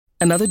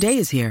Another day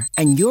is here,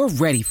 and you're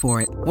ready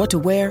for it. What to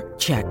wear?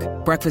 Check.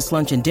 Breakfast,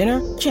 lunch, and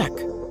dinner? Check.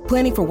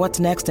 Planning for what's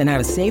next and how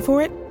to save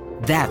for it?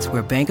 That's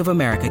where Bank of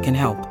America can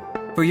help.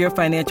 For your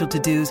financial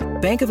to-dos,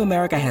 Bank of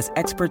America has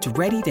experts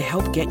ready to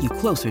help get you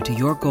closer to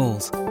your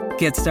goals.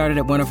 Get started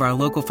at one of our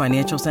local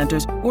financial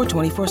centers or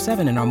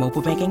 24/7 in our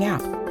mobile banking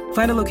app.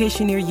 Find a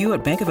location near you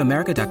at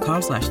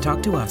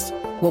bankofamerica.com/talktous.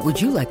 What would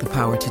you like the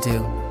power to do?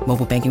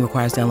 Mobile banking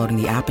requires downloading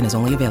the app and is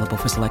only available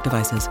for select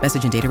devices.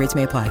 Message and data rates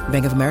may apply.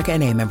 Bank of America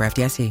N.A., member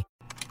FDIC.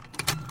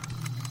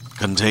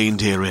 Contained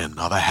herein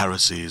are the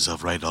heresies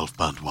of Radolf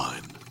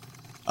Burntwine,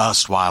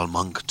 erstwhile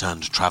monk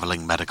turned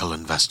traveling medical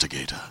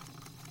investigator.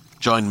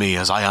 Join me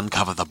as I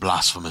uncover the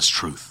blasphemous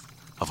truth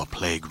of a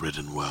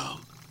plague-ridden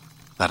world,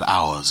 that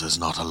ours is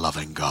not a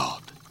loving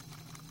God,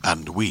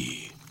 and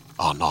we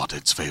are not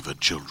its favored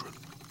children.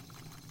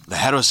 The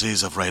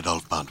heresies of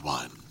Radolf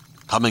Burntwine,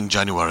 coming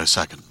January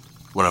 2nd,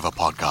 wherever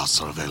podcasts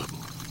are available.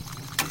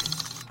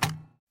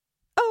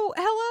 Oh,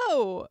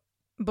 hello,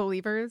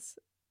 believers,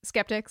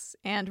 skeptics,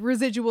 and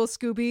residual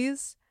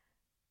Scoobies.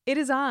 It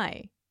is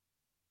I,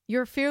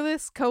 your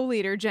fearless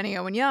co-leader, Jenny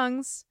Owen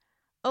Youngs,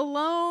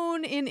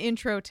 alone in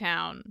Intro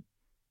Town.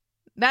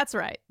 That's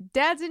right,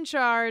 Dad's in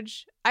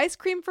charge, ice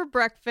cream for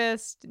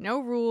breakfast, no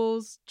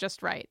rules,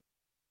 just right.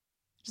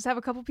 Just have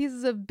a couple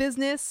pieces of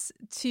business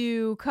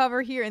to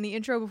cover here in the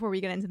intro before we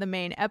get into the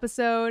main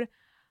episode.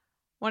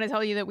 Want to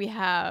tell you that we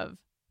have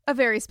a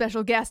very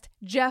special guest,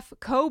 Jeff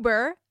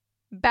Kober,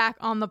 back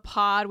on the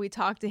pod. We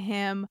talked to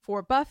him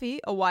for Buffy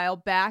a while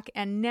back,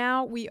 and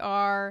now we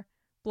are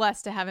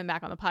blessed to have him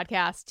back on the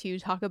podcast to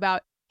talk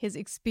about his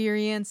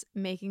experience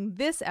making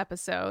this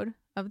episode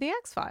of The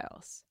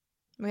X-Files.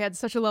 We had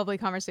such a lovely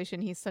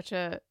conversation. He's such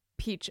a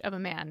peach of a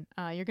man.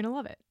 You're going to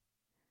love it.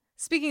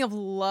 Speaking of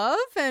love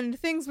and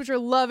things which are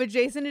love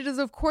adjacent, it is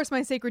of course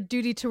my sacred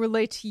duty to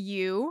relate to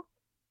you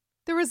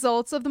the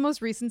results of the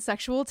most recent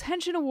Sexual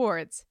Tension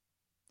Awards.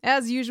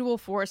 As usual,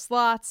 4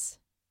 slots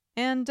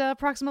and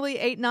approximately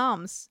 8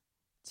 noms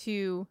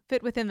to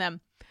fit within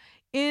them.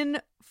 In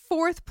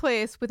 4th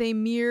place with a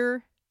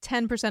mere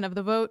 10% of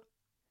the vote,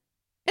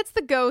 it's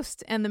The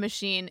Ghost and the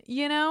Machine.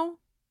 You know,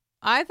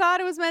 I thought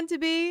it was meant to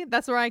be.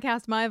 That's where I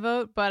cast my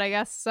vote, but I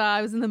guess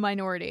I was in the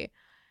minority.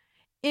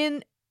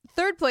 In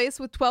 3rd place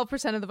with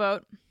 12% of the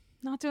vote,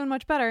 not doing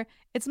much better,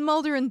 it's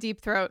Mulder and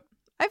Deep Throat.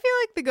 I feel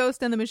like The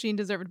Ghost and the Machine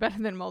deserved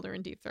better than Mulder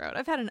and Deep Throat.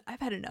 I've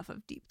had enough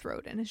of Deep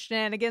Throat and his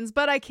shenanigans,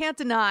 but I can't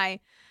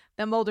deny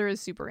that Mulder is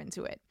super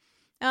into it.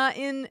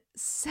 In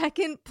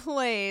 2nd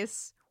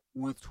place,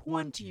 with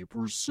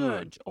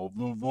 20% of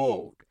the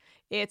vote,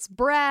 it's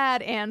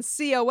Brad and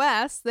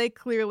COS. They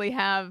clearly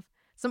have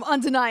some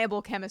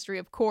undeniable chemistry,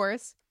 of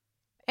course.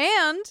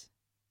 And,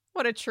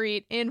 what a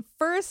treat, in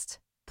 1st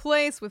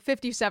place with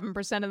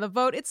 57% of the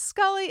vote, it's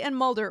Scully and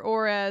Mulder,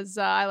 or as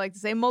I like to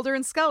say, Mulder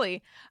and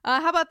Scully.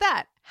 How about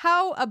that?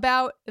 How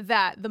about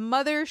that? The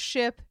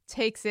mothership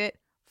takes it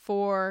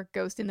for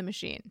Ghost in the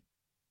Machine.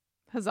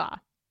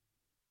 Huzzah.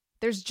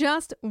 There's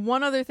just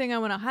one other thing I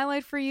want to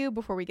highlight for you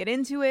before we get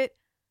into it.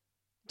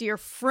 Dear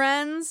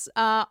friends,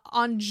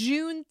 on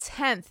June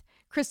 10th,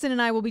 Kristen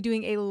and I will be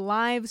doing a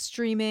live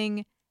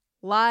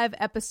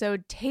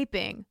episode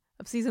taping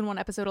of season 1,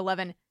 episode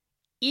 11,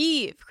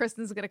 Eve.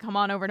 Kristen's going to come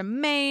on over to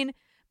Maine.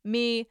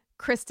 Me,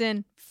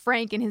 Kristen,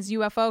 Frank in his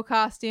UFO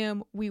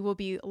costume. We will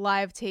be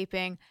live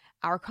taping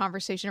our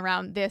conversation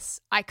around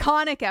this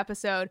iconic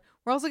episode.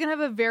 We're also going to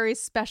have a very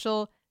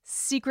special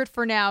secret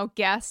for now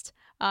guest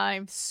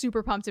I'm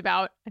super pumped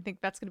about. I think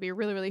that's going to be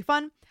really, really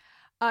fun.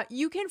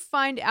 You can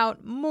find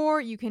out more.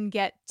 You can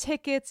get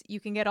tickets. You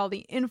can get all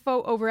the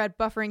info over at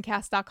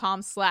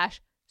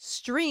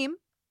bufferingcast.com/stream.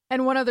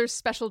 And one other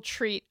special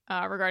treat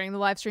regarding the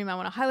live stream I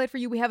want to highlight for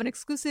you. We have an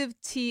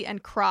exclusive tea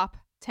and crop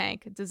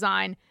tank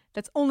design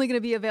that's only going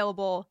to be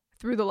available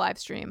through the live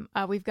stream.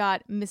 We've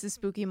got Mrs.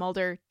 Spooky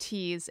Mulder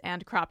tees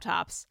and crop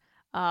tops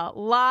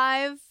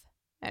live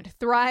and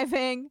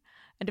thriving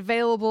and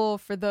available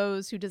for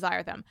those who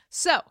desire them.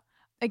 So,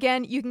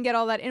 again, you can get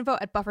all that info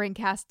at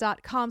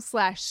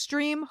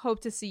bufferingcast.com/stream. Hope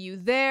to see you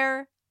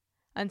there.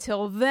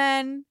 Until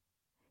then,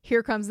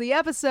 here comes the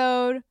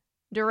episode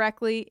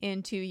directly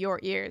into your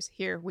ears.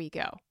 Here we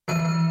go.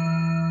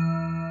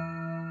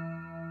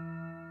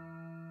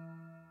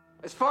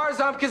 As far as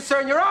I'm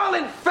concerned, you're all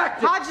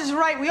infected. Hodge is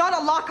right. We ought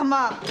to lock him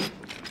up.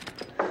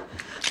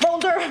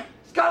 Mulder.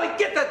 Scully,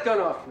 get that gun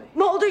off me.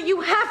 Mulder,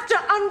 you have to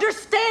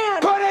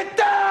understand. Put it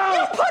down!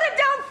 You put it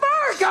down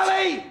first!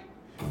 Scully!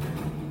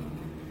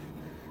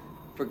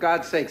 For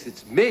God's sakes,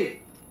 it's me.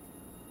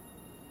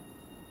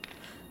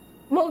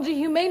 Mulder,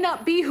 you may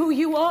not be who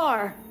you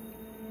are.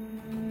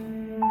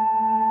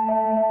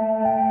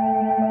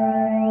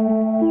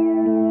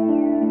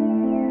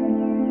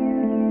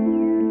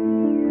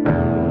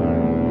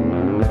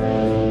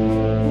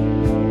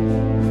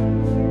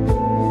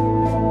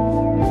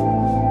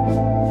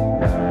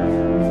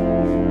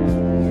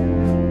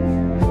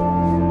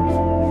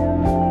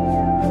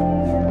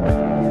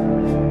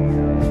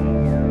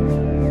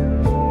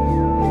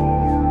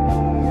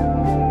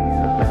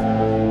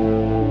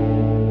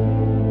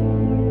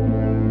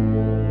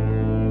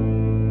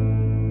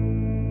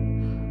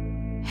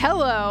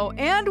 Hello,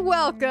 and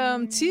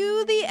welcome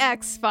to The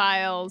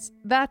X-Files.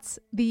 That's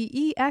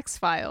the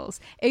EX-Files,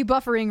 a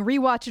buffering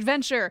rewatch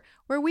adventure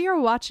where we are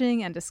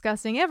watching and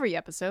discussing every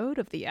episode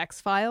of The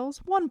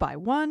X-Files one by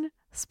one,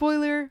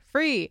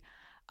 spoiler-free.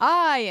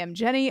 I am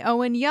Jenny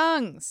Owen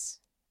Youngs,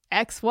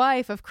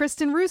 ex-wife of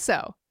Kristen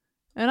Russo,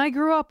 and I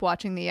grew up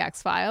watching The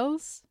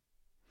X-Files.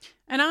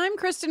 And I'm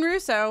Kristen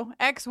Russo,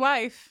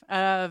 ex-wife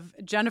of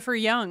Jennifer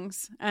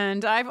Youngs,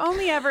 and I've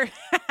only ever...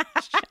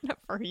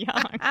 Jennifer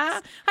Youngs.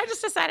 I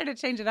just decided to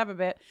change it up a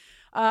bit.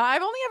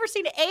 I've only ever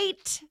seen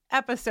 8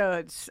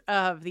 episodes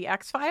of The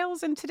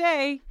X-Files, and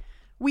today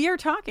we are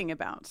talking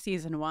about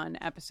Season 1,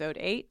 Episode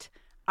 8,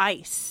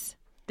 Ice.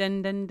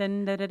 Dun, dun,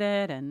 dun, dun, dun,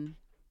 dun,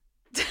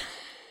 dun.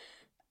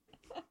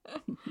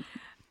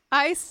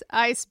 Ice,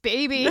 Ice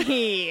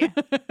Baby.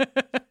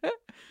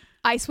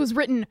 Ice was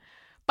written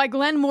by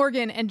Glenn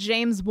Morgan and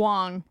James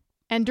Wong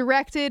and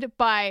directed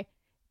by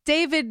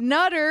David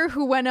Nutter,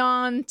 who went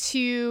on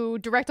to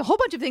direct a whole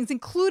bunch of things,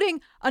 including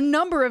a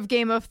number of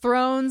Game of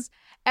Thrones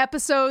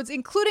episodes,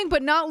 including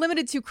but not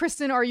limited to,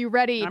 Kristen, are you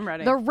ready? I'm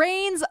ready. The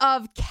Reigns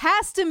of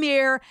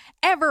Castamere.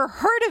 Ever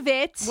heard of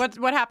it?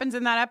 What happens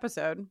in that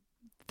episode?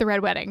 The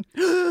Red Wedding.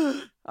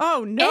 Oh,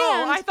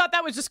 no. And- I thought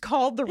that was just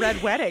called The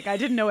Red Wedding. I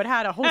didn't know it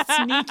had a whole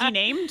sneaky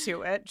name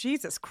to it.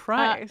 Jesus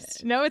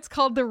Christ. No, it's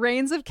called The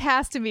Reigns of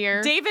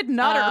Castamere. David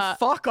Nutter,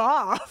 fuck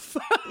off.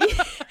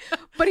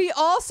 But he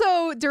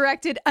also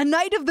directed A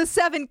Night of the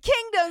Seven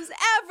Kingdoms.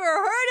 Ever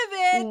heard of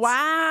it?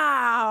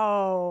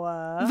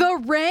 Wow.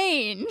 The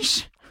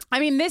Range. I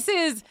mean, this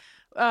is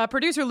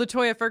producer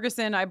LaToya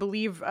Ferguson, I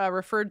believe,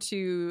 referred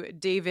to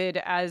David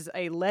as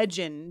a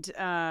legend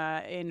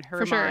in her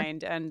For sure.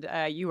 mind. And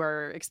you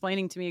are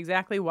explaining to me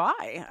exactly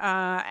why.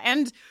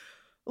 And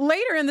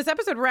later in this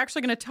episode, we're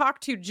actually going to talk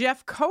to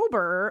Jeff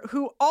Kober,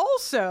 who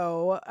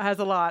also has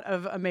a lot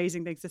of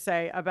amazing things to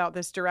say about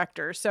this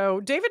director. So,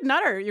 David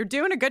Nutter, you're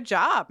doing a good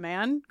job,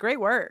 man. Great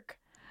work.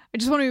 I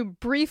just want to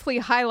briefly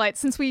highlight,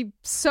 since we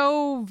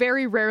so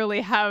very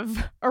rarely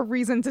have a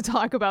reason to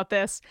talk about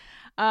this,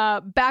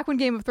 back when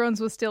Game of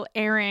Thrones was still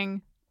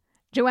airing,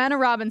 Joanna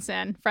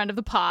Robinson, friend of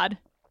the pod,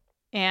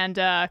 and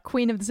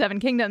Queen of the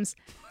Seven Kingdoms,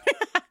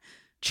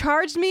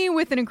 charged me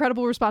with an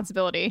incredible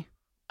responsibility.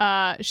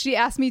 She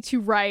asked me to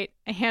write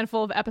a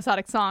handful of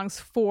episodic songs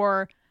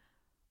for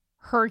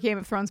her Game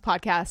of Thrones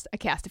podcast, A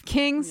Cast of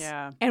Kings.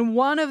 Yeah. And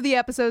one of the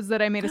episodes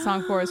that I made a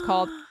song for is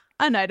called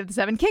A Night of the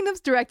Seven Kingdoms,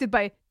 directed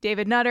by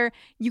David Nutter.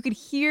 You could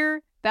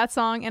hear that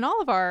song and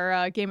all of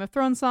our Game of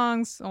Thrones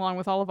songs, along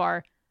with all of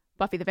our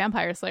Buffy the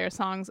Vampire Slayer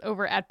songs,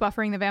 over at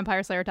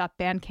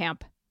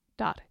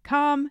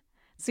bufferingthevampireslayer.bandcamp.com.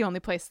 It's the only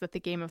place that the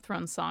Game of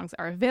Thrones songs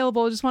are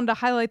available. Just wanted to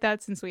highlight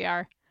that since we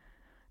are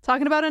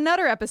talking about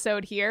another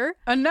episode here.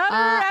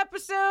 Another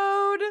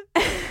episode.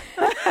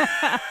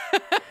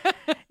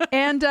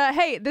 And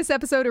hey, this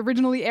episode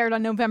originally aired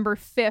on November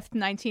 5th,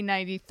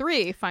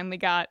 1993. Finally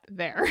got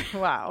there.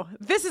 Wow.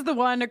 This is the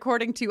one,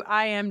 according to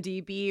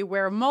IMDb,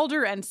 where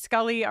Mulder and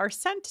Scully are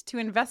sent to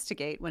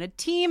investigate when a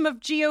team of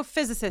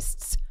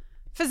geophysicists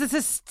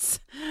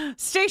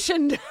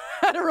stationed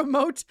at a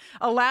remote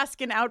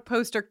Alaskan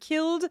outpost are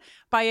killed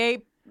by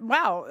a,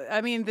 wow, I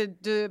mean,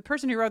 the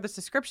person who wrote this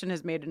description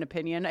has made an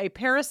opinion, a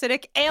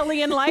parasitic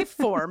alien life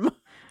form.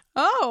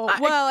 Oh,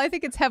 well, I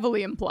think it's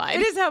heavily implied.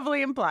 It is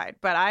heavily implied,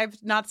 but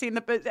I've not seen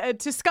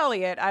to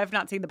Scully it, I've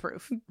not seen the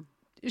proof.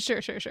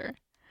 Sure.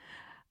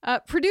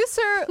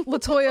 Producer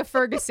LaToya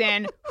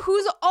Ferguson,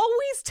 who's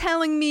always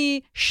telling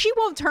me she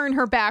won't turn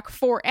her back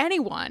for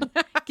anyone,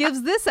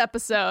 gives this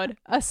episode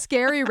a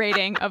scary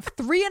rating of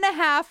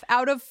 3.5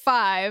 out of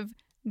 5,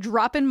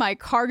 dropping my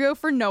cargo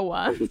for no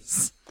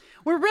ones.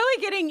 We're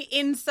really getting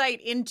insight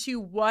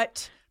into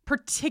what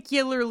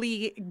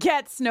particularly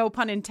gets, no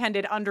pun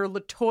intended, under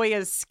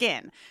LaToya's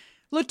skin.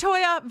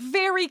 LaToya,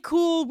 very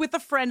cool with a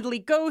friendly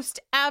ghost,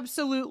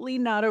 absolutely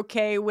not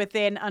okay with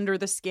an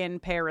under-the-skin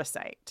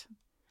parasite.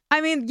 I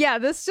mean, yeah,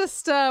 this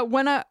just,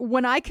 when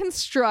I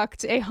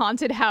construct a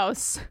haunted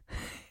house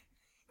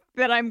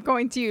that I'm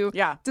going to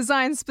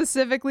design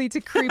specifically to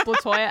creep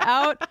LaToya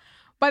out,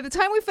 by the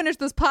time we finish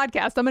this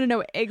podcast, I'm going to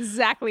know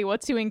exactly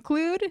what to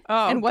include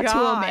and what to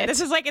omit. This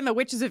is like in The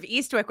Witches of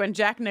Eastwick when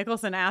Jack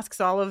Nicholson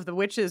asks all of the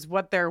witches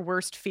what their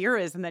worst fear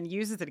is and then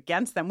uses it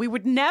against them. We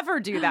would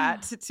never do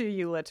that to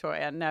you,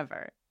 LaToya.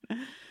 Never.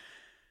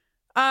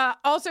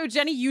 Also,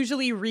 Jenny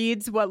usually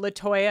reads what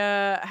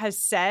LaToya has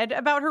said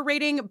about her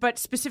rating, but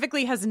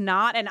specifically has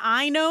not. And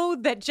I know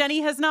that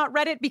Jenny has not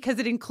read it because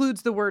it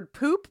includes the word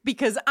poop,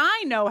 because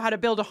I know how to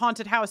build a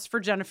haunted house for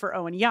Jennifer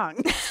Owen Young.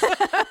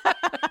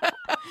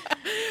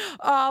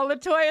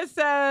 LaToya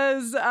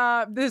says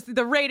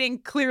the rating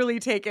clearly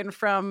taken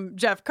from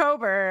Jeff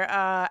Kober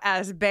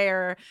as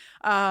Bear.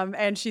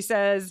 And she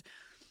says,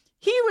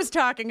 he was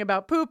talking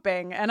about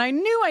pooping, and I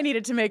knew I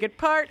needed to make it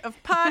part of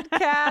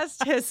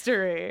podcast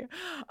history.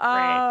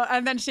 Right.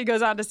 And then she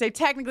goes on to say,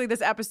 technically,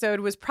 this episode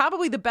was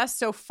probably the best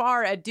so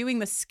far at doing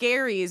the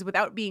scaries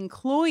without being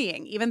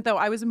cloying, even though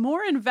I was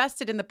more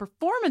invested in the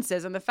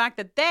performances and the fact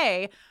that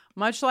they,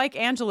 much like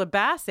Angela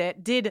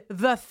Bassett, did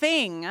the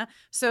thing.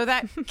 So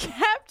that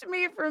kept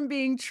me from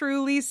being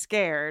truly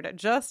scared,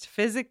 just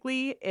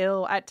physically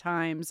ill at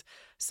times.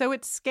 So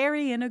it's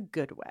scary in a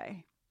good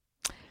way.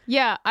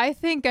 Yeah, I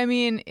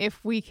mean,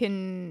 if we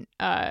can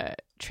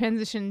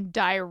transition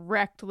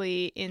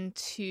directly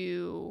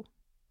into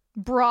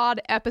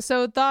broad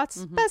episode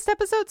thoughts, best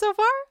episode so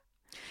far?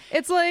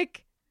 It's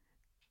like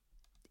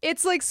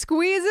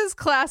Squeeze's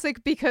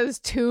classic because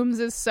Tooms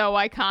is so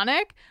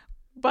iconic,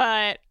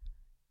 but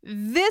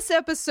this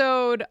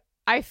episode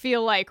I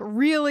feel like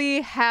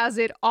really has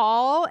it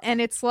all,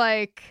 and it's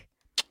like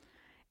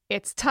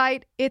it's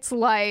tight, it's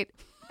light,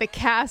 the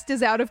cast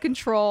is out of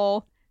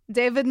control.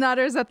 David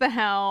Nutter's at the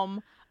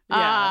helm.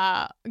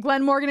 Yeah.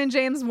 Glenn Morgan and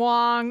James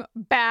Wong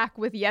back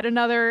with yet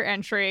another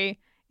entry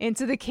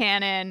into the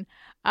canon.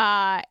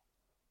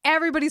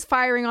 Everybody's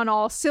firing on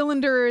all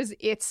cylinders.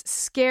 It's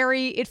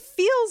scary. It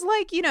feels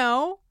like,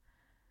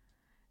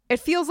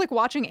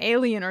 watching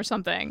Alien or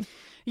something.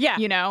 Yeah.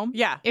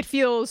 Yeah. It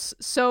feels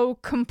so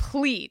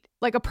complete.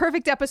 Like a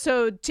perfect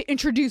episode to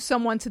introduce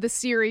someone to the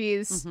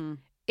series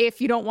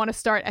if you don't want to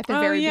start at the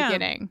very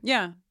beginning.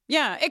 Yeah.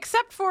 Yeah.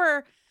 Except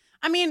for,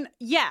 I mean,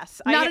 yes.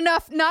 Not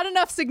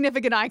enough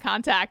significant eye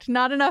contact.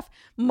 Not enough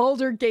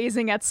Mulder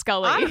gazing at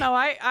Scully. I don't know.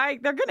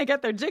 They're going to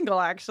get their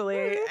jingle, actually.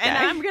 Okay. And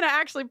I'm going to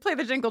actually play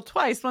the jingle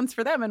twice, once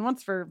for them and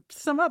once for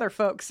some other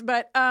folks.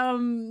 But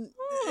I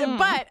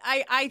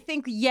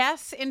think,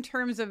 yes, in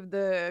terms of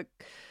the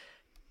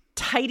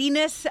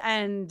tidiness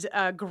and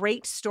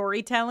great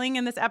storytelling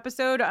in this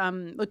episode.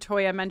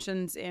 LaToya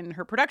mentions in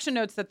her production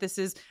notes that this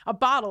is a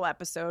bottle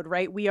episode,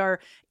 right? We are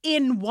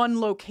in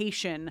one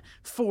location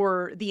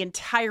for the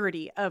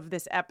entirety of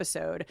this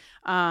episode.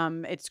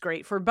 It's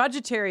great for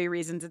budgetary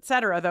reasons,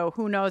 etc. Though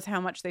who knows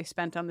how much they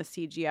spent on the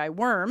CGI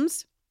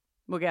worms.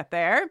 We'll get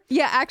there.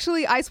 Yeah,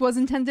 actually, Ice was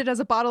intended as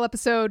a bottle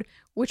episode,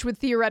 which would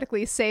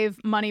theoretically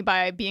save money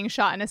by being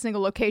shot in a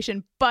single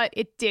location, but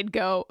it did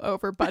go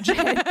over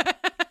budget.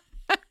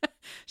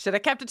 Should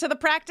have kept it to the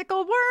practical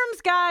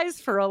worms, guys,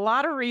 for a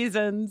lot of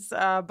reasons.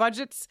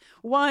 Budget's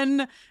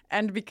one,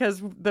 and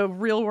because the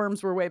real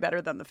worms were way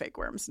better than the fake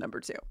worms, number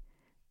two.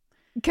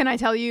 Can I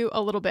tell you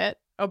a little bit?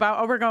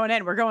 We're going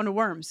in. We're going to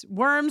worms.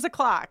 Worms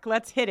o'clock.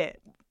 Let's hit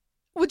it.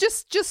 Well,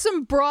 just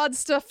some broad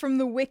stuff from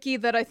the wiki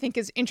that I think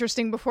is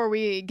interesting before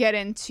we get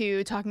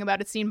into talking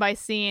about it scene by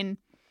scene.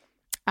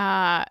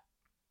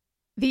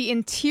 The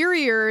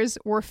interiors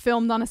were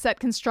filmed on a set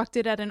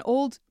constructed at an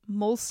old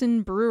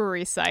Molson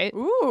brewery site.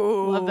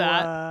 Ooh. Love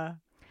that.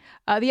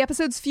 The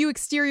episode's few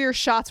exterior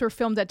shots were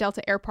filmed at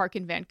Delta Air Park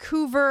in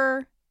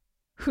Vancouver,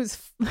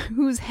 whose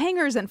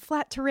hangars and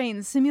flat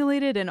terrain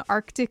simulated an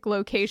Arctic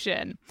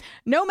location.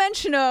 No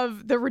mention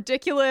of the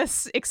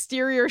ridiculous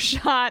exterior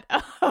shot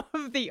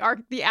of the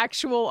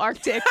actual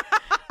Arctic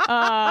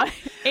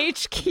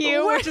HQ,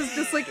 which is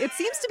just like, it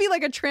seems to be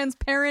like a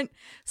transparent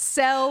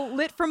cell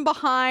lit from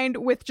behind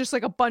with just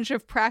like a bunch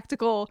of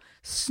practical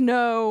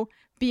snow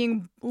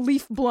being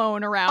leaf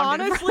blown around.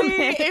 Honestly,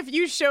 if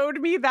you showed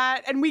me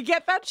that, and we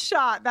get that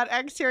shot, that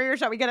exterior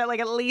shot, we get it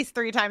like at least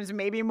 3 times,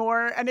 maybe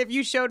more. And if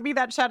you showed me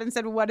that shot and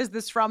said, what is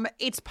this from?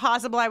 It's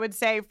possible I would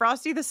say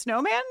Frosty the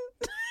Snowman.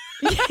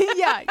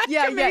 yeah.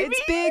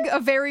 It's big, a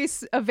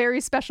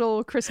very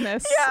special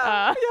Christmas.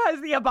 Yeah,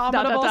 is the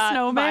abominable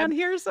snowman vibe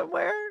here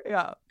somewhere?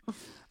 Yeah.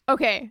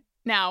 Okay,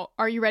 now,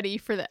 are you ready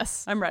for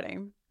this? I'm ready.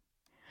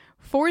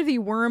 For the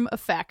worm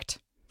effect,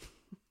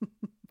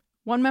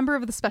 one member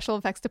of the special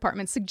effects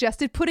department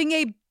suggested putting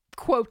a,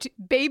 quote,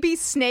 baby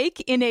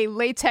snake in a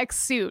latex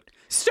suit.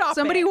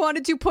 Somebody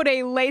wanted to put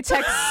a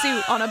latex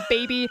suit on a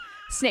baby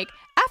snake.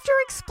 After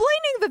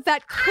explaining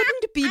that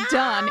couldn't be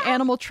done,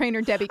 animal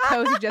trainer Debbie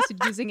Coe suggested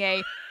using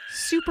a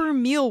super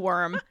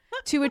mealworm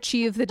to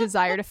achieve the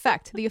desired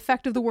effect. The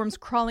effect of the worms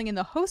crawling in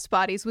the host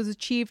bodies was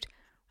achieved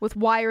with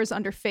wires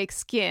under fake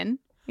skin,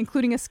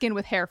 including a skin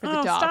with hair for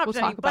the dog. We'll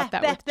talk about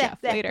that with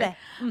Jeff later.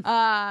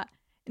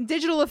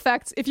 Digital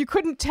effects, if you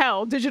couldn't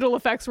tell, digital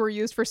effects were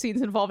used for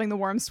scenes involving the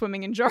worms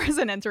swimming in jars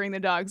and entering the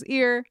dog's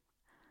ear.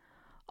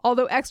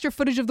 Although extra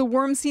footage of the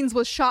worm scenes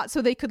was shot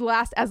so they could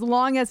last as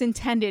long as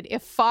intended,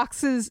 if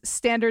Fox's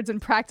Standards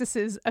and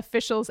Practices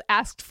officials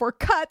asked for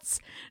cuts,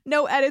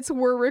 no edits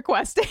were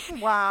requested.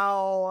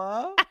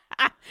 Wow.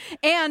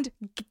 And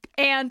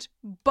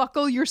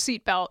buckle your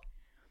seatbelt.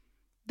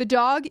 The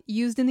dog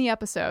used in the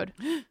episode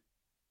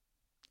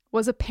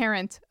was a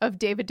parent of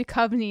David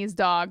Duchovny's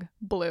dog,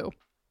 Blue.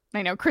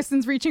 I know,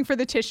 Kristen's reaching for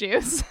the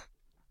tissues.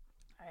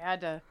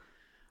 I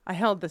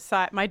held the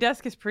side. My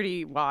desk is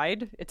pretty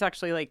wide. It's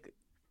actually like,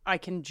 I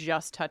can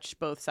just touch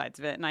both sides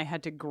of it, and I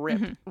had to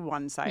grip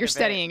one side of it. You're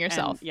steadying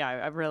yourself. And yeah,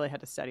 I really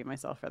had to steady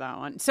myself for that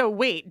one. So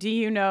wait, do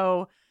you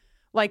know,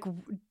 like,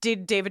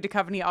 did David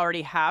Duchovny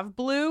already have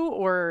Blue,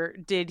 or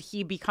did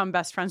he become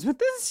best friends with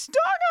this dog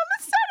on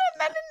the set?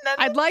 And then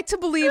I'd like to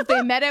believe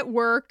they met at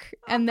work,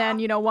 and then,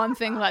 one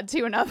thing led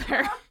to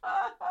another.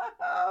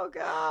 Oh,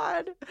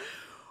 God.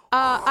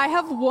 I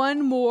have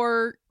one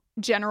more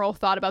general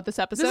thought about this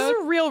episode. This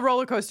is a real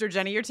roller coaster,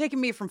 Jenny. You're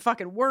taking me from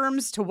fucking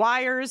worms to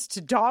wires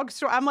to dog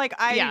store. I'm like,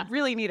 I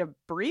really need a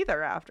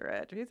breather after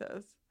it.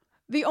 Jesus.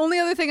 The only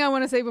other thing I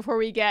want to say before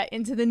we get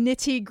into the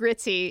nitty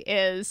gritty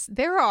is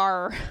there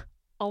are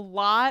a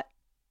lot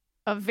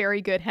of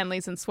very good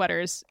Henleys and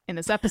sweaters in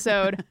this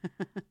episode.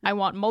 I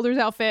want Mulder's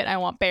outfit. I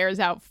want Bear's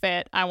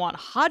outfit. I want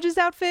Hodge's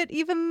outfit.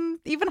 Even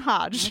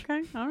Hodge.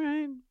 Okay. All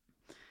right.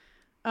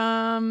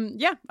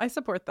 Yeah, I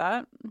support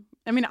that.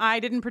 I mean, I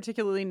didn't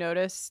particularly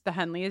notice the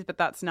Henleys, but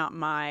that's not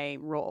my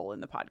role in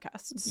the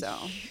podcast. So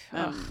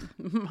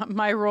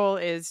my role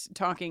is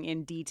talking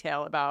in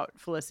detail about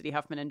Felicity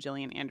Huffman and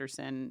Gillian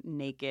Anderson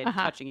naked,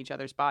 touching each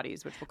other's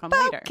bodies, which will come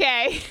later.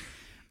 Okay.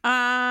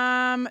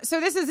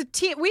 So this is a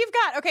team. We've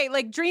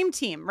got, dream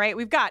team, right?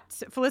 We've got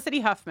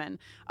Felicity Huffman,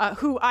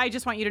 who I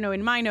just want you to know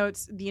in my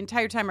notes, the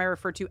entire time I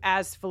refer to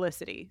as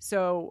Felicity.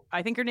 So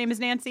I think her name is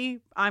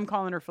Nancy. I'm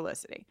calling her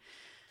Felicity.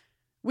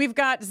 We've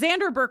got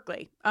Xander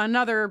Berkeley,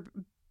 another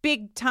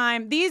big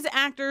time. These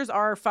actors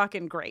are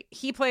fucking great.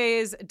 He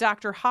plays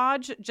Dr.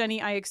 Hodge.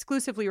 Jenny, I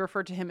exclusively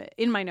refer to him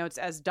in my notes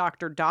as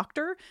Dr.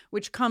 Doctor,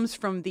 which comes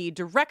from the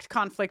direct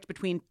conflict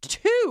between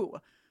two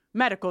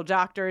medical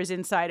doctors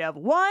inside of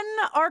one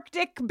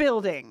Arctic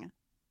building.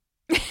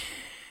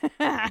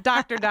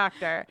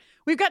 Doctor.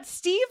 We've got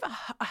Steve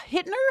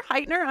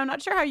Heitner. I'm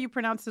not sure how you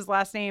pronounce his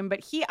last name,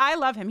 but I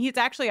love him. He's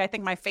actually, I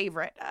think, my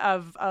favorite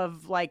of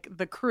like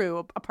the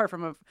crew, apart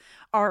from of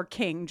our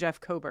king, Jeff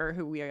Kober,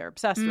 who we are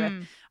obsessed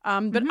with.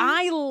 But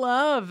I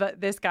love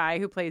this guy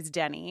who plays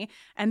Denny.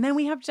 And then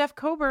we have Jeff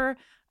Kober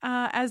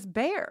as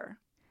Bear.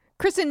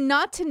 Kristen,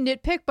 not to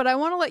nitpick, but I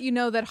want to let you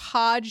know that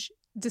Hodge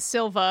De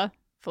Silva,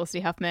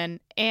 Felicity Huffman,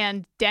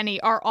 and Denny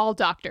are all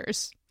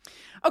doctors.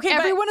 Okay,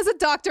 everyone is a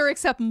doctor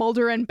except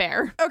Mulder and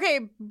Bear. Okay,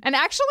 and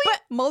actually,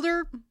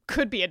 Mulder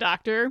could be a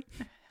doctor,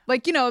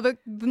 like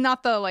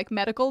not the like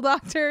medical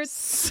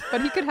doctors,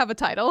 but he could have a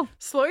title.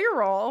 Slow your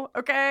roll,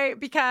 okay?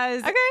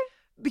 Because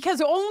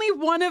only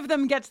one of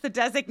them gets the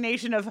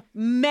designation of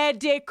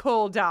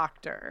medical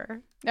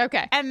doctor.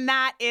 Okay, and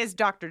that is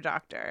Dr.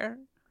 Doctor.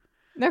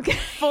 Okay.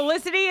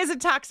 Felicity is a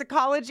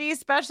toxicology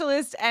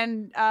specialist,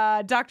 and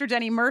Dr.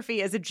 Denny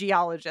Murphy is a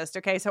geologist.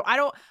 Okay, so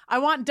I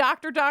want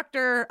Dr.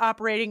 Doctor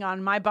operating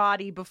on my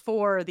body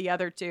before the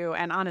other two.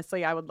 And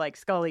honestly, I would like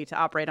Scully to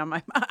operate on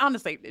my.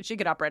 Honestly, she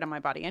could operate on my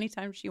body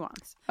anytime she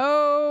wants.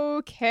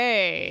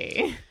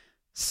 Okay.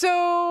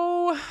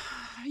 So,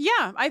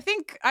 yeah, I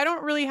think I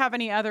don't really have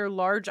any other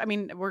large. I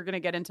mean, we're gonna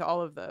get into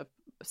all of the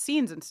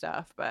scenes and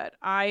stuff, but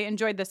I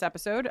enjoyed this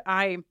episode.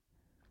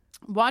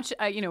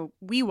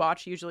 We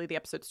watch usually the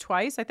episodes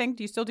twice, I think.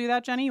 Do you still do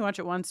that, Jenny? You watch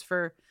it once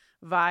for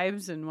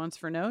vibes and once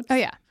for notes? Oh,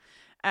 yeah.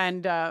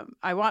 And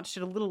I watched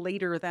it a little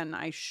later than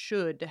I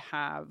should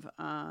have.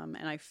 And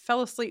I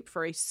fell asleep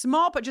for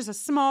just a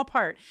small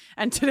part.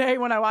 And today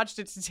when I watched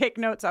it to take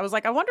notes, I was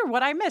like, I wonder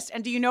what I missed.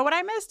 And do you know what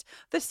I missed?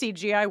 The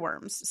CGI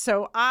worms.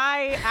 So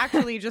I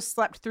actually just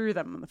slept through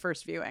them on the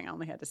first viewing. I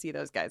only had to see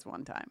those guys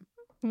one time.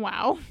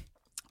 Wow.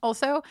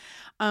 Also,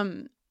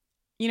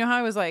 you know how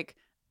I was like,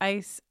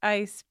 ice,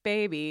 ice,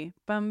 baby,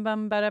 bum,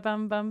 bum, bada,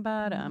 bum, bum,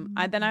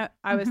 badum.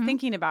 I was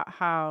thinking about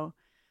how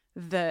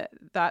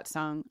that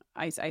song,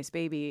 Ice, Ice,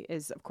 Baby,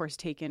 is, of course,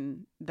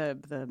 taken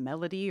the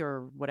melody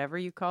or whatever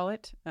you call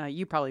it.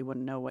 You probably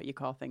wouldn't know what you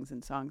call things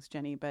in songs,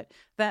 Jenny, but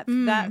that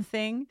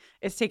thing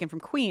is taken from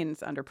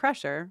Queen's Under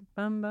Pressure.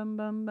 Bum, bum,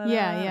 bum, bada.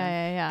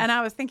 Yeah. And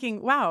I was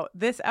thinking, wow,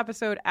 this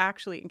episode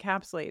actually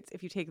encapsulates,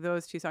 if you take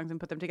those two songs and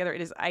put them together,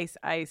 it is Ice,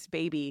 Ice,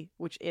 Baby,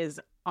 which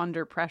is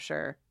Under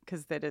Pressure,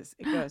 because it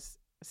goes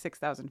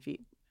 6,000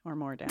 feet or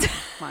more down.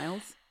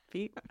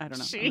 Feet? I don't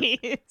know.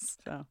 Jeez.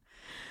 So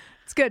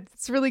it's good.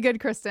 It's really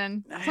good,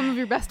 Kristen. Some of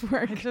your best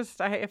work.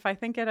 If I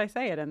think it, I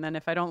say it. And then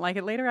if I don't like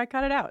it later, I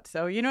cut it out.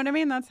 So you know what I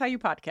mean? That's how you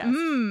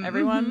podcast,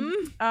 everyone.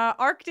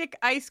 Arctic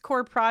Ice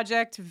Core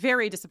Project.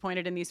 Very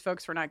disappointed in these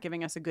folks for not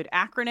giving us a good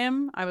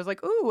acronym. I was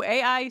like, ooh,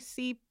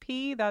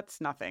 AICP? That's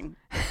nothing.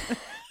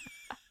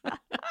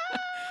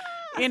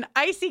 In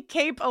Icy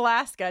Cape,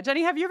 Alaska.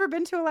 Jenny, have you ever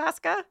been to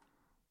Alaska?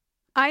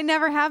 I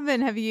never have been.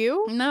 Have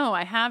you? No,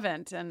 I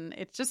haven't. And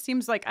it just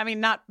seems like, I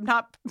mean, not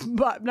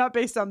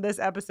based on this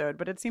episode,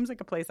 but it seems like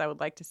a place I would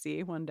like to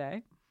see one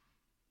day.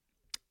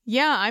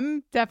 Yeah,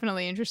 I'm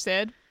definitely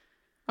interested.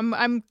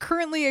 I'm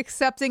currently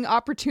accepting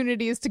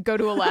opportunities to go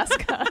to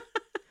Alaska.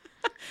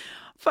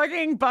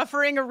 Fucking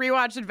buffering a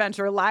rewatch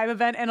adventure, a live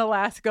event in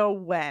Alaska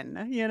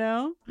when, you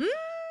know?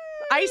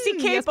 Icy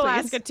Cape, yes,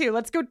 Alaska, too.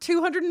 Let's go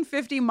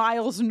 250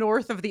 miles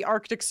north of the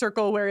Arctic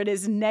Circle where it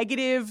is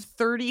negative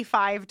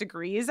 35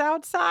 degrees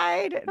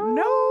outside. Oh,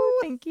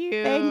 no, thank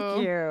you.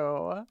 Thank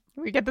you.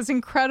 We get this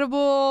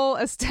incredible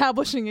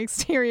establishing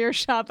exterior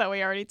shot that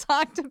we already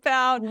talked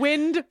about.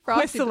 Wind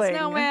Frosty whistling. The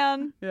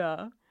Snowman.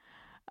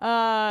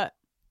 Yeah.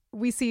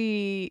 We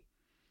see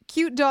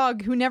cute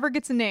dog who never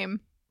gets a name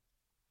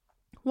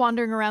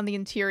wandering around the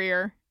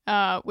interior,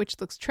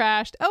 which looks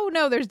trashed. Oh,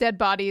 no, there's dead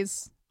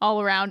bodies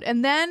all around.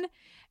 And then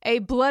a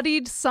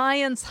bloodied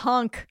science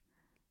hunk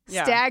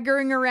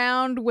staggering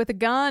around with a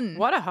gun.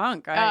 What a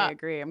hunk. I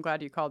agree. I'm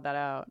glad you called that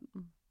out.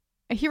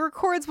 he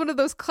records one of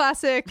those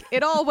classic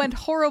 "it all went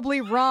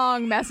horribly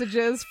wrong"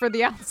 messages for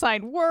the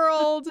outside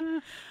world,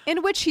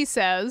 in which he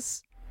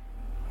says,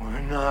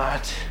 We're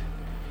not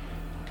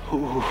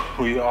who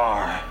we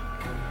are.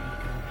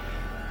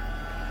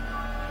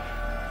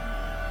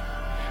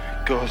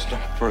 It goes no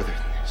further than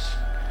this.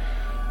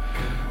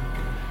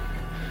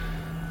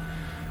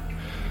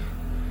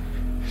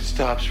 It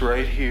stops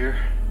right here,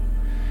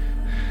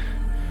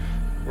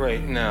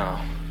 right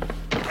now.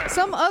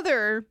 some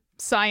other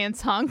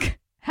science hunk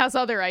has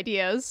other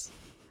ideas,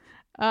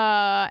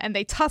 and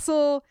they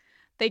tussle,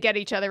 they get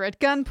each other at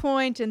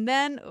gunpoint, and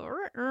then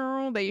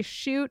they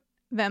shoot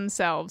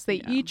themselves.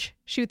 They each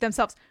shoot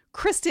themselves.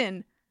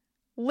 Kristen,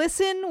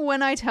 listen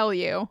when I tell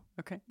you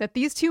that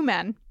these two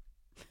men,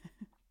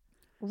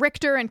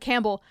 Richter and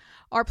Campbell,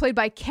 are played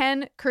by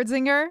Ken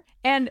Kurtzinger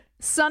and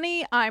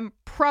Sonny, I'm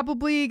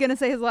probably going to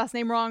say his last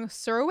name wrong,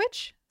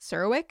 Surowicz?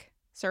 If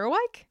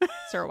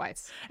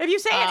you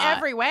say it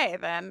every way,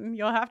 then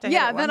you'll have to hit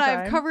it one then time.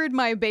 I've covered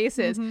my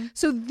bases. Mm-hmm.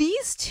 So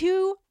these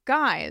two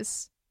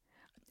guys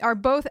are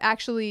both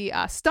actually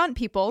stunt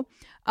people,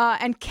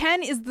 and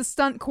Ken is the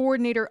stunt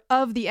coordinator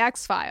of the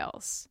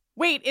X-Files.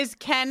 Wait, is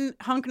Ken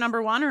hunk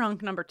number 1 or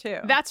hunk number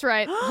 2? That's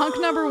right,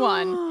 hunk number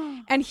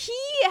 1. And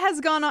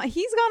he's gone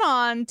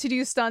on to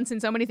do stunts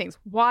in so many things.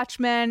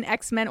 Watchmen,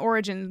 X-Men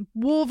Origins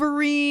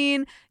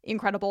Wolverine,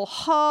 Incredible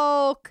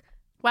Hulk.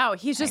 Wow,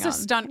 he's just a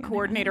stunt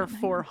coordinator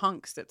for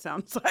hunks, it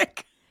sounds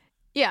like.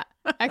 Yeah,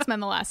 X-Men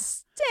The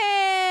Last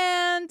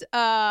Stand,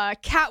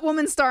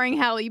 Catwoman starring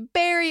Halle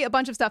Berry, a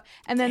bunch of stuff.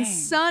 And then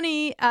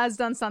Sonny has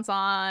done stunts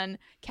on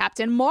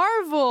Captain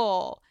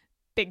Marvel,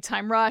 Big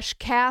Time Rush,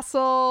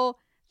 Castle,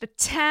 The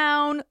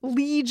Town,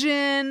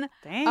 Legion.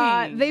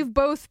 Dang. They've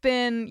both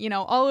been,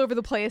 all over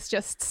the place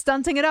just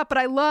stunting it up. But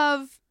I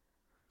love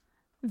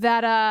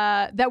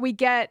that we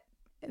get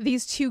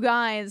these two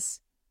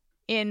guys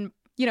in,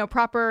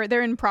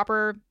 they're in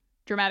proper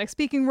dramatic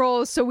speaking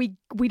roles. So we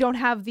don't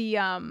have the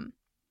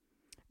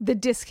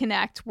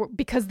disconnect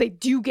because they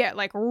do get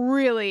like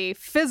really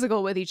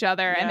physical with each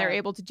other, and they're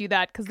able to do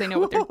that because they know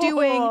what they're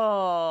doing.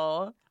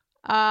 Love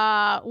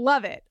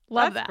it.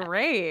 Love That's that.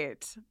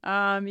 Great.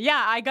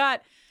 I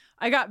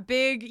got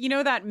big,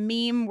 that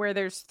meme where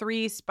there's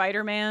 3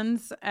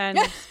 Spider-Mans, and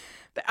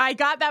I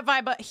got that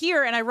vibe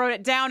here, and I wrote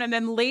it down, and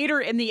then later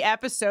in the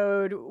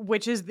episode,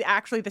 which is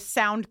actually the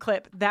sound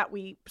clip that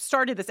we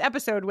started this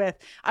episode with,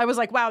 I was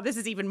like, wow, this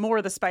is even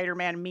more the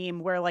Spider-Man meme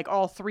where like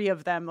all 3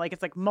 of them, like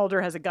it's like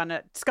Mulder has a gun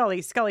at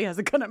Scully, Scully has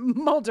a gun at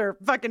Mulder,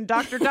 fucking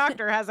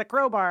Doctor has a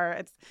crowbar.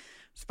 It's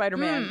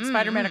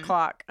Spider-Man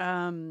o'clock.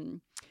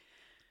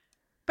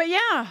 But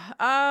yeah,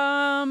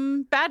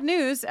 bad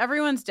news.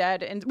 Everyone's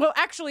dead. And well,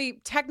 actually,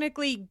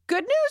 technically,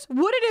 good news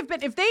would it have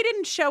been if they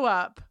didn't show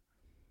up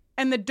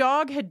and the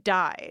dog had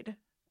died?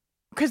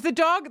 Because the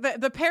dog,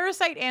 the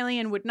parasite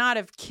alien would not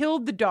have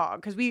killed the dog.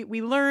 Because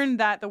we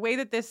learned that the way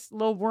that this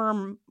little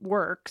worm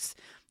works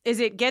is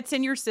it gets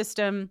in your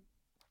system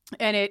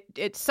and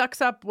it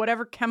sucks up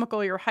whatever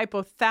chemical your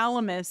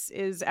hypothalamus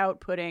is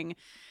outputting.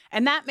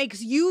 And that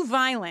makes you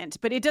violent,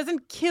 but it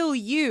doesn't kill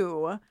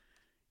you.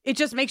 It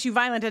just makes you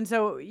violent, and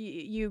so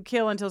you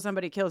kill until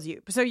somebody kills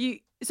you. So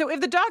if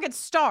the dog had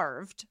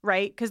starved,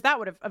 right, because that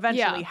would have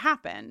eventually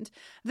happened,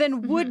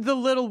 then would the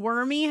little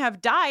wormy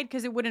have died?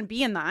 Because it wouldn't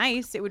be in the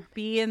ice; it would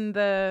be in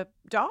the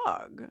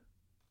dog.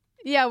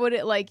 Yeah, would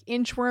it like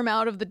inchworm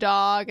out of the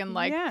dog and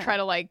try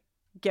to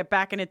get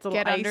back in its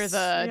little ice. Under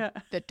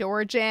the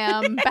door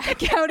jamb,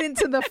 back out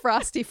into the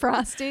frosty?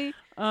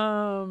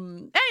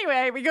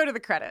 Anyway, we go to the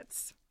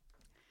credits.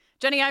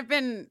 Jenny, I've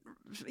been,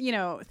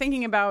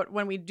 thinking about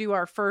when we do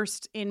our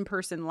first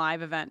in-person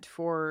live event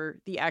for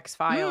the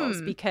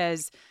X-Files,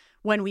 because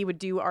when we would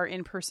do our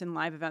in-person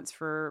live events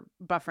for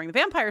Buffering the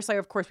Vampire Slayer,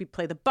 of course, we'd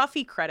play the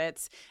Buffy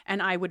credits, and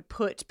I would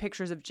put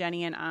pictures of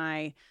Jenny and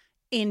I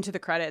into the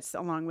credits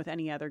along with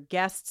any other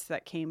guests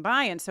that came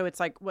by. And so it's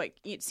like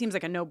it seems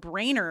like a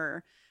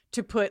no-brainer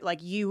to put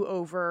like you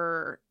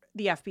over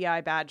the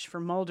FBI badge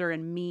for Mulder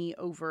and me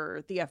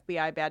over the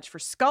FBI badge for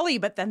Scully,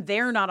 but then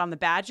they're not on the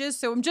badges.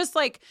 So I'm just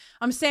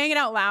I'm saying it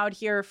out loud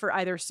here for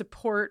either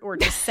support or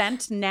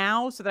dissent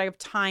now so that I have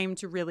time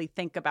to really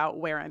think about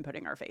where I'm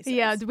putting our faces.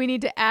 Yeah, do we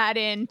need to add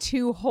in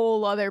 2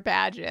 whole other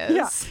badges?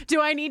 Yeah.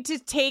 Do I need to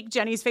take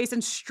Jenny's face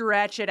and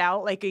stretch it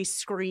out like a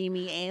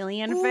screamy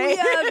alien face?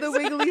 Yeah, the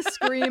wiggly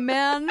scream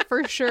man,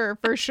 for sure.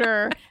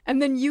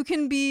 And then you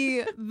can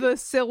be the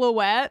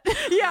silhouette.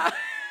 Yeah.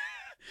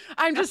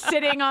 I'm just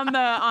sitting on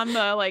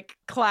the like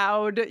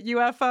cloud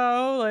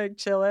UFO, like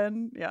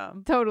chilling. Yeah,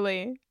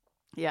 totally.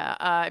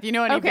 Yeah. If you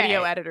know any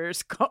video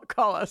editors,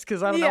 call us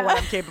because I don't know what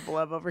I'm capable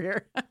of over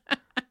here.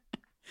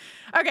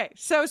 Okay,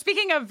 so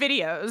speaking of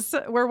videos,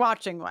 we're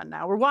watching one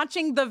now. We're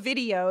watching the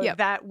video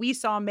that we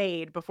saw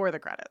made before the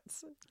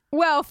credits.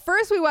 Well,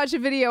 first we watch a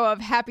video of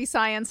happy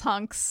science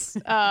hunks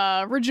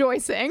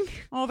rejoicing.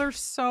 Oh, they're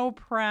so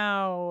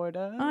proud.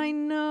 I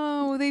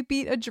know. They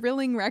beat a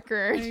drilling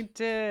record. They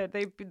did.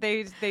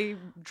 They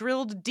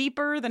drilled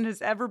deeper than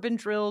has ever been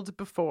drilled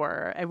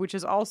before, which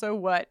is also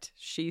what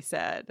she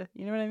said.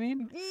 You know what I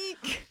mean?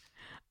 Eek.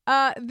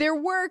 Their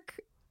work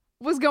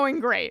was going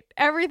great.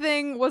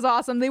 Everything was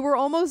awesome. They were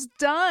almost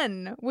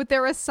done with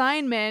their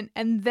assignment,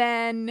 and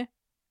then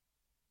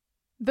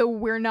the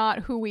 "We're Not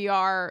Who We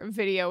Are"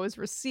 video was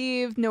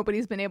received.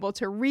 Nobody's been able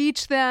to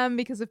reach them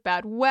because of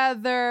bad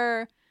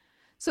weather.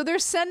 So they're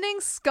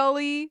sending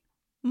Scully,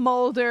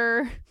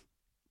 Mulder,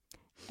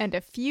 and a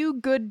few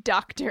good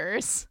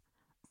doctors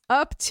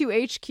up to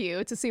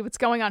HQ to see what's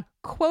going on.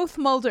 Quoth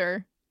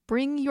Mulder,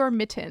 "Bring your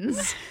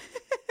mittens."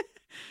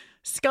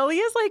 Scully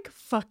is like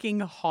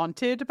fucking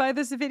haunted by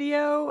this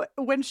video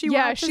when she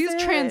watches she's it.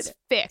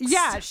 transfixed.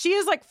 Yeah, she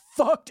is like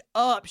fucked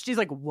up. She's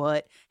like,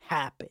 what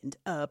happened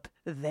up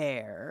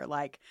there?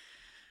 Like,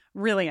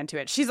 really into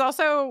it. She's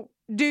also,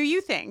 do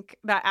you think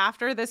that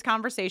after this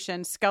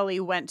conversation, Scully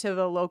went to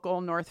the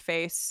local North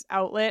Face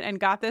outlet and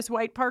got this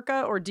white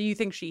parka, or do you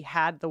think she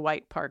had the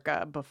white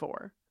parka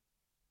before?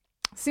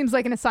 Seems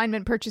like an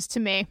assignment purchase to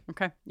me.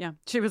 Okay, yeah.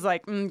 She was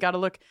like, gotta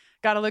look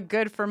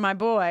good for my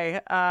boy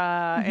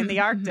in the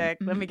Arctic.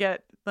 Let me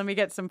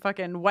get some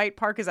fucking white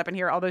parkas up in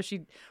here. Although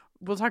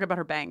we'll talk about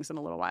her bangs in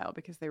a little while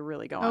because they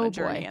really go on a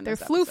journey. They're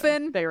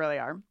floofing. They really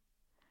are.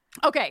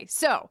 Okay,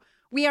 so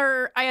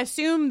I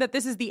assume that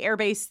this is the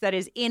airbase that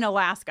is in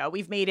Alaska.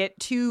 We've made it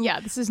to... Yeah,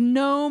 this is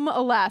Nome,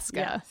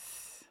 Alaska.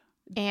 Yes.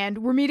 And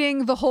we're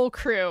meeting the whole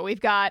crew. We've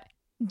got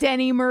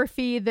Denny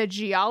Murphy, the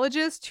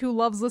geologist who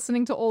loves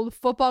listening to old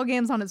football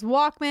games on his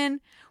Walkman.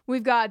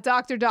 We've got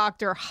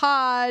Dr.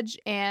 Hodge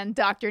and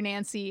Dr.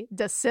 Nancy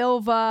Da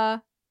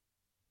Silva.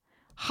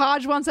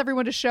 Hodge wants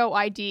everyone to show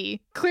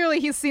ID. Clearly,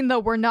 he's seen the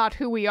 "We're Not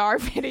Who We Are"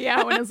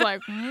 video and is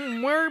like,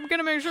 we're going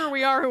to make sure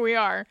we are who we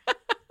are.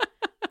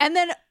 And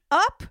then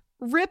up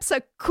rips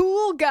a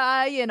cool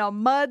guy in a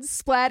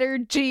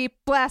mud-splattered Jeep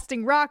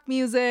blasting rock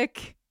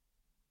music.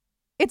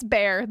 It's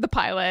Bear, the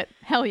pilot.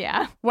 Hell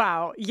yeah.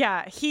 Wow.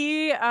 Yeah.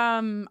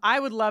 I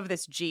would love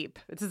this Jeep.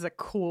 This is a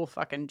cool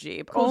fucking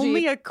Jeep. Cool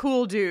Only Jeep. a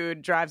cool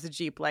dude drives a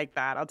Jeep like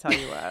that. I'll tell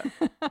you what.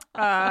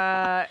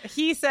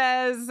 He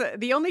says,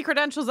 the only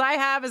credentials I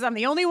have is I'm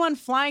the only one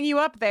flying you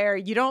up there.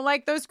 You don't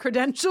like those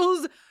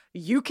credentials?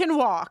 You can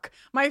walk.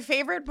 My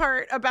favorite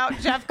part about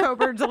Jeff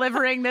Kober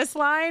delivering this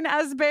line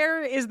as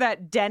Bear is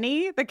that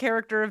Denny, the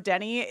character of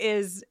Denny,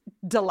 is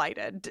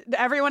delighted.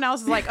 Everyone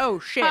else is like, oh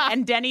shit.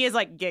 And Denny is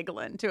like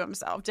giggling to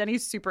himself.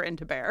 Denny's super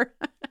into Bear.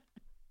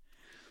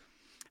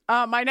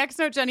 My next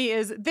note, Jenny,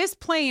 is this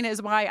plane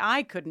is why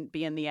I couldn't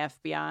be in the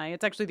FBI.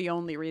 It's actually the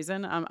only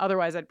reason.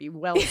 Otherwise, I'd be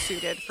well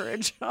suited for a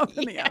job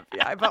in the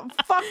FBI. But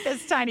fuck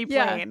this tiny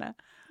plane. Yeah.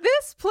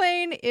 This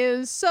plane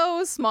is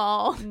so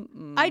small.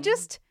 I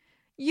just...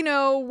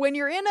 when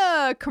you're in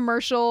a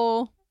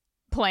commercial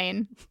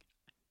plane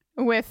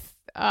with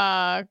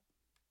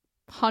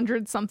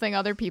 100-something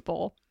other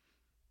people,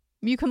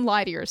 you can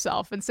lie to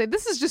yourself and say,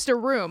 this is just a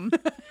room.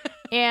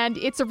 And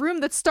it's a room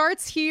that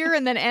starts here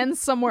and then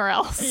ends somewhere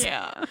else.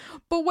 Yeah.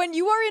 But when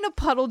you are in a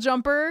puddle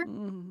jumper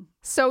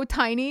so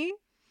tiny,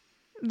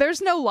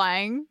 there's no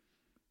lying.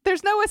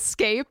 There's no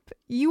escape.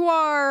 You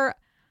are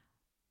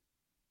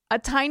a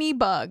tiny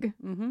bug.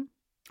 Mm-hmm.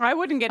 I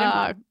wouldn't get in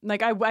one.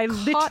 Like, I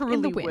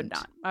literally would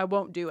not. I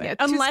won't do it. Yeah,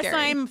 unless scary.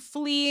 I'm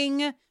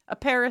fleeing a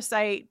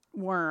parasite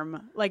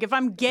worm. Like, if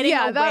I'm getting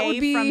that away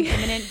would be... from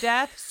imminent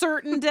death,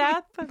 certain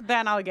death,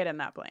 then I'll get in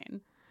that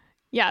plane.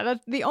 Yeah,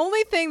 that's the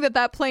only thing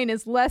that plane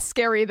is less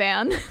scary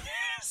than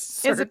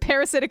is a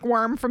parasitic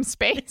worm from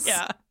space.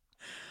 Yeah.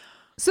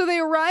 So they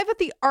arrive at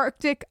the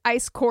Arctic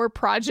Ice Core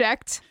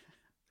Project,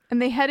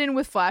 and they head in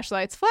with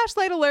flashlights.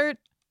 Flashlight alert.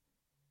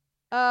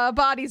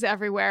 Bodies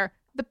everywhere.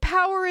 The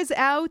power is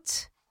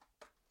out.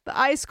 The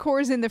ice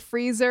cores in the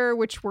freezer,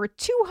 which were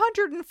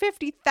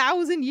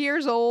 250,000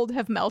 years old,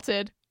 have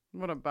melted.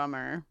 What a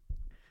bummer.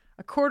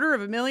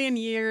 250,000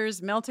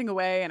 years melting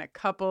away in a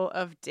couple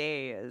of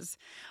days.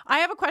 I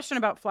have a question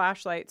about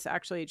flashlights,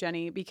 actually,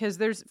 Jenny, because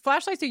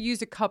flashlights are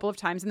used a couple of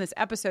times in this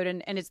episode,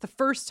 and it's the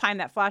first time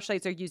that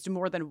flashlights are used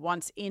more than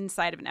once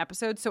inside of an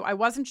episode. So I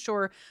wasn't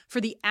sure for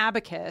the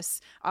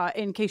abacus.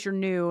 In case you're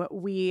new,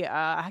 we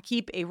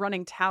keep a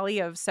running tally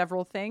of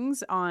several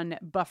things on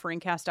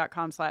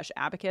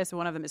bufferingcast.com/abacus.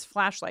 One of them is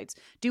flashlights.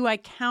 Do I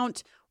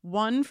count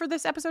one for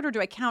this episode, or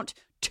do I count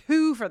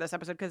two for this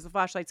episode because the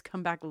flashlights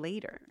come back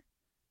later?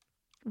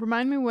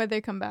 Remind me why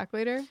they come back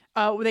later.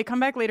 They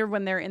come back later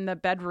when they're in the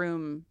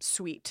bedroom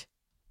suite.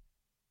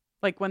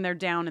 Like when they're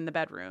down in the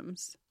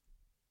bedrooms.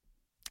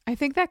 I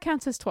think that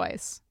counts as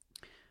twice.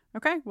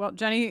 Okay. Well,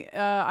 Jenny,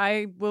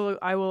 I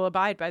will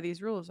abide by these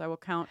rules. I will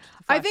count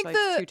the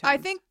flashlights 2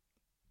 times.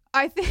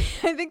 I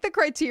think the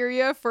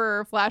criteria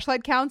for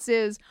flashlight counts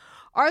is,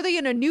 are they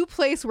in a new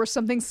place where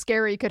something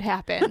scary could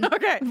happen?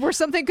 Okay. Where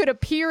something could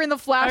appear in the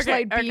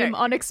flashlight beam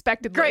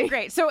unexpectedly.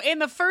 Great. So in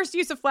the first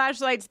use of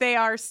flashlights,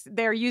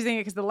 they're using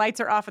it because the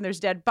lights are off and there's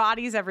dead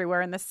bodies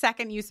everywhere. In the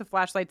second use of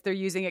flashlights, they're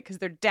using it because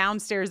they're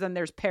downstairs and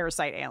there's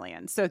parasite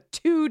aliens. So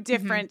 2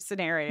 different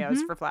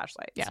scenarios for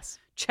flashlights. Yes.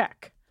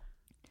 Check.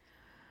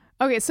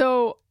 Okay,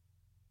 so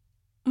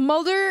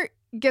Mulder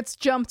gets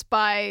jumped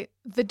by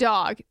the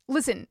dog.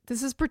 Listen,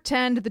 this is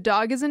pretend. The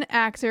dog is an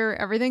actor.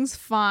 Everything's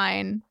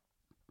fine.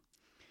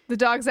 The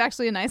dog's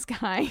actually a nice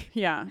guy.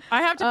 Yeah.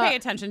 I have to pay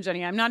attention,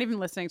 Jenny. I'm not even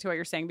listening to what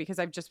you're saying because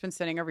I've just been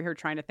sitting over here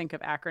trying to think of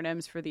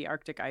acronyms for the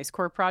Arctic Ice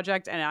Core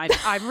project, and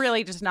I'm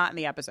really just not in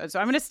the episode. So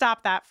I'm going to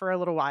stop that for a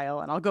little while,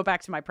 and I'll go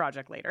back to my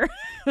project later.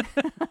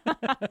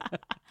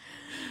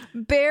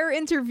 Bear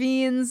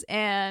intervenes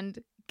and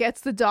gets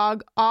the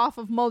dog off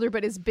of Mulder,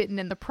 but is bitten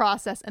in the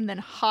process, and then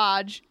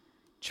Hodge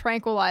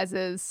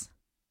tranquilizes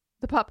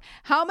the pup.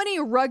 How many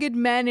rugged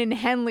men in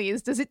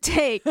Henleys does it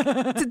take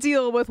to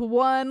deal with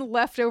one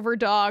leftover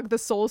dog, the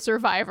sole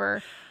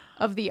survivor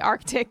of the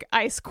Arctic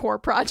Ice Core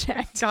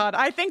project? God,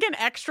 I think an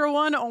extra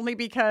one only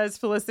because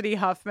Felicity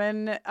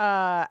Huffman,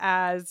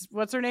 as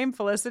what's her name?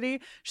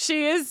 Felicity.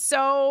 She is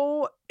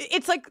so,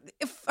 it's like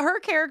her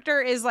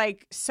character is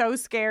like so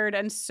scared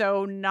and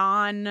so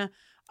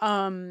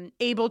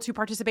able to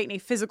participate in a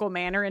physical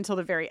manner until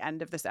the very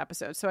end of this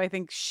episode. So I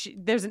think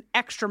there's an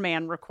extra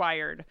man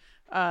required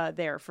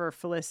there for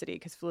Felicity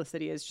because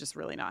Felicity is just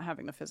really not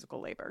having the physical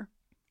labor.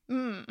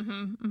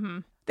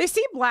 They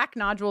see black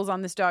nodules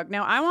on this dog.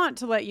 Now, I want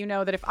to let you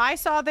know that if I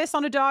saw this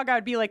on a dog, I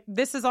would be like,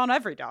 this is on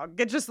every dog.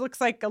 It just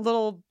looks like a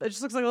little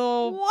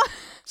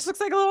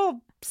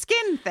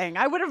skin thing.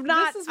 I would have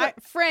not. This is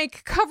what,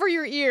 Frank, cover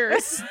your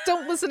ears.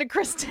 Don't listen to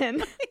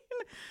Kristen.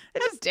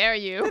 How dare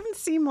you? It doesn't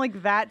seem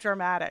like that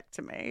dramatic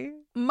to me.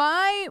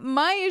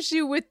 My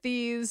issue with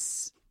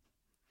these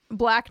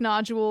black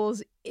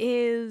nodules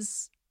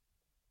is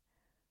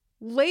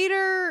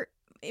later,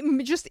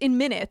 just in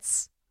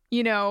minutes,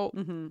 you know,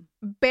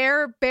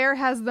 Bear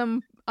has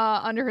them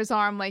under his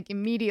arm like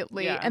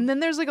immediately. Yeah. And then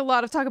there's like a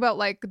lot of talk about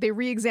like they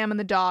re-examine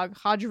the dog.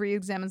 Hodge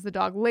re-examines the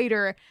dog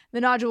later. The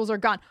nodules are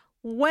gone.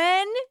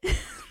 When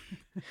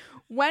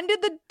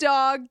did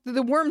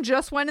the worm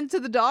just went into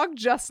the dog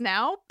just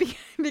now?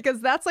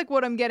 Because that's like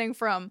what I'm getting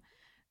from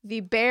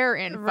the bear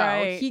info.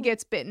 Right. He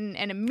gets bitten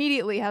and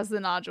immediately has the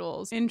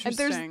nodules.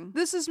 Interesting. And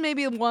this is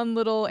maybe one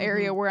little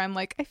area where I'm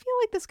like, I feel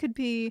like this could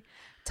be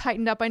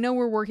tightened up. I know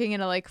we're working in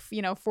a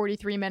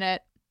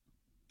 43-minute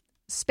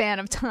span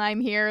of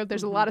time here.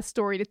 There's a lot of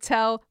story to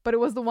tell, but it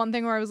was the one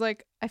thing where I was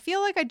like, I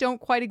feel like I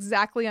don't quite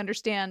exactly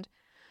understand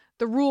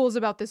the rules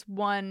about this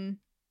one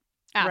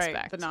aspect.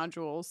 Right, the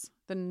nodules.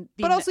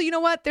 But also, you know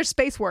what? They're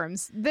space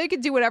worms. They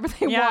could do whatever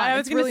they want. I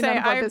was going to say,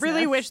 I business.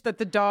 really wish that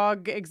the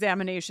dog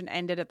examination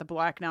ended at the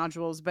black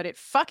nodules, but it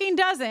fucking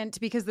doesn't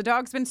because the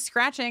dog's been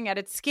scratching at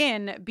its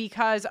skin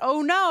because,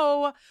 oh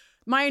no,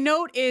 my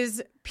note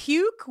is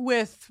puke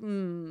with,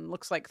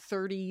 looks like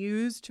 30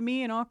 U's to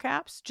me in all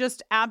caps.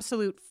 Just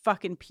absolute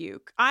fucking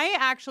puke. I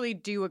actually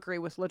do agree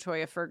with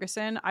LaToya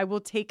Ferguson. I will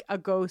take a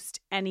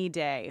ghost any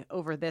day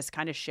over this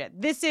kind of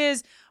shit. This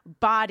is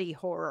body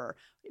horror.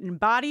 And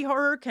body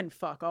horror can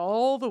fuck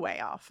all the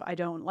way off. I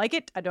don't like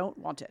it. I don't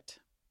want it.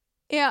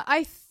 Yeah,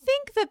 I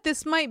think that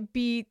this might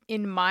be,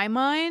 in my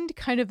mind,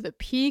 kind of the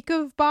peak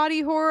of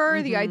body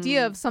horror. The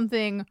idea of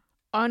something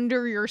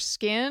under your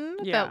skin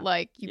that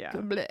like you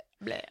bleh,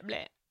 bleh,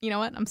 bleh. You know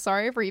what? I'm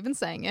sorry for even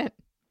saying it.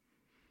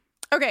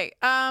 Okay,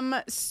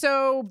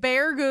 so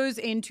Bear goes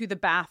into the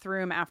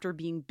bathroom after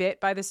being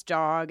bit by this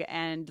dog,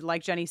 and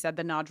like Jenny said,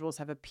 the nodules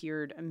have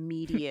appeared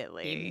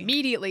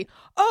immediately.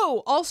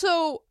 Oh,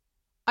 also,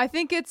 I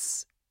think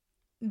it's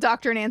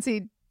Dr.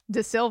 Nancy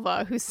De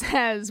Silva who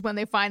says when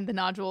they find the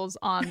nodules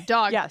on the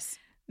dog, yes,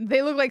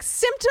 they look like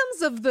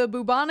symptoms of the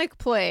bubonic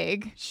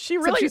plague. She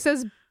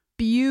says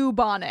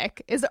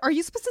bubonic. Are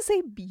you supposed to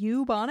say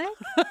bubonic?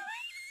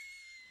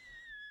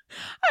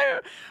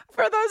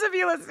 For those of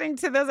you listening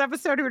to this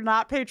episode who are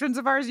not patrons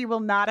of ours, you will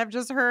not have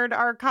just heard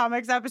our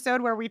comics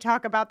episode where we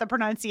talk about the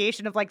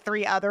pronunciation of like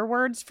 3 other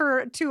words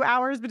for 2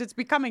 hours, but it's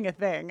becoming a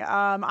thing.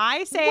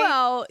 I say,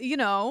 well, you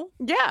know,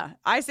 yeah,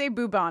 I say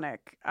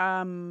bubonic.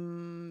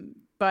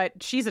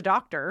 But she's a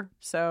doctor,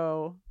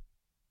 so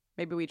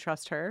maybe we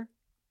trust her.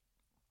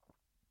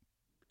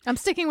 I'm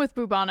sticking with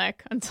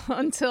bubonic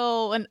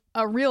until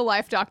a real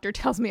life doctor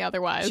tells me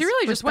otherwise. She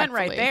really just went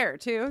right there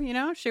too, you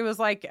know? She was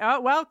like,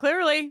 oh, well,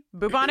 clearly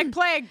bubonic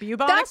plague,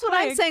 That's what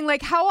I'm saying.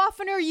 Like, how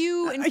often are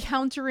you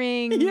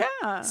encountering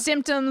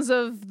symptoms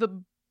of the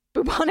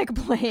bubonic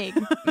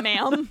plague,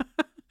 ma'am?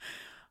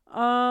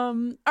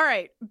 All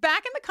right,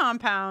 back in the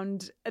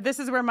compound, this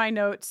is where my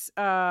notes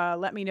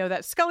let me know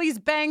that Scully's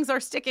bangs are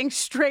sticking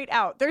straight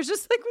out. There's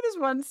just like this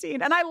one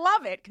scene, and I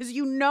love it because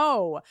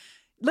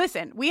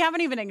listen, we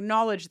haven't even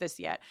acknowledged this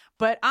yet,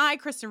 but I,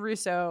 Kristen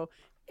Russo,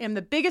 am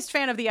the biggest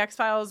fan of the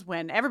X-Files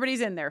when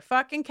everybody's in their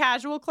fucking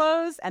casual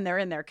clothes, and they're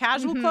in their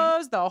casual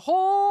clothes the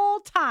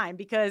whole time,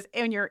 because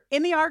when you're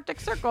in the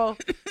Arctic Circle,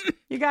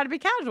 you got to be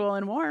casual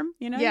and warm,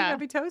 you know? Yeah. You got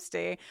to be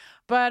toasty.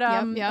 But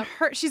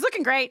she's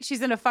looking great.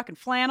 She's in a fucking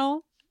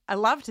flannel. I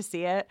love to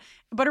see it.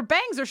 But her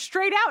bangs are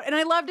straight out, and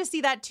I love to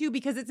see that too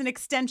because it's an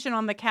extension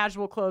on the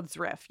casual clothes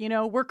riff. You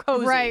know, we're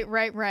cozy. Right.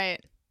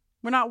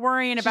 We're not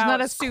worrying about She's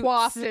not as suits.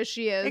 coiffed as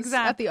she is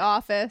at the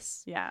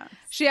office. Yeah.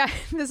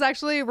 This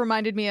actually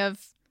reminded me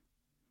of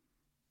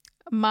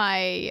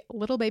my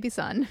little baby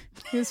son,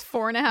 who's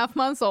 4.5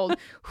 months old,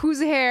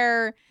 whose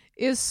hair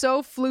is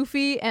so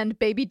floofy and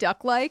baby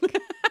duck-like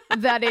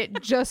that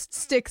it just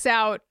sticks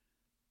out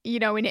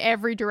in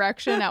every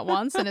direction at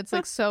once, and it's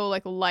like so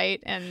like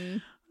light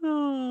and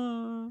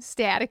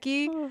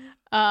staticky.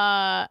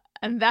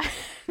 And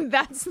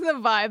that's the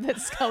vibe that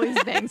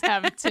Scully's bangs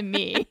have to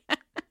me.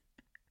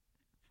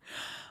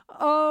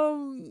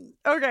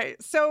 Okay,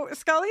 so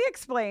Scully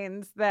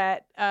explains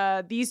that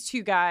these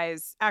two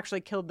guys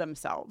actually killed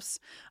themselves.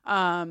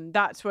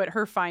 That's what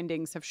her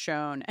findings have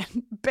shown.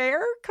 And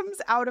Bear comes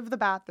out of the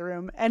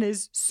bathroom and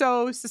is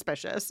so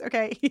suspicious.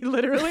 Okay, he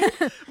literally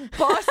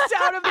busts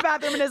out of the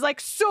bathroom and is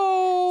like,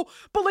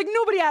 but like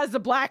nobody has the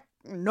black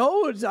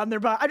nodes on their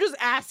body. I'm just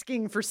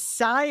asking for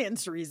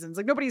science reasons.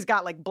 Like nobody's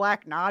got like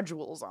black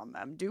nodules on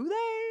them, do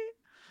they?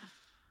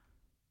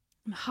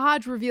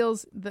 Hodge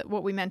reveals that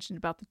what we mentioned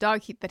about the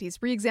dog, that he's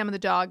re-examined the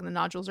dog and the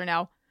nodules are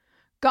now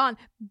gone.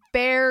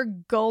 Bear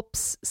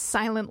gulps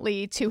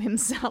silently to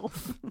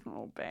himself.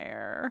 Oh,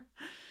 Bear.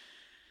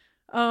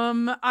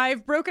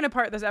 I've broken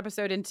apart this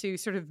episode into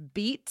sort of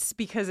beats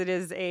because it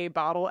is a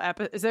bottle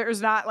episode.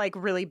 There's not like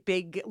really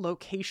big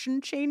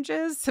location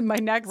changes. So my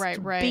next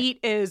beat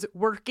is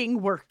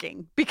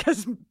working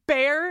because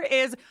Bear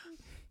is,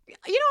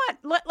 you know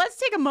what? Let's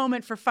take a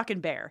moment for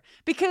fucking Bear,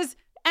 because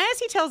as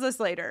he tells us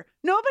later,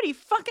 nobody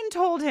fucking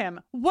told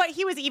him what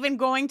he was even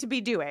going to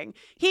be doing.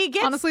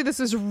 Honestly, this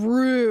is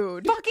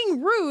rude.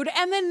 Fucking rude.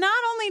 And then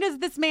not only does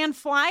this man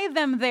fly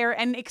them there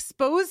and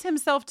expose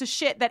himself to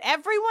shit that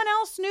everyone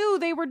else knew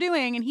they were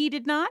doing and he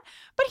did not,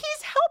 but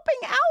he's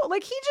helping out.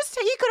 Like he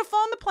could have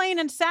flown the plane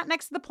and sat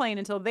next to the plane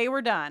until they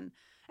were done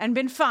and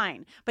been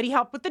fine. But he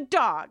helped with the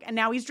dog, and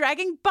now he's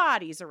dragging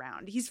bodies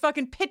around. He's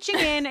fucking pitching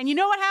in, and you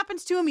know what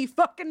happens to him? He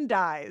fucking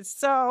dies.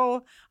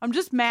 So I'm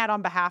just mad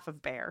on behalf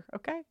of Bear,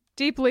 okay?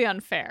 Deeply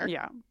unfair.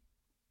 Yeah.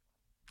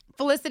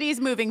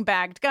 Felicity's moving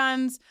bagged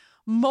guns.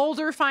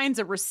 Mulder finds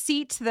a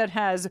receipt that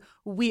has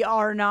 "We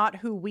are not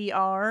who we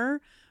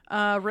are"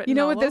 written. You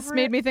know all what this over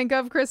made it? me think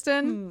of,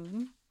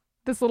 Kristen?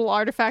 This little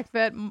artifact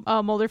that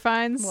Mulder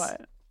finds.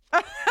 What?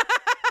 Did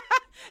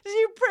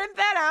you print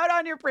that out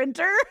on your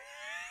printer?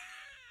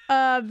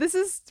 This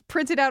is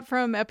printed out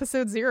from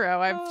episode 0.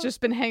 I've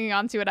just been hanging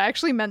on to it. I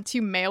actually meant to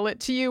mail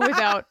it to you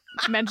without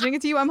mentioning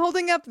it to you. I'm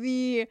holding up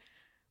the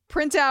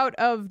printout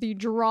of the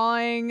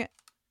drawing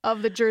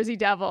of the Jersey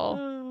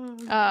Devil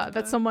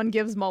that someone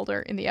gives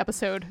Mulder in the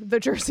episode The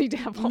Jersey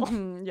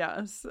Devil.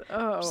 Yes.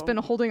 Just been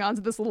holding on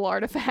to this little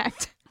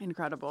artifact.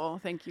 Incredible.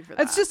 Thank you for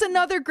that. It's just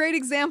another great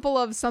example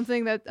of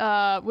something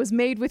that was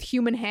made with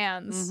human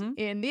hands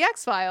in the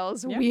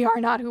X-Files. Yep. We are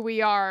not who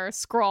we are,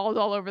 scrawled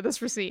all over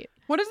this receipt.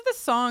 What is the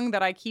song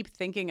that I keep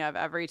thinking of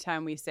every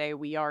time we say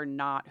we are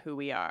not who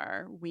we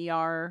are? We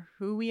are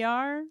who we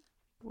are?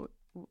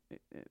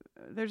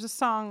 There's a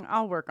song.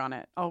 I'll work on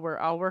it. I'll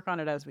work on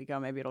it as we go.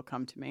 Maybe it'll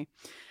come to me.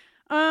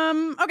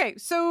 Okay,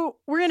 so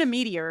we're in a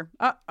meteor.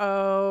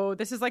 Uh-oh.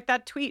 This is like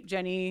that tweet,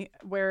 Jenny,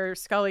 where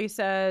Scully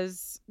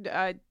says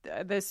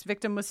this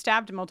victim was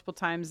stabbed multiple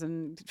times,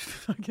 and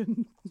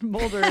fucking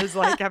Mulder is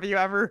like, have you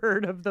ever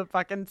heard of the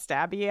fucking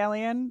stabby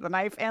alien? The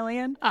knife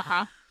alien?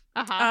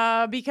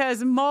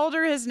 Because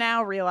Mulder has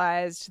now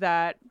realized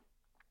that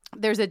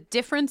there's a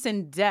difference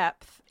in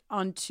depth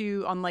on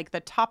like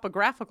the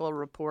topographical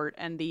report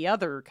and the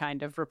other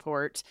kind of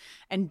report.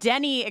 And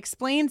Denny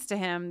explains to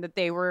him that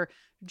they were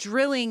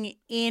drilling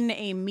in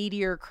a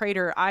meteor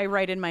crater. I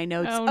write in my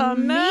notes,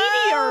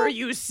 meteor,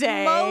 you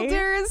say?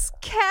 Mulder's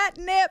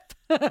catnip.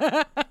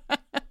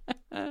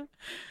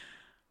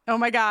 Oh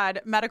my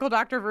God. Medical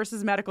doctor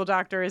versus medical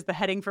doctor is the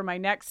heading for my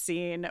next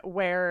scene,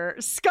 where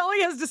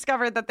Scully has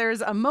discovered that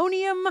there's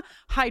ammonium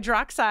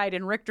hydroxide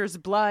in Richter's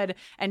blood,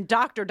 and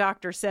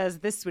Doctor says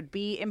this would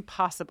be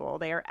impossible.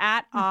 They are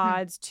at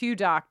odds. Two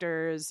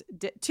doctors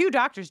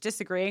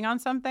disagreeing on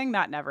something.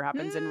 That never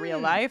happens in real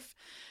life.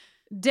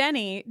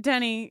 Denny,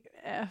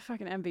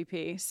 fucking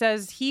MVP,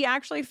 says he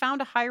actually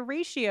found a high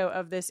ratio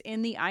of this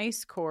in the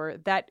ice core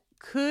that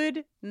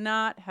could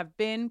not have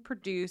been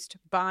produced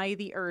by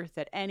the Earth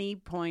at any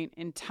point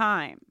in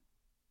time.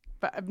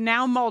 But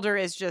now Mulder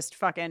is just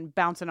fucking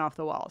bouncing off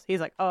the walls. He's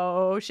like,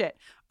 oh shit.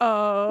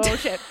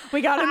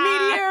 We got a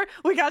meteor.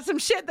 We got some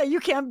shit that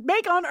you can't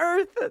make on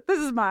Earth. This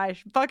is my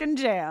fucking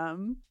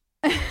jam.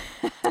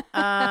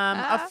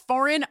 A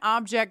foreign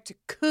object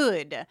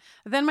could.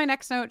 Then my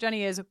next note,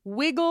 Jenny, is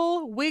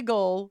wiggle,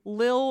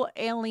 lil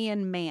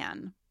alien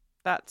man.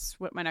 That's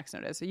what my next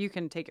note is. So you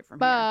can take it from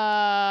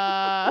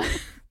here.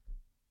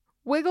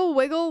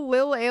 Wiggle,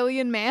 lil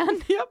alien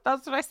man. Yep,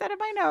 that's what I said in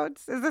my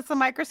notes. Is this the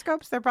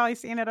microscopes? They're probably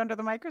seeing it under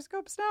the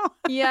microscopes now.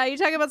 Yeah, you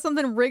talking about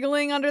something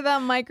wriggling under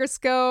that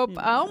microscope.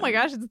 Yeah. Oh my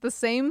gosh, it's the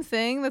same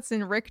thing that's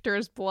in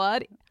Richter's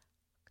blood.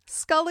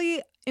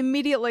 Scully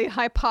immediately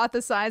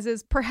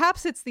hypothesizes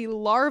perhaps it's the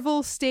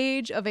larval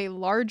stage of a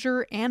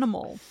larger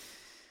animal.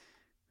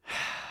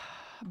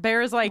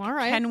 Bear's like, all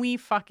right. Can we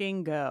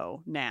fucking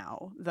go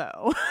now,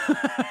 though?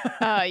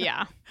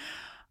 Yeah.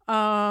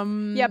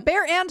 Yeah,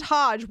 Bear and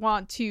Hodge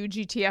want to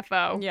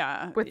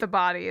GTFO with the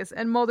bodies.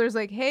 And Mulder's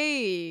like,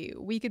 hey,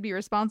 we could be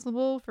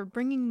responsible for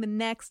bringing the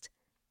next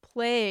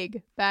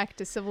plague back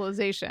to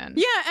civilization.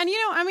 Yeah, and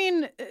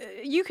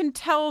you can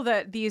tell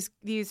that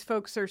these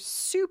folks are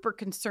super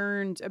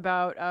concerned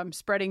about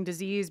spreading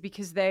disease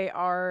because they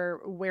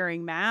are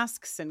wearing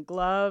masks and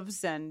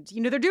gloves, and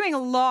they're doing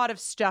a lot of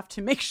stuff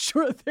to make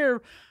sure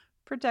they're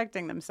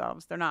protecting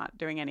themselves. They're not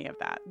doing any of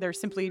that. They're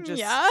simply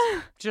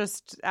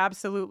just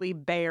absolutely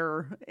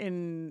bare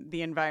in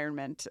the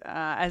environment.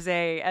 As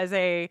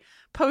a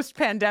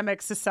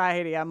post-pandemic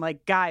society, I'm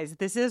like, guys,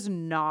 this is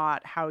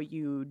not how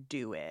you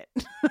do it.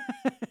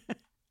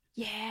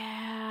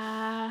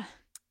 Yeah.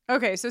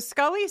 Okay, so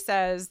Scully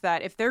says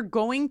that if they're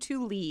going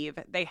to leave,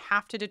 they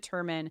have to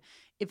determine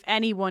if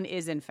anyone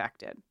is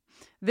infected.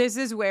 This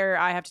is where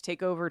I have to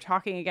take over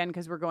talking again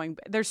because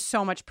there's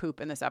so much poop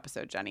in this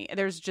episode, Jenny.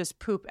 There's just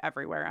poop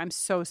everywhere. I'm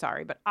so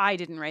sorry, but I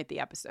didn't write the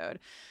episode.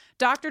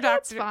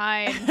 That's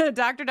fine.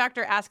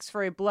 Doctor asks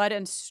for a blood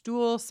and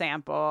stool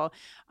sample.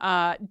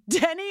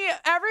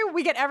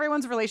 We get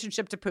everyone's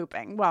relationship to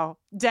pooping. Well,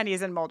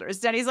 Denny's and Mulder's.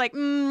 Denny's like,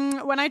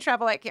 when I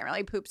travel, I can't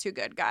really poop too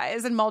good,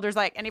 guys. And Mulder's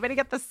like, anybody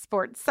get the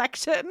sports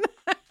section?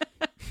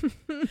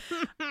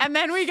 And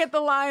then we get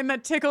the line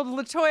that tickled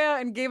LaToya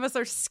and gave us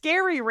our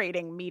scary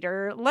rating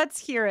meter. Let's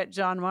hear it,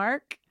 John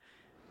Mark.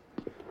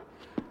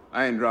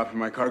 I ain't dropping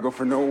my cargo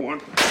for no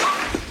one.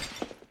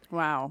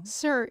 Wow.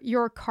 Sir,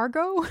 your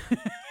cargo?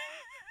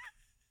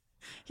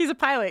 He's a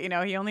pilot,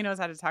 he only knows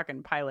how to talk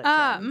in pilot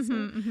terms.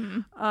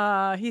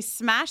 He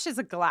smashes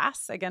a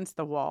glass against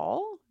the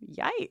wall.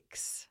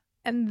 Yikes.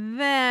 And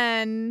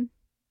then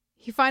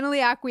he finally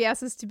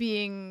acquiesces to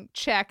being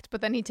checked,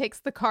 but then he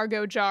takes the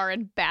cargo jar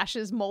and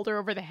bashes Mulder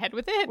over the head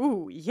with it.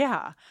 Ooh,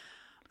 yeah.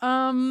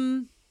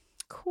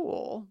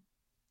 Cool.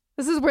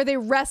 This is where they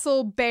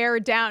wrestle Bear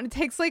down. It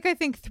takes I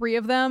think 3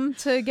 of them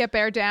to get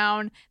Bear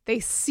down. They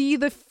see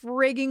the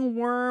frigging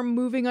worm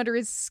moving under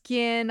his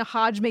skin.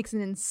 Hodge makes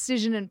an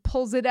incision and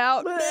pulls it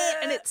out,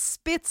 and it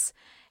spits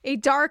a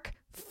dark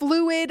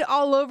fluid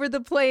all over the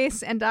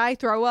place, and I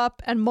throw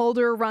up, and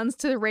Mulder runs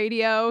to the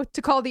radio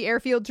to call the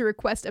airfield to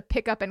request a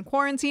pickup and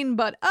quarantine,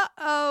 but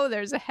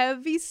there's a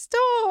heavy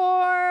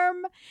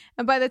storm.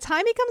 And by the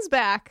time he comes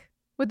back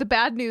with the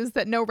bad news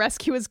that no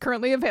rescue is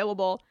currently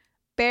available,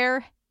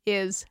 Bear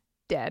is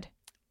dead.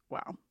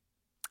 Wow.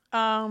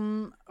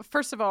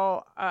 First of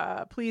all,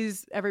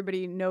 please,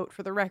 everybody note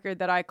for the record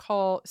that I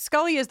call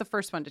Scully is the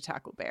first one to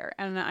tackle Bear,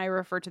 and I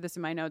refer to this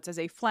in my notes as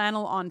a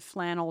flannel on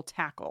flannel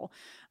tackle.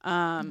 Oh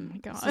my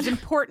God. So it's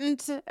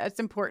important. It's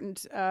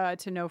important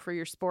to know for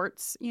your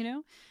sports,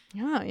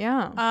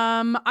 Yeah.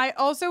 I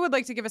also would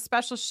like to give a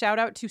special shout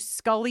out to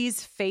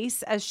Scully's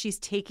face as she's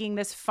taking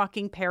this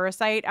fucking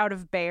parasite out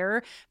of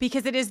Bear,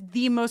 because it is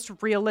the most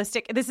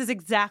realistic. This is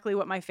exactly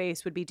what my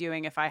face would be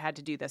doing if I had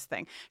to do this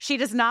thing. She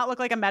does not look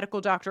like a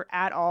medical doctor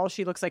at all.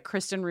 She looks like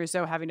Kristen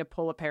Russo having to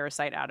pull a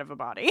parasite out of a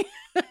body.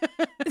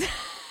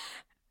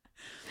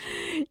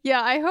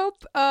 Yeah, I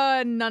hope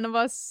none of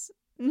us,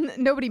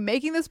 nobody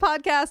making this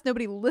podcast,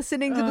 nobody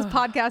listening to this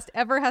podcast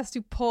ever has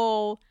to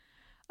pull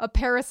a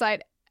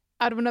parasite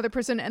out of another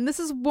person. And this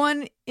is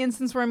one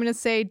instance where I'm going to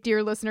say,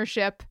 dear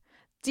listenership,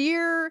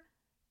 dear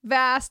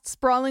vast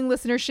sprawling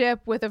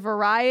listenership with a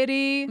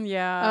variety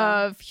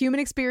of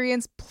human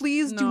experience,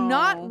 please do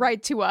not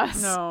write to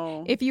us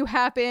if you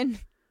happen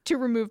to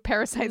remove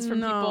parasites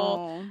from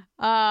people.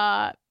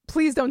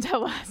 Please don't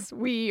tell us.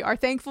 We are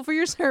thankful for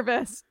your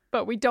service,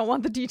 but we don't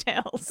want the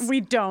details. We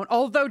don't.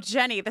 Although,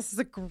 Jenny, this is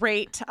a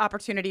great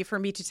opportunity for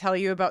me to tell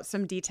you about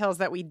some details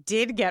that we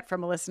did get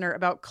from a listener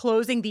about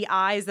closing the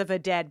eyes of a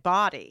dead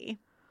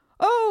body.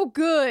 Oh,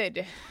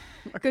 good.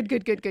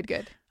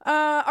 Good.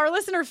 Our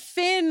listener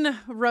Finn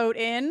wrote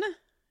in,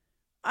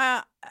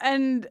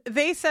 and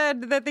they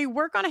said that they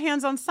work on a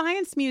hands-on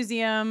science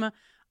museum,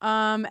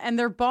 and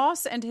their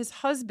boss and his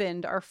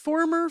husband are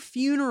former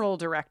funeral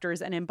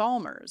directors and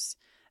embalmers.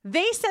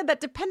 They said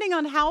that depending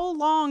on how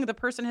long the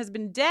person has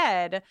been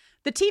dead,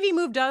 the TV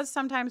move does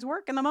sometimes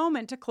work in the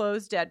moment to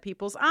close dead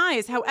people's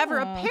eyes. However,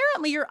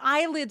 apparently your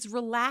eyelids'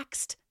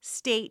 relaxed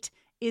state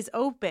is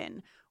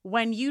open.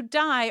 When you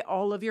die,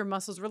 all of your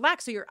muscles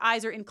relax, so your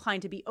eyes are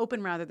inclined to be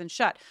open rather than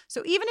shut.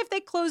 So even if they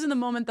close in the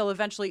moment, they'll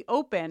eventually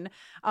open.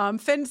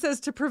 Finn says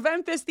to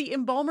prevent this, the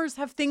embalmers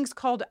have things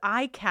called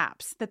eye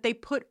caps that they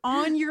put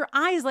on your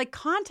eyes like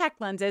contact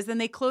lenses, and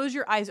they close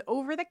your eyes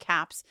over the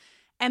caps,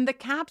 and the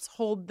caps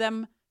hold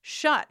them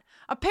shut.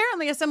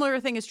 Apparently, a similar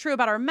thing is true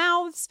about our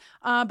mouths,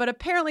 but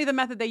apparently the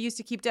method they use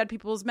to keep dead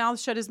people's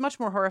mouths shut is much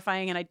more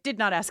horrifying, and I did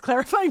not ask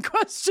clarifying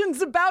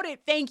questions about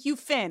it. Thank you,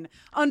 Finn.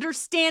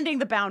 Understanding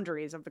the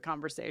boundaries of the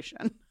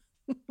conversation.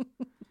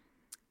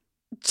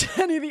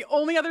 Jenny, the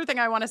only other thing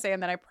I want to say,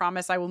 and then I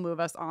promise I will move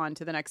us on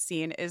to the next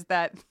scene, is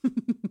that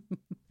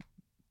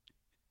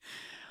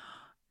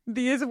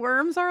these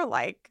worms are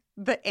like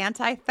the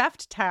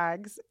anti-theft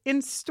tags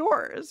in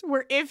stores,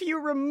 where if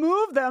you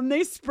remove them,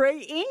 they spray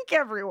ink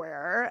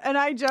everywhere. And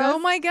I just... Oh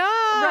my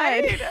God.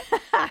 Right?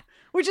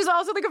 Which is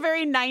also like a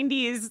very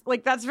 90s,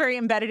 like that's very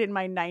embedded in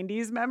my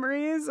 90s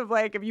memories of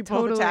like, if you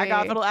pull the tag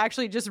off, it'll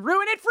actually just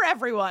ruin it for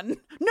everyone.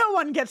 No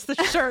one gets the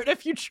shirt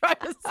if you try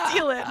to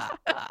steal it.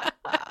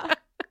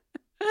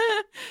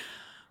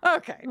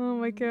 Okay. Oh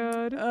my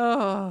God.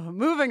 Oh,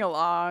 moving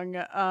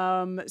along.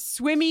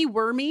 Swimmy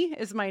Wormy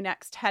is my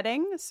next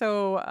heading.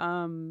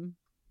 So,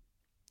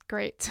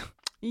 Great.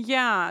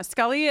 yeah,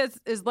 Scully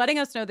is letting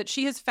us know that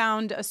she has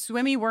found a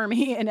swimmy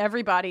wormy in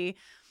everybody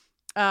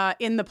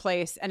in the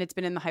place, and it's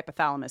been in the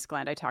hypothalamus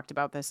gland. I talked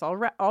about this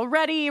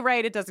already,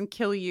 right? It doesn't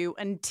kill you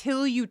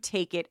until you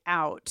take it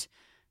out,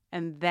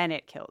 and then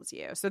it kills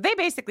you. So they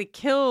basically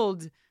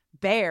killed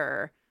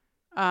Bear.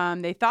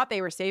 They thought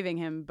they were saving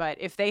him, but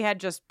if they had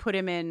just put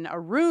him in a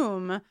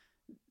room,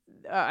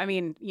 I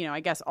mean, I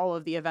guess all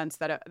of the events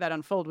that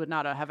unfold would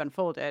not have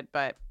unfolded,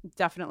 but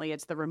definitely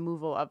it's the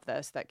removal of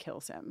this that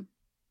kills him.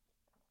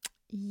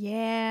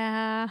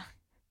 Yeah.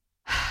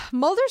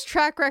 Mulder's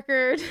track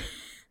record,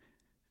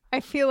 I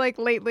feel like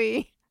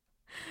lately,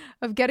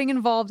 of getting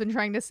involved in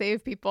trying to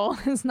save people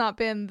has not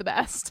been the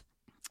best.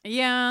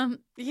 Yeah.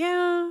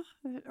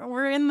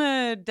 We're in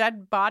the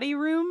dead body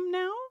room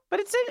now, but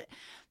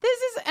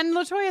and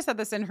LaToya said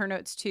this in her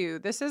notes too.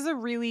 This is a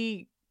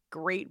really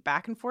great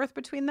back and forth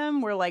between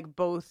them where like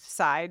both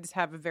sides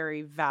have a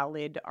very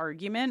valid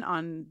argument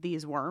on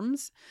these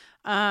worms.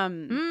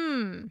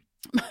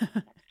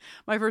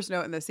 My first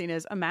note in this scene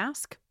is a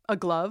mask, a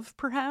glove,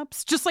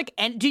 perhaps. Just like,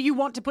 and do you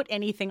want to put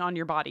anything on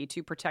your body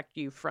to protect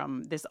you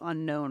from this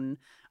unknown,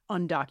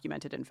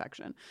 undocumented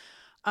infection?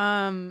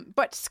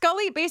 But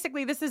Scully,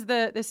 basically, this is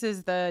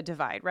the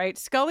divide, right?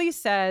 Scully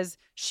says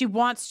she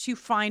wants to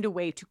find a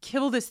way to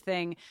kill this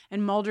thing,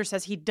 and Mulder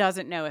says he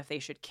doesn't know if they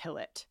should kill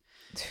it.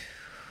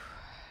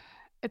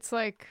 It's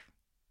like,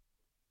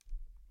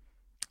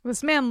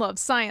 this man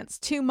loves science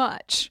too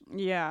much.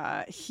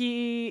 Yeah,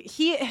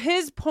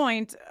 his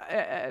point,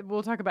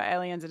 we'll talk about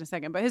aliens in a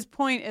second, but his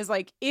point is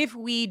like, if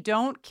we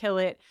don't kill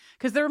it,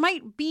 because there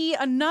might be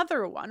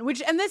another one,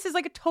 and this is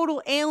like a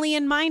total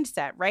alien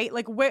mindset, right?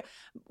 Like,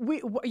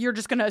 you're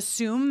just going to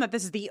assume that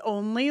this is the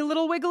only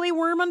little wiggly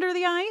worm under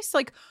the ice?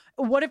 Like,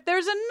 what if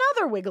there's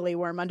another wiggly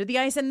worm under the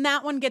ice and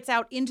that one gets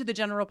out into the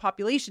general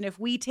population? If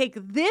we take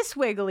this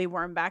wiggly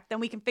worm back, then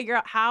we can figure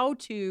out how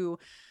to...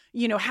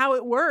 how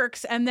it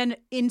works. And then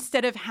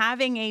instead of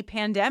having a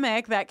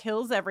pandemic that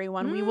kills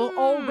everyone, we will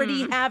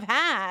already have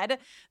had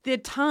the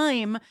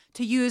time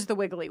to use the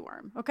wiggly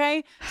worm.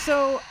 Okay.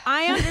 So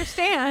I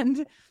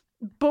understand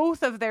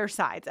both of their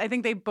sides. I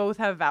think they both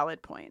have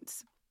valid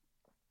points.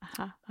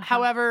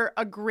 However,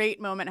 a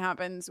great moment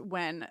happens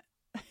when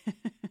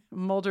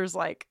Mulder's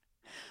like,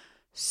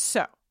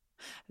 so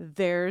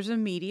there's a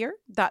meteor.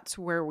 That's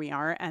where we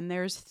are. And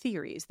there's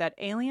theories that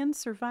aliens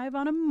survive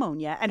on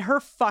ammonia. And her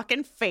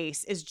fucking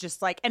face is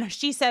just like, and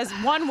she says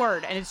one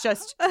word and it's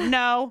just,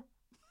 no.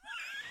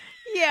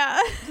 Yeah.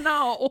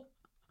 No.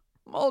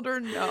 Mulder,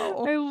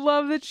 no. I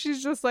love that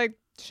she's just like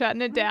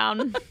shutting it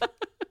down.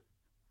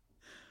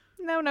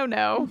 No.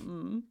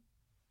 Mm-hmm.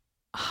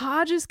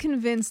 Hodge is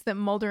convinced that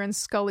Mulder and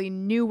Scully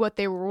knew what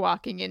they were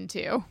walking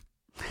into.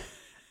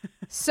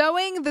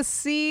 Sowing the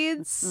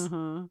seeds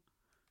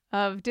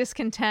of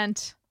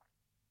discontent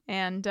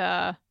and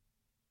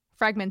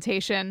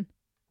fragmentation.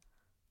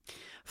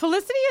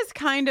 Felicity is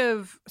kind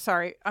of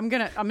sorry. I'm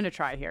gonna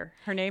try here.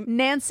 Her name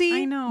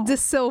Nancy I know. De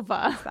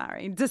Silva.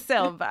 Sorry, De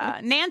Silva.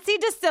 Nancy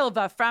De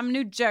Silva from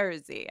New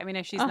Jersey. I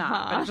mean, she's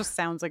not, but it just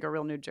sounds like a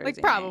real New Jersey.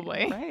 Like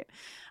probably name, right?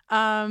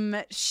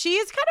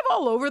 She's kind of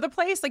all over the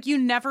place. Like, you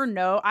never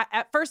know.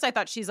 At first I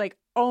thought she's like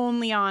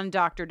only on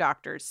Dr.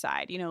 Doctor's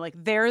side. Like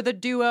they're the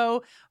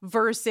duo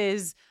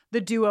versus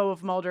the duo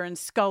of Mulder and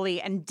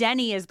Scully. And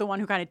Denny is the one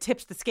who kind of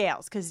tips the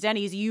scales because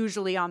Denny's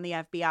usually on the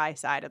FBI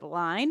side of the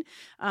line.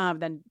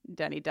 Then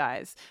Denny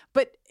dies.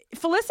 But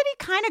Felicity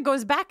kind of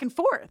goes back and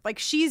forth. Like,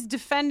 she's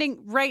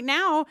defending right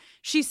now.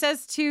 She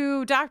says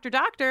to Dr.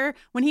 Doctor,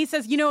 when he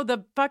says,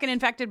 the fucking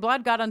infected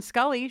blood got on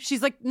Scully,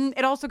 she's like,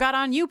 it also got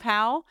on you,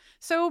 pal.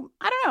 So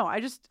I don't know.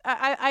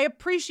 I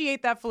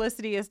appreciate that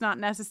Felicity is not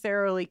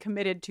necessarily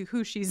committed to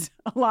who she's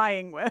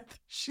allying with.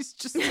 She's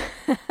just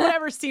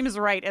whatever seems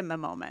right in the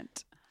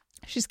moment.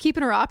 She's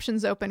keeping her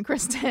options open,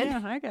 Kristen.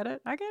 Yeah, I get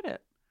it.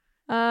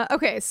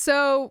 Okay,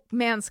 so,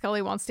 man,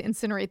 Scully wants to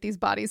incinerate these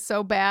bodies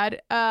so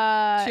bad.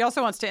 She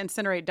also wants to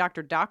incinerate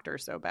Dr. Doctor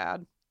so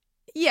bad.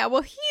 Yeah,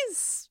 well,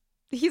 he's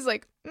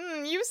like,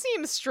 you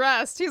seem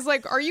stressed. He's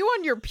like, are you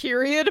on your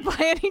period by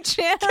any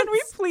chance? Can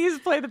we please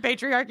play the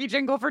patriarchy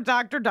jingle for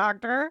Dr.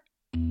 Doctor?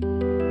 The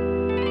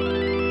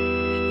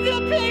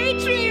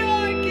patriarchy!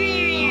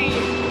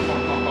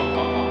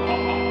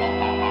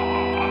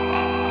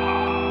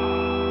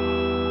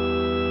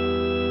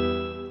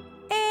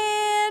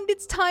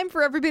 It's time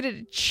for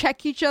everybody to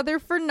check each other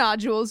for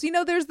nodules.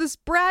 There's this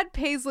Brad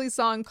Paisley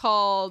song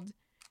called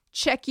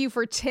Check You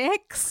for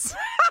Ticks,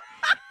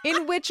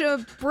 in which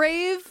a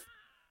brave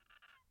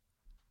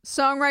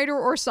songwriter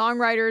or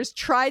songwriters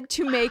tried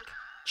to make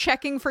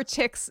checking for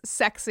ticks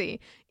sexy.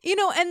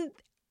 And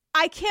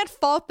I can't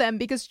fault them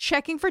because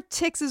checking for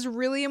ticks is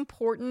really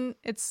important.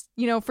 It's,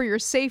 for your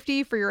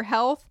safety, for your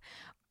health.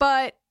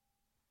 But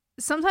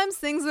sometimes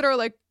things that are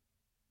like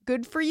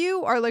good for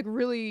you are like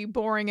really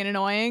boring and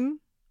annoying.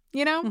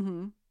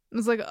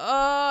 It's like, oh,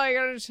 I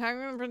gotta check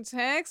for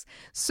ticks.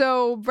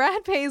 So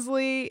Brad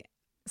Paisley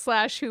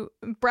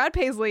Brad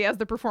Paisley as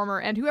the performer,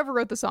 and whoever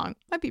wrote the song,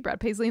 might be Brad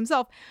Paisley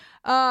himself,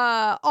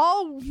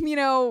 all,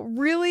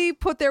 really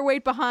put their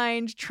weight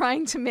behind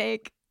trying to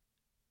make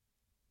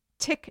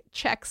tick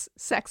checks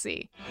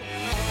sexy.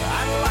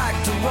 I'd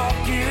like to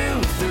walk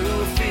you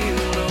through a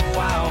field of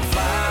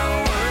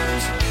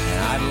wildflowers, and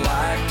I'd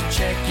like to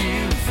check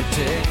you for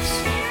ticks.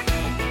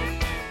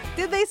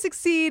 Did they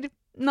succeed?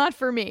 Not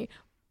for me.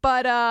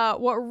 But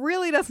what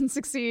really doesn't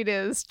succeed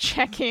is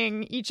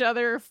checking each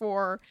other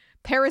for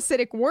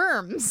parasitic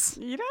worms.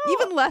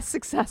 Even less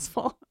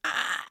successful.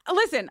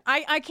 Listen,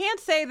 I can't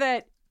say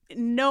that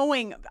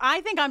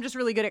I think I'm just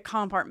really good at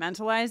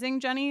compartmentalizing,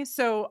 Jenny.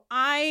 So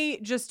I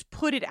just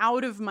put it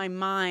out of my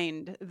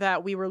mind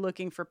that we were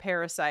looking for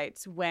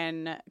parasites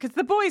because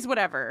the boys,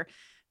 whatever.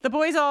 The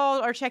boys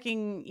all are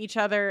checking each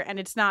other, and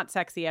it's not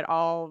sexy at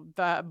all.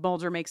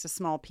 Mulder makes a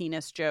small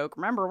penis joke.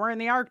 Remember, we're in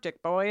the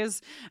Arctic,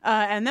 boys.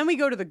 And then we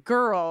go to the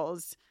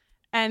girls,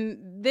 and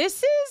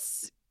this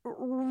is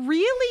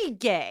really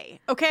gay,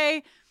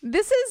 okay?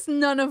 This is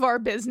none of our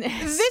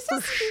business.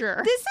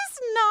 Sure. This is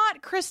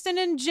not Kristen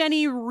and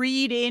Jenny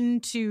read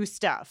into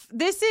stuff.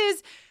 This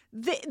is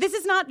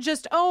not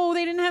just,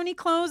 they didn't have any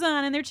clothes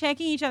on and they're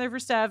checking each other for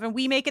stuff and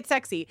we make it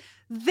sexy.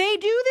 They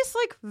do this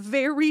like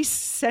very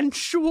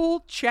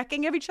sensual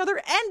checking of each other.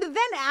 And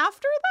then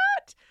after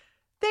that,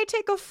 they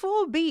take a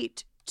full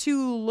beat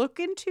to look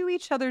into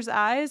each other's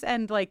eyes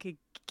and like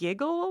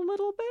giggle a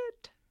little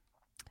bit.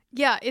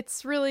 Yeah,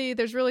 there's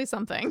really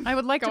something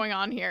going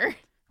on here.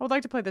 I would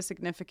like to play the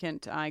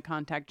significant eye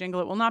contact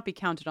jingle. It will not be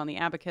counted on the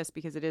abacus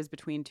because it is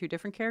between two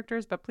different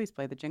characters, but please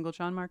play the jingle,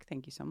 John Mark.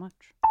 Thank you so much.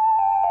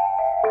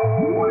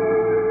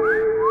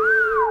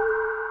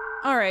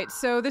 All right,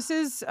 so this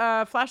is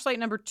flashlight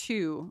number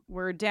 2.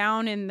 We're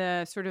down in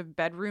the sort of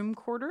bedroom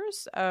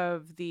quarters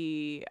of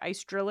the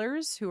ice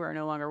drillers who are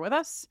no longer with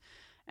us,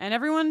 and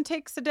everyone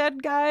takes a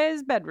dead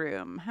guy's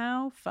bedroom.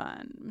 How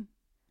fun.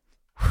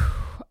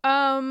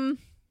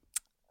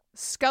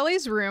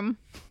 Scully's room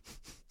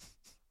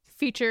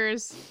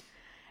features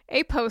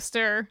a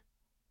poster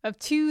of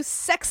 2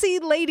 sexy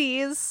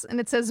ladies, and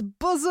it says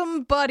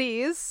bosom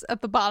buddies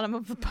at the bottom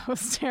of the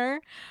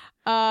poster.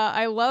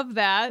 I love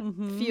that.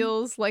 Mm-hmm.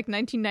 Feels like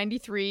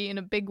 1993 in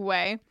a big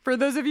way. For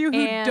those of you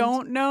who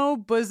don't know,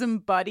 Bosom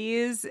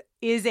Buddies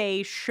was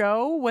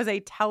a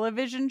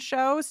television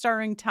show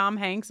starring Tom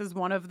Hanks as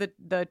one of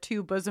the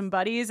 2 bosom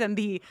buddies. And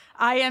the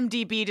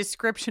IMDb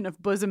description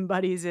of Bosom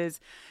Buddies is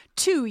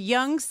 2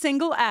 young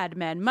single ad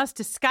men must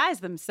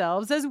disguise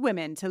themselves as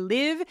women to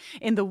live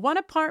in the one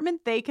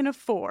apartment they can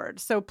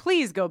afford. So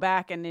please go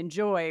back and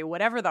enjoy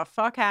whatever the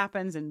fuck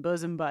happens in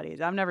Bosom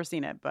Buddies. I've never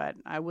seen it, but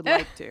I would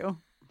like to.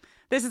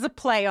 This is a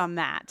play on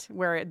that,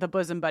 where the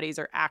bosom buddies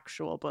are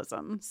actual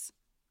bosoms.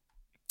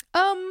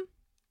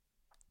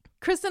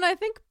 Kristen, I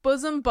think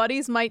bosom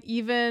buddies might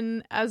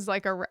even, as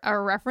like a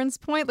reference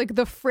point, like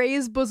the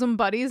phrase bosom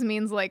buddies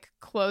means like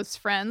close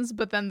friends,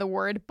 but then the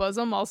word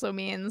bosom also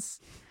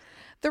means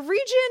the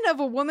region of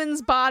a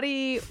woman's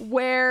body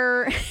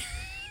where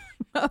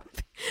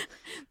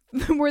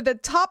the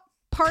top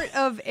part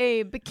of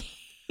a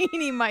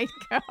bikini might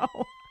go.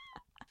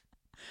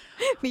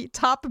 The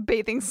top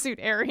bathing suit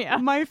area.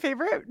 My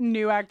favorite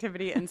new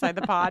activity inside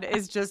the pod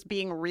is just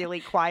being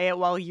really quiet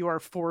while you are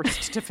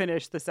forced to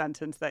finish the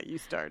sentence that you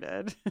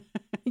started.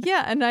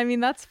 Yeah, and I mean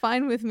that's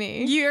fine with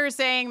me. You're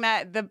saying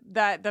that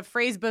the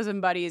phrase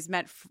bosom buddies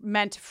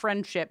meant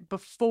friendship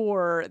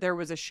before there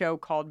was a show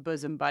called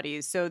Bosom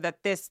Buddies, so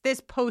that this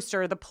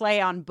poster, the play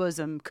on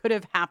bosom, could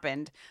have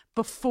happened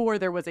before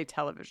there was a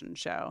television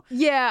show.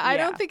 Yeah, I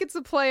don't think it's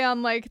a play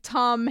on like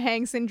Tom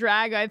Hanks in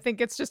drag. I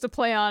think it's just a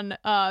play on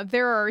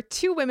there are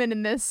 2 women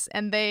in this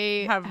and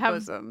they have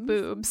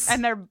boobs.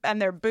 And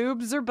their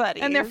boobs are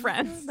buddies. And they're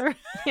friends.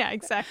 Yeah,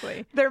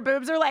 exactly. Their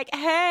boobs are like,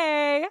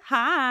 hey,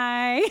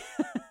 hi.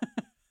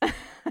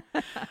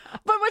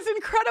 But what's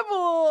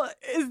incredible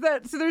is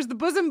that, so there's the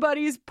Bosom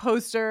Buddies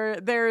poster.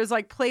 There's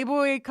like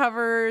Playboy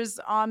covers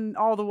on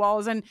all the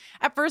walls. And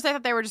at first I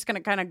thought they were just going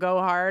to kind of go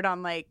hard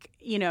on like,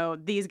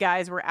 these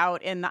guys were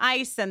out in the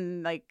ice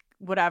and like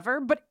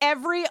whatever. But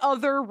every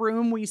other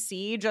room we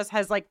see just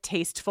has like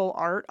tasteful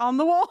art on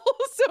the wall.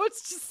 So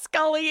it's just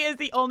Scully is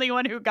the only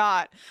one who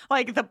got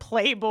like the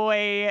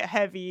Playboy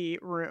heavy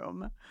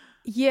room.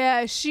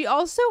 Yeah, she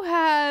also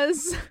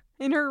has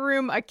in her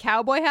room a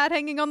cowboy hat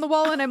hanging on the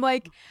wall. And I'm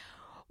like,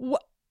 when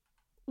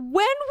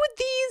would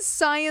these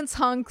science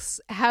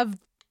hunks have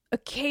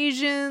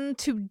occasion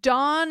to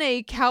don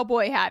a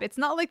cowboy hat? It's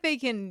not like they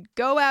can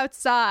go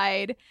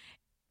outside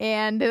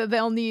and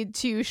they'll need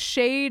to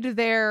shade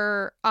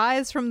their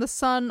eyes from the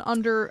sun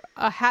under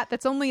a hat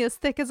that's only as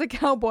thick as a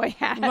cowboy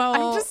hat. Well,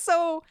 I'm just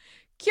so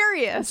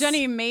curious.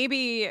 Jenny,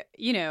 maybe,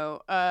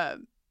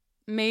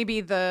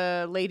 maybe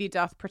the lady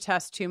doth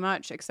protest too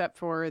much, except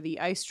for the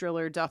ice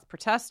driller doth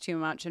protest too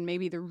much. And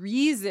maybe the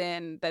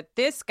reason that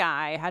this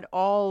guy had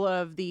all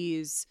of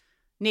these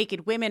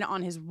naked women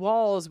on his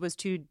walls was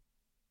to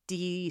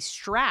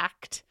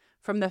distract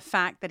from the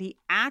fact that he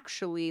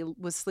actually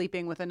was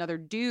sleeping with another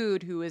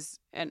dude who was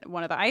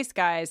one of the ice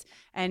guys.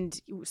 And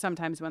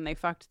sometimes when they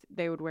fucked,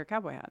 they would wear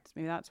cowboy hats.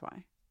 Maybe that's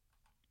why.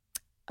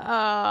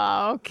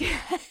 Okay.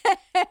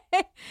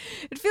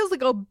 It feels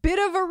like a bit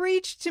of a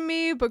reach to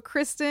me, but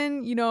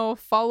Kristen,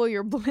 follow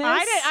your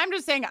bliss. I'm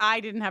just saying I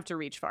didn't have to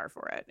reach far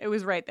for it. It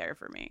was right there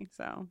for me.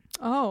 So.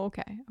 Oh,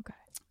 okay.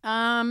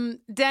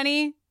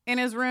 Denny in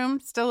his room,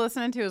 still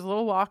listening to his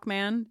little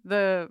Walkman.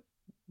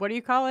 What do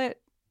you call it?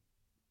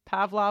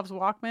 Pavlov's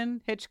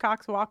Walkman?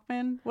 Hitchcock's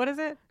Walkman? What is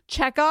it?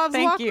 Chekhov's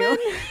Thank Walkman?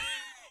 you.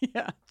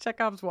 Yeah,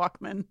 Chekhov's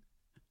Walkman.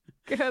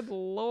 Good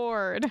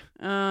Lord.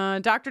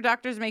 Dr.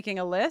 Doctor's making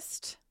a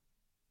list.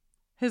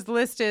 His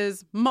list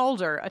is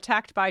Mulder,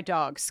 attacked by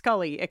dog.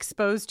 Scully,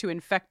 exposed to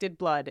infected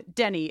blood.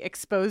 Denny,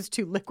 exposed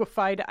to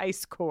liquefied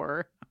ice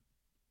core.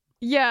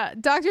 Yeah,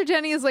 Dr.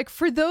 Jenny is like,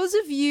 for those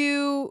of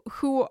you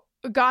who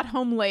got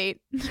home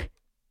late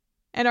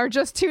and are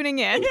just tuning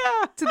in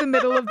to the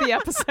middle of the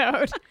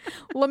episode,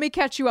 let me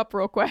catch you up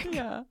real quick.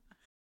 Yeah.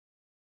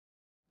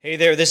 Hey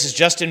there, this is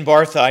Justin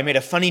Bartha. I made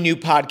a funny new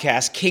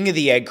podcast, King of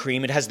the Egg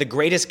Cream. It has the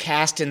greatest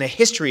cast in the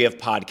history of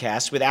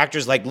podcasts with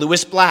actors like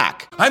Louis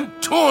Black. I'm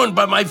torn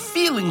by my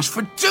feelings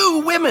for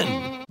two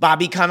women.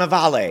 Bobby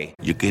Cannavale.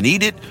 You can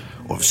eat it,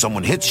 or if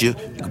someone hits you,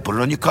 you can put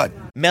it on your cut.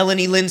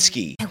 Melanie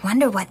Linsky. I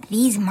wonder what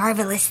these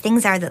marvelous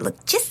things are that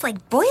look just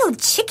like boiled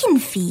chicken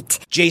feet.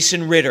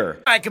 Jason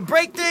Ritter. I can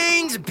break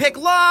things and pick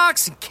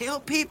locks and kill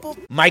people.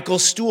 Michael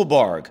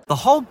Stuhlbarg. The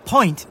whole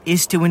point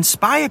is to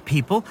inspire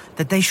people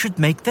that they should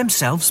make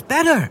themselves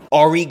better.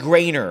 Ari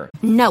Grainer.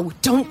 No,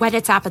 don't whet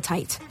its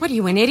appetite. What are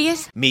you, an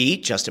idiot? Me,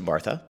 Justin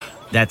Bartha.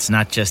 That's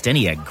not just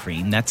any egg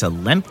cream, that's a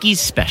Lemke's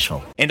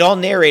special. And all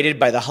narrated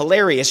by the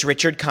hilarious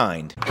Richard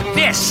Kind.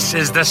 This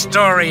is the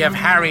story of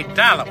Harry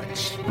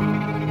Dalowitz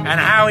and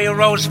how he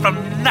rose from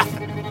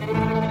nothing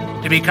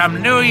to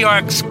become New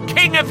York's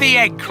King of the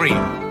Egg Cream.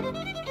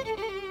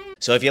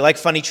 So if you like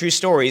funny true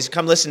stories,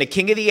 come listen to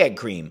King of the Egg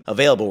Cream,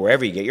 available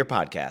wherever you get your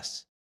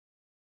podcasts.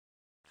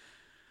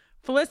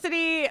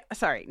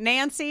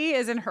 Nancy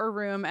is in her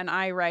room, and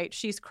I write,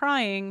 she's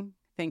crying,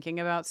 thinking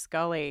about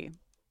Scully.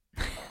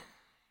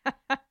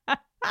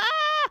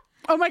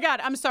 Oh my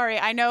God, I'm sorry.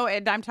 I know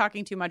I'm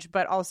talking too much,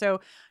 but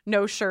also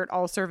no shirt,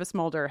 all service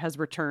Mulder has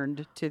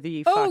returned to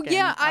the fucking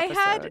episode. I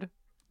had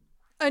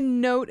a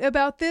note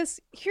about this.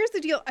 Here's the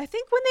deal. I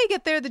think when they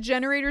get there, the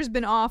generator's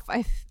been off.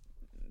 I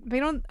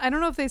don't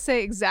know if they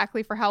say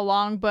exactly for how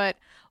long, but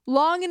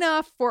long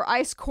enough for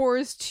ice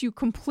cores to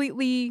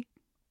completely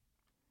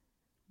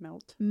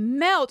melt.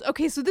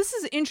 Okay, so this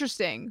is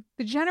interesting.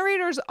 The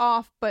generator's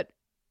off, but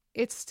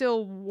it's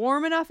still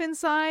warm enough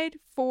inside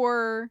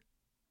for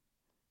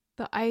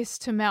the ice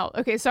to melt.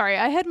 Okay, sorry.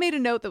 I had made a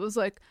note that was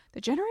like,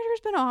 the generator's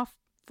been off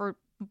for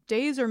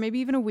days or maybe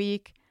even a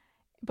week,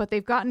 but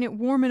they've gotten it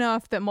warm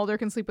enough that Mulder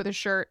can sleep with his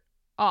shirt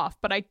off.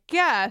 But I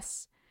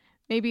guess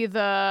maybe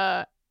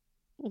the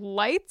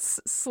lights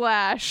 /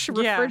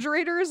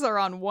 refrigerators are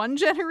on one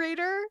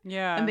generator.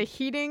 Yeah. And the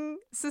heating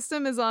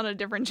system is on a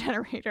different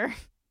generator.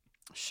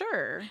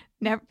 Sure.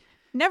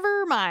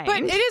 Never mind.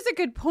 But it is a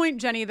good point,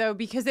 Jenny, though,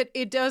 because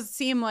it does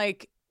seem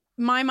like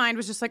my mind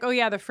was just like, oh,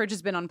 yeah, the fridge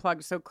has been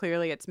unplugged, so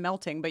clearly it's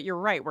melting. But you're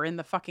right. We're in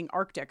the fucking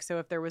Arctic. So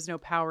if there was no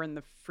power in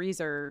the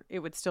freezer, it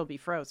would still be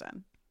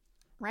frozen.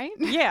 Right?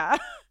 Yeah.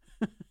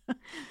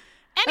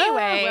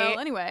 Anyway,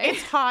 anyway,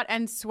 it's hot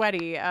and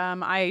sweaty.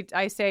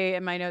 I say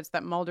in my notes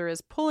that Mulder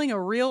is pulling a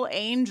real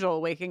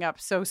angel waking up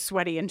so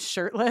sweaty and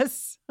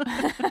shirtless.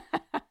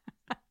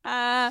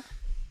 I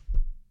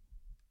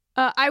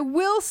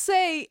will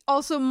say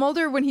also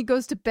Mulder, when he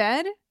goes to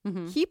bed,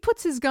 he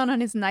puts his gun on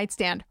his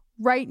nightstand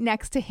right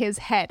next to his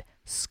head.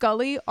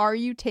 Scully, are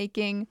you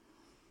taking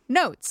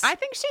notes? I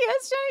think she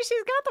is, Jenny.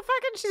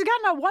 She's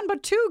gotten not one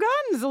but two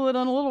guns in a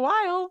little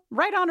while.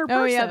 Right on her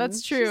person. Oh, yeah,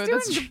 that's true.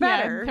 She's doing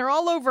better. Yeah, they're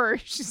all over.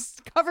 She's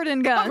covered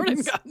in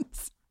guns.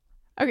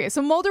 Okay,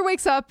 so Mulder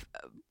wakes up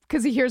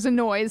because he hears a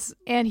noise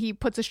and he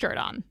puts a shirt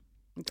on.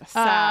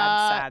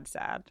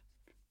 Sad.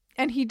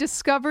 And he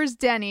discovers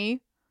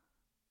Denny,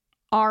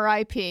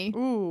 R.I.P.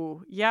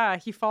 Ooh, yeah.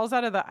 He falls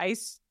out of the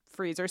ice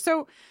freezer.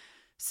 So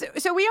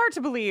we are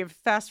to believe,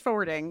 fast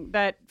forwarding,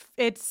 that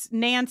it's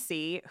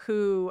Nancy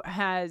who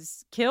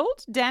has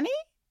killed Denny?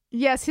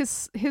 Yes,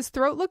 his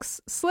throat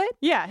looks slit.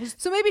 Yeah.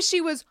 So maybe she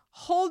was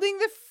holding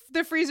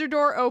the freezer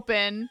door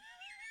open,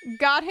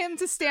 got him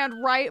to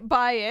stand right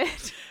by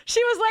it.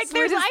 She was like,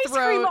 there's ice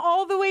cream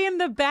all the way in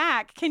the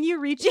back. Can you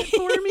reach it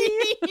for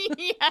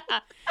me?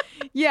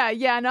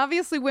 Yeah. And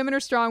obviously women are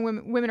strong,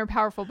 women are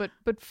powerful, but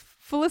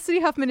Felicity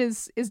Huffman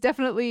is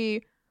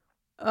definitely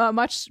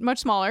much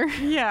smaller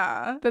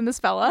than this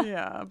fella.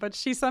 Yeah, but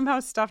she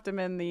somehow stuffed him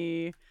in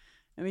the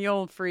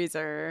old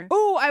freezer.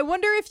 Oh, I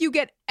wonder if you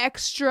get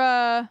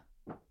extra.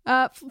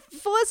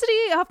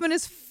 Felicity Huffman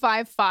is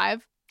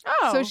 5'5".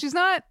 Oh, so she's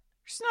not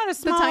as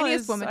small the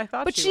tiniest as woman, I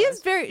thought but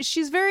she's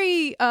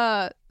very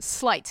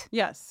slight.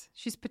 Yes,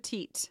 she's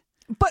petite.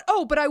 But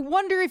I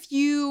wonder if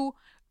you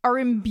are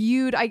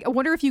imbued. I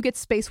wonder if you get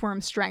space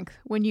worm strength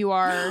when you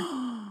are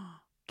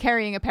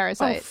carrying a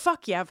parasite. Oh,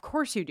 fuck yeah. Of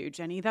course you do,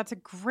 Jenny. That's a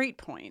great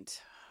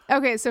point.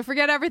 Okay, so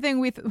forget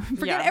everything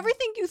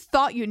everything you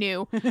thought you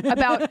knew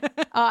about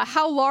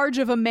how large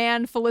of a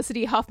man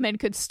Felicity Huffman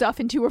could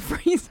stuff into a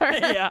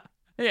freezer.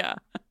 Yeah.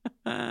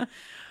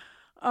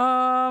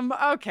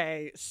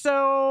 Okay,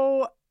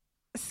 so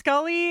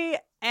Scully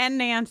and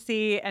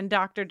Nancy and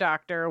Dr.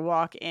 Doctor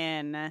walk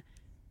in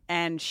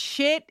and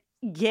shit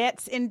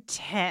gets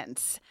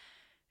intense.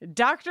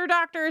 Dr.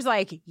 Doctor's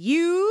like,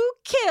 you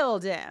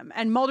killed him.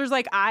 And Mulder's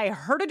like, I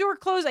heard a door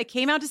close. I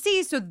came out to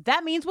see. So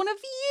that means one of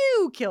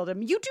you killed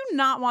him. You do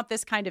not want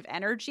this kind of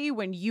energy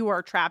when you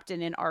are trapped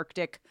in an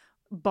Arctic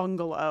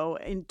bungalow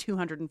in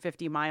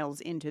 250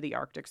 miles into the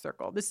Arctic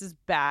Circle. This is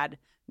bad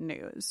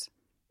news.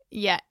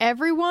 Yeah,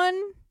 everyone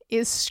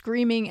is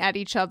screaming at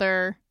each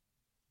other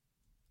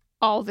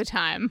all the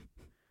time.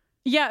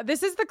 Yeah,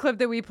 this is the clip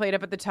that we played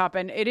up at the top,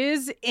 and it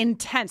is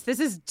intense. This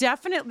has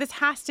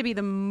to be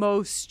the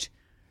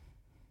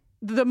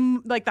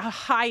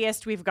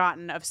highest we've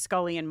gotten of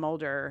Scully and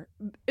Mulder,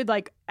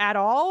 like at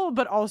all,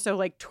 but also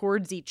like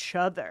towards each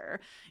other.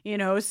 You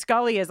know,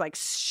 Scully is like,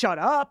 shut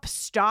up,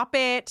 stop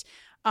it.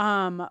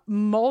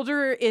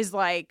 Mulder is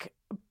like,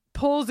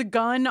 pulls a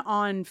gun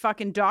on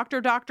fucking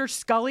Dr. Doctor.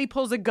 Scully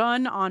pulls a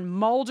gun on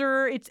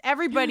Mulder. It's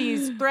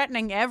everybody's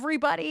threatening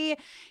everybody.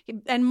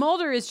 And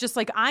Mulder is just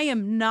like, I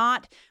am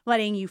not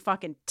letting you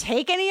fucking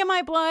take any of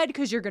my blood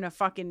because you're going to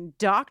fucking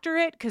doctor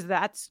it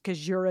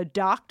because you're a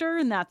doctor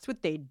and that's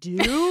what they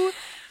do.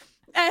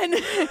 And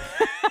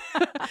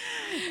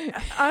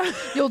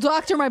you'll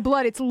doctor my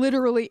blood. It's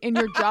literally in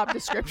your job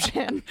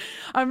description.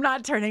 I'm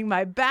not turning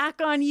my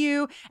back on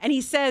you. And he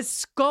says,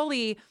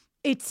 Scully,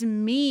 it's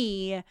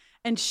me.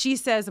 And she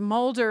says,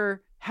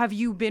 Mulder, have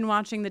you been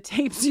watching the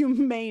tapes? You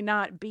may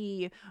not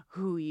be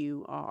who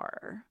you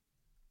are.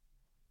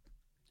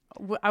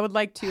 I would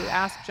like to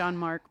ask John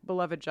Mark,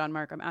 beloved John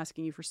Mark, I'm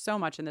asking you for so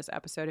much in this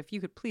episode. If you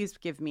could please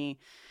give me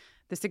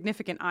the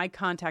significant eye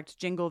contact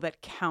jingle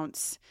that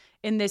counts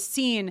in this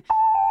scene.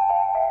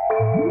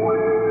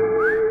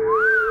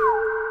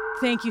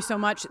 Thank you so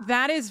much.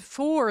 That is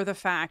for the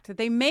fact that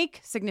they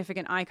make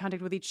significant eye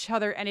contact with each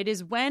other, and it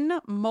is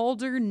when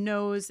Mulder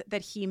knows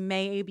that he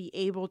may be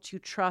able to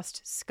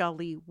trust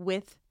Scully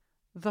with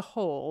the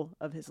whole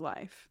of his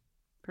life.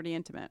 Pretty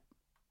intimate.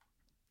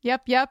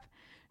 Yep.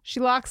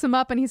 She locks him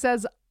up, and he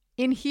says,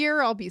 in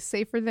here, I'll be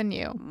safer than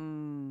you.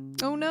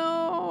 Oh,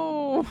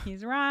 no.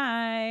 He's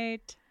right.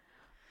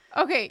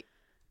 Okay.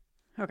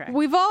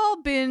 We've all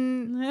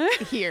been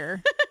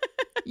here.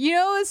 You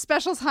know, a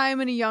special time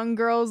in a young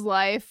girl's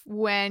life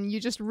when you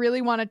just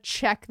really want to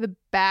check the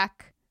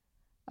back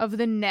of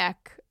the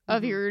neck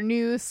of your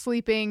new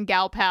sleeping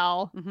gal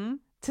pal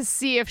to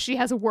see if she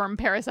has a worm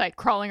parasite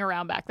crawling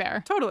around back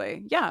there.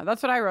 Totally. Yeah,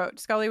 that's what I wrote.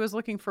 Scully was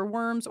looking for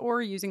worms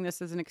or using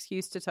this as an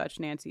excuse to touch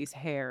Nancy's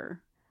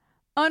hair.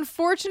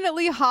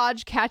 Unfortunately,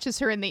 Hodge catches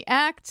her in the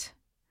act,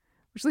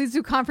 which leads to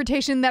a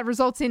confrontation that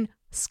results in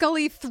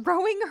Scully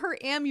throwing her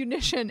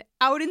ammunition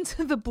out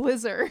into the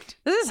blizzard.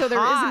 This is so there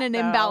hot, isn't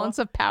an imbalance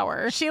of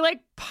power. She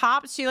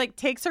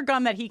takes her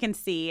gun that he can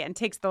see and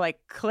takes the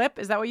clip.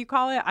 Is that what you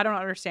call it? I don't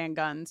understand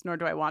guns, nor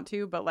do I want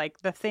to, but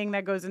the thing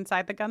that goes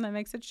inside the gun that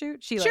makes it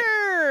shoot.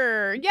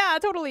 Sure. Yeah,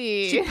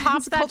 totally. She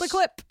pops that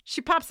clip.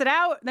 She pops it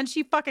out. Then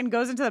she fucking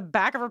goes into the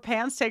back of her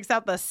pants, takes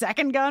out the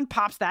second gun,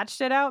 pops that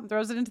shit out and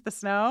throws it into the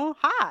snow.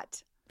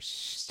 Hot.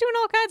 She's doing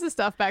all kinds of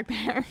stuff back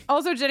there.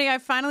 Also, Jenny, I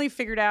finally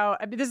figured out,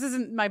 this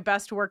isn't my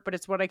best work, but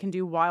it's what I can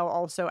do while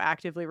also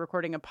actively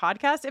recording a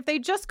podcast. If they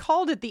just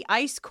called it the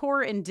Ice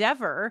Core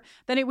Endeavor,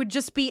 then it would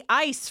just be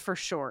ICE for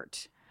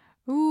short.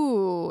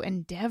 Ooh,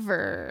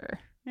 Endeavor.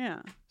 Yeah.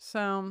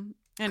 So,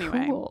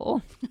 anyway.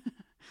 Cool.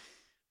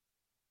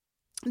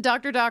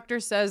 Dr. Doctor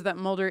says that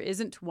Mulder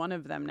isn't one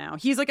of them now.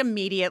 He's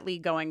immediately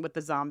going with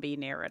the zombie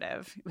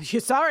narrative.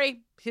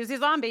 Sorry, he's a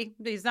zombie.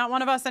 He's not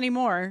one of us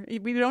anymore.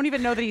 We don't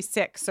even know that he's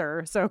sick,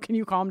 sir. So can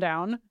you calm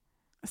down?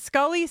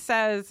 Scully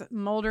says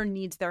Mulder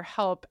needs their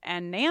help,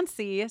 and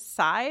Nancy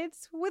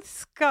sides with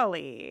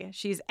Scully.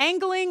 She's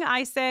angling,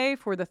 I say,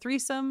 for the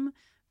threesome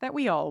that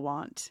we all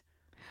want.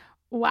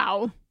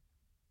 Wow.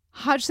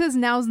 Hodge says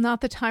now's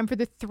not the time for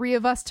the three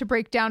of us to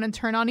break down and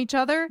turn on each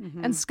other.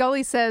 And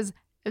Scully says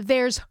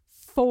there's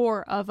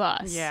 4 of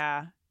us.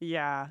 Yeah.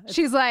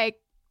 She's like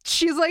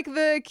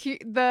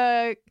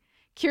the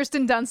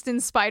Kirsten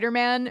Dunst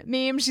Spider-Man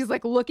meme. She's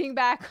looking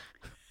back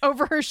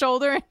over her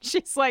shoulder and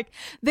she's like,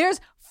 there's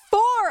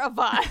 4 of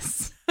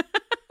us.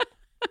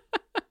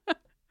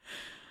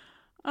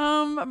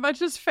 But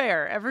just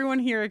fair. Everyone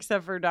here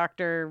except for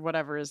Dr.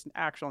 whatever his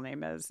actual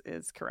name is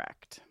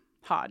correct.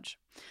 Hodge.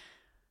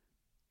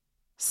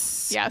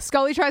 Yeah,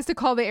 Scully tries to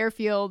call the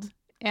airfield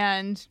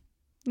and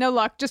no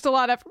luck. Just a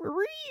lot of...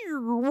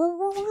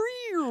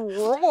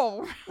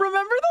 Remember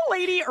the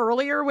lady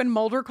earlier when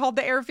Mulder called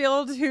the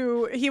airfield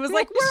who he was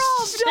like, we're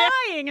all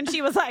dying. And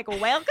she was like,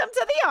 welcome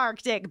to the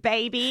Arctic,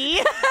 baby.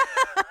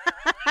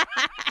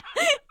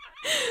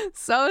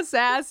 So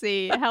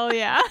sassy. Hell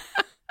yeah.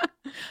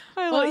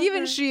 Well,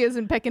 even she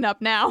isn't picking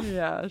up now.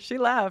 Yeah, she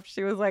left.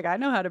 She was like, I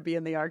know how to be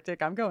in the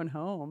Arctic. I'm going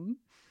home.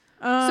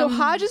 So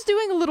Hodge is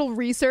doing a little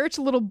research,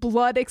 a little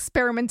blood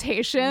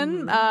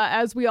experimentation,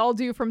 as we all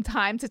do from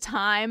time to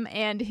time.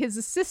 And his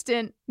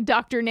assistant,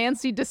 Dr.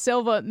 Nancy De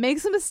Silva,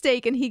 makes a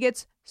mistake and he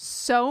gets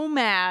so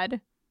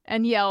mad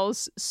and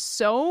yells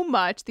so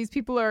much. These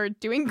people are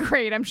doing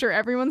great. I'm sure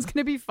everyone's going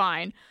to be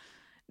fine.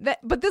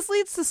 But this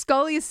leads to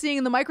Scully seeing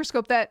in the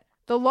microscope that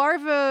the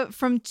larvae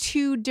from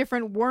 2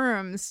 different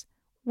worms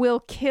will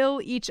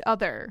kill each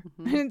other.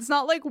 And it's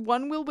not like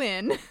one will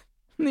win.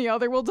 The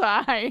other will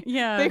die.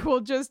 Yeah. They will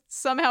just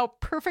somehow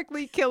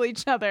perfectly kill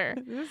each other.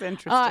 This is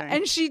interesting.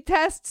 And she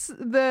tests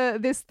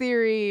this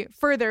theory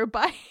further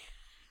by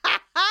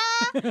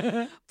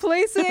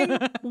placing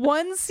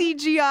one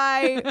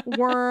CGI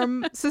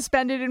worm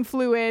suspended in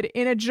fluid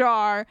in a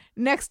jar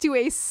next to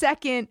a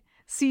second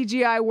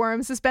CGI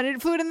worm suspended in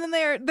fluid, and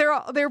then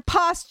they're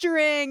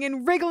posturing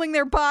and wriggling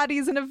their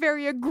bodies in a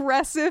very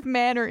aggressive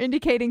manner,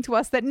 indicating to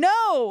us that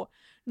no,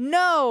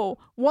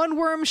 one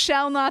worm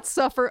shall not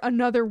suffer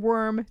another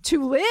worm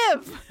to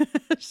live.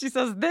 She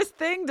says, this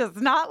thing does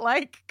not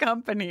like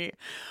company.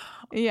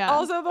 Yeah.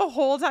 Also, the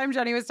whole time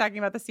Jenny was talking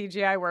about the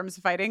CGI worms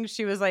fighting,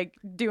 she was like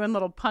doing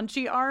little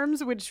punchy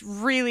arms, which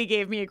really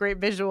gave me a great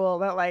visual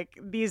that like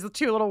these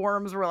 2 little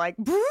worms were like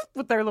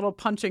with their little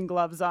punching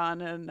gloves on.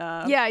 And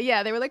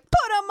yeah, they were like,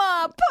 put them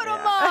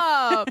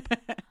up.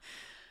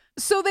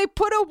 So they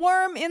put a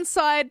worm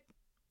inside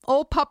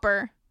old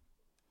Pupper.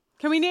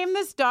 Can we name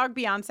this dog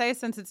Beyonce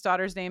since its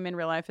daughter's name in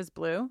real life is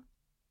Blue?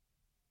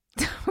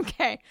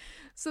 Okay.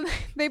 So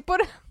they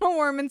put a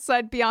worm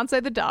inside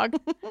Beyonce the dog.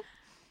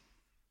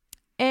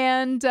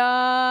 And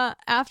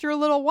after a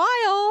little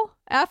while,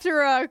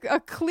 after a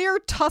clear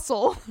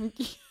tussle,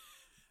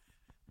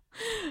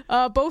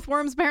 both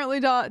worms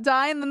apparently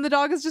die, and then the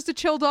dog is just a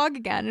chill dog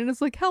again. And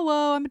it's like,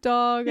 hello, I'm a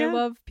dog. Yeah. I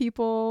love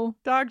people.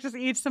 Dog just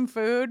eats some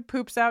food,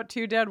 poops out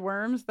 2 dead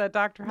worms that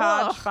Dr.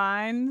 Hodge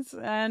finds,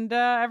 and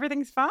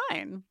everything's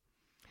fine.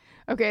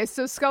 Okay,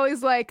 so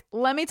Scully's like,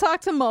 let me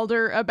talk to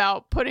Mulder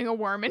about putting a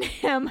worm in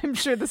him. I'm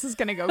sure this is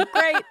going to go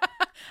great.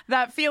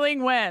 That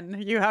feeling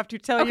when you have to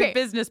tell your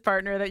business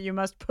partner that you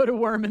must put a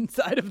worm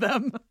inside of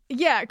them.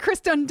 Yeah,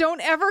 Kristen,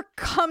 don't ever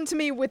come to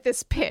me with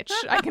this pitch.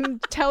 I can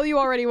tell you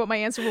already what my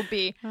answer will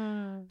be.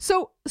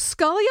 So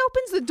Scully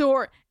opens the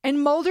door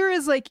and Mulder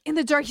is like in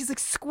the dark. He's like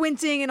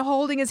squinting and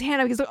holding his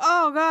hand up. He's like,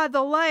 oh God,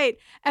 the light.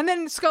 And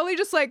then Scully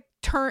just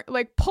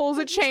pulls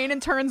a chain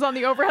and turns on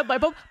the overhead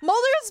light bulb.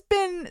 Mulder's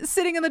been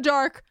sitting in the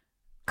dark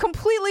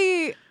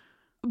completely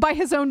by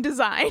his own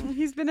design.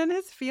 He's been in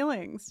his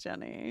feelings,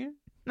 Jenny.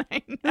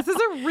 This is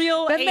a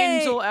real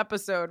angel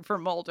episode for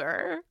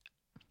Mulder.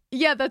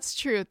 Yeah, that's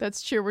true.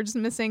 We're just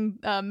missing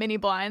mini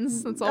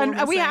blinds. That's all.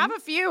 And we have a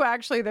few,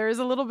 actually. There is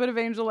a little bit of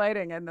angel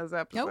lighting in this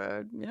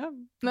episode. Nope. Yeah.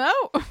 No.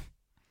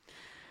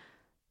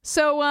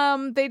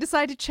 So they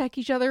decide to check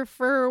each other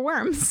for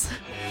worms.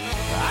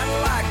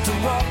 I'd like to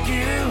walk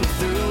you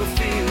through a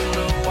field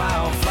of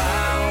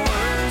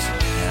wildflowers,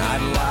 and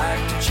I'd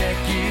like to check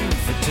you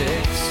for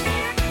ticks.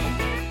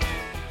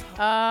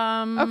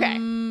 Okay.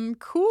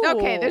 Cool.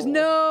 Okay, there's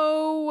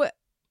no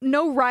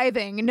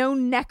writhing, no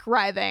neck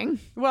writhing.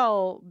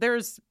 Well,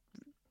 there's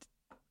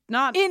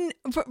not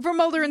for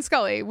Mulder and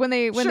Scully when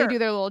they do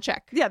their little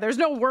check. Yeah, there's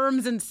no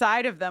worms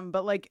inside of them,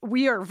 but like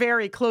we are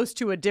very close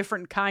to a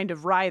different kind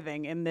of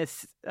writhing in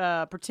this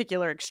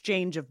particular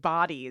exchange of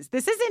bodies.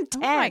 This is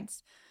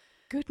intense. Oh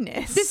my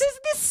goodness. This is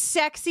the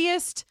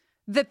sexiest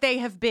that they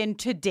have been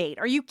to date.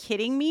 Are you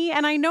kidding me?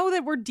 And I know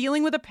that we're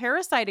dealing with a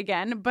parasite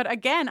again, but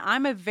again,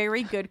 I'm a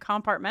very good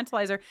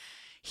compartmentalizer.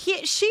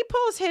 She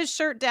pulls his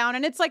shirt down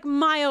and it's like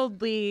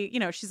mildly,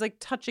 she's like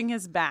touching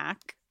his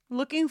back,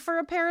 looking for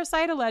a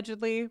parasite,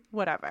 allegedly,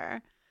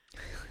 whatever.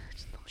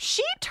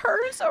 She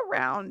turns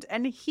around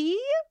and he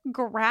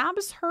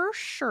grabs her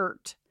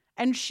shirt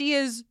and she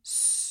is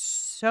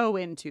so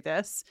into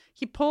this.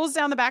 He pulls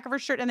down the back of her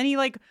shirt and then he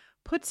like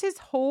puts his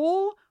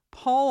whole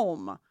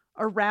palm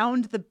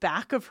around the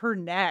back of her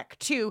neck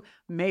to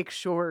make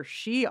sure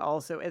she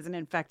also isn't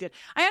infected.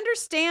 I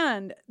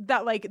understand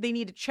that like they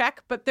need to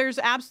check, but there's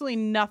absolutely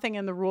nothing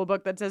in the rule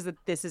book that says that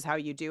this is how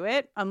you do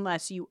it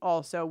unless you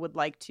also would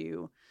like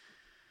to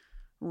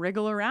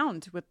wriggle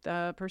around with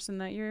the person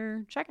that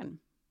you're checking.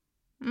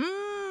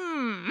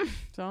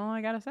 That's all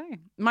I gotta say.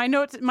 My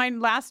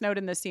last note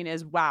in this scene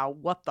is, wow,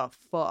 what the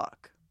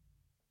fuck?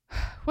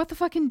 What the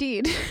fuck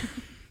indeed.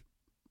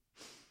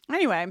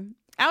 Anyway,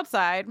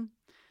 outside,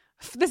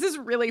 this is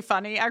really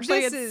funny. Actually,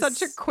 it's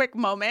such a quick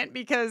moment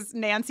because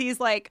Nancy's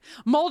like,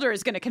 Mulder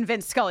is going to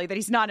convince Scully that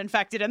he's not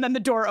infected. And then the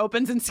door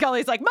opens and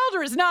Scully's like,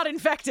 Mulder is not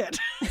infected.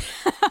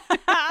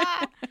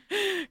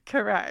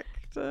 Correct.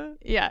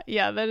 Yeah,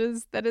 that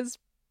is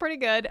pretty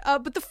good.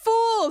 But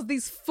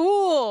these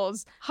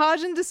fools,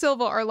 Hodge and De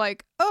Silva are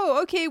like,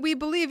 oh, okay, we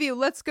believe you.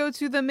 Let's go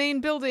to the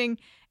main building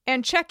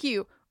and check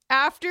you.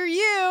 After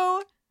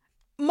you.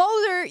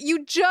 Mulder,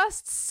 you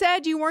just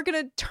said you weren't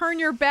going to turn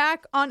your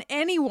back on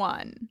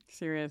anyone.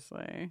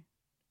 Seriously.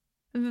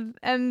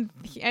 And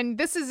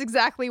this is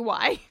exactly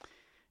why.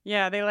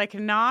 Yeah, they like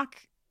knock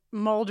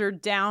Mulder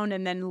down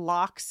and then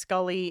lock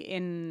Scully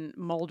in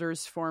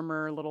Mulder's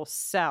former little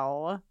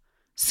cell.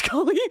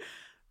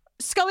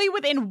 Scully,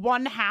 within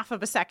 1/2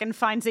 of a second,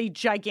 finds a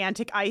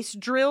gigantic ice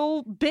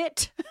drill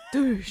bit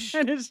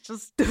and is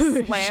just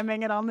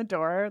slamming it on the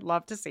door.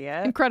 Love to see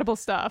it. Incredible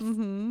stuff.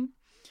 Mm-hmm.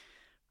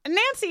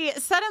 Nancy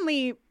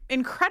suddenly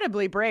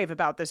incredibly brave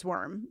about this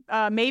worm.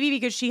 Maybe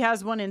because she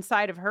has one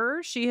inside of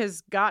her, she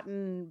has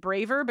gotten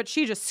braver, but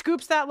she just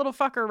scoops that little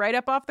fucker right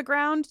up off the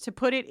ground to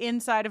put it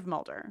inside of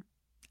Mulder.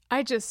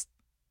 I just...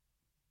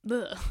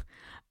 Ugh.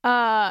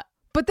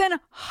 But then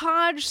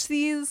Hodge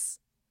sees...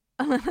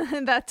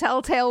 that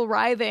telltale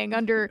writhing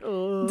under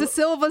De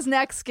Silva's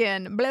neck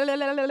skin. Blah, blah,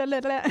 blah, blah,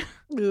 blah,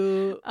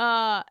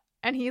 blah.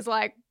 And he's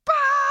like,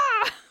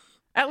 bah!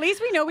 At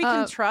least we know we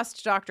can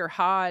trust Dr.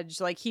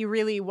 Hodge. Like, he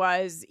really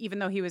was, even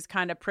though he was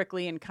kind of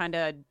prickly and kind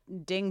of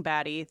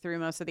dingbatty through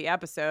most of the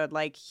episode,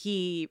 like,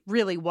 he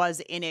really was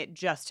in it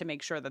just to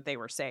make sure that they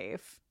were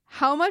safe.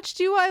 How much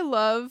do I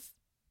love,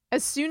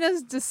 as soon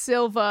as De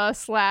Silva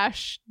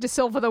 / De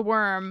Silva the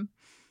worm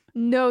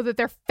know that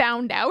they're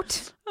found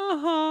out,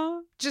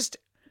 just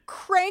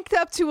cranked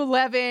up to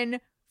 11,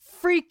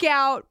 freak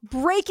out,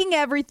 breaking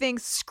everything,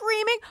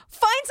 screaming,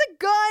 finds a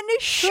gun,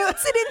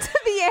 shoots it into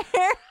the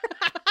air.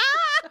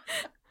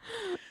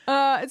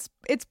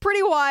 It's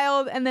pretty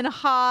wild. And then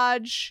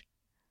Hodge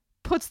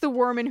puts the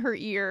worm in her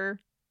ear,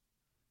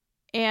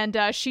 and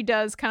she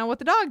does kind of what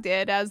the dog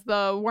did as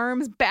the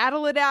worms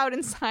battle it out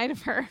inside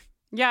of her.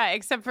 Yeah,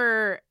 except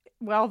for,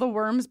 while the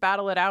worms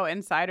battle it out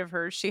inside of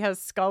her, she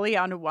has Scully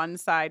on one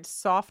side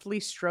softly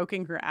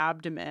stroking her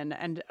abdomen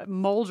and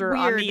Mulder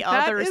on the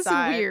other side.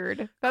 That is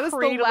weird. That is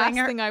the last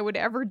thing I would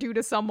ever do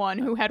to someone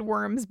who had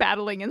worms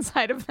battling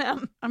inside of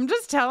them. I'm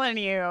just telling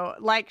you,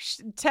 like,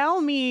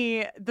 tell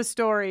me the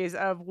stories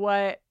of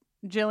what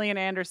Gillian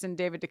Anderson,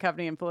 David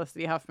Duchovny, and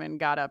Felicity Huffman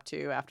got up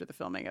to after the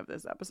filming of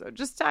this episode.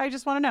 I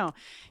just want to know.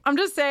 I'm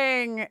just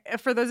saying,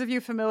 for those of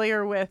you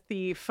familiar with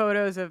the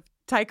photos of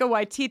Taika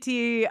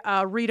Waititi,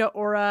 Rita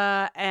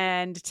Ora,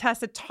 and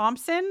Tessa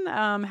Thompson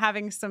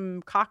having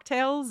some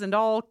cocktails and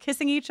all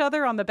kissing each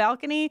other on the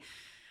balcony.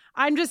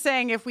 I'm just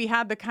saying, if we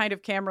had the kind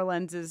of camera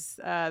lenses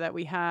that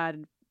we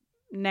had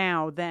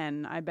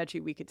then I bet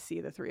you we could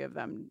see the three of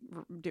them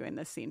doing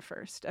this scene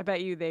first. I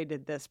bet you they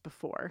did this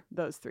before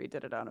those three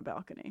did it on a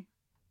balcony.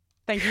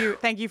 Thank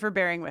you for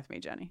bearing with me,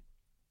 Jenny.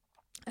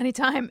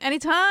 Anytime.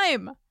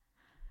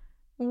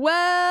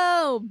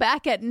 Well,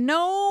 back at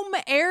Nome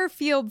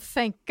Airfield,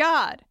 thank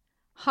God,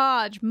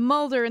 Hodge,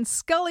 Mulder, and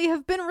Scully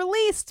have been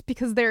released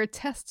because their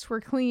tests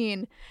were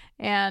clean.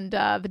 And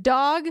the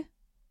dog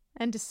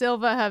and De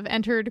Silva have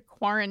entered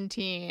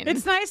quarantine.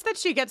 It's nice that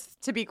she gets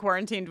to be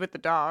quarantined with the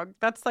dog.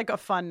 That's like a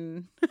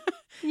fun...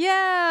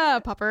 Yeah,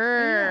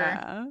 pupper.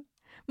 Yeah.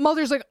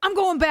 Mulder's like, I'm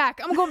going back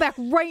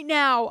right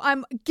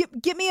now.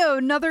 Get me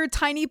another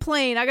tiny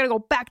plane. I gotta go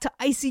back to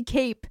Icy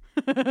Cape.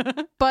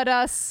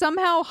 But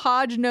somehow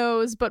Hodge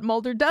knows, but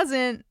Mulder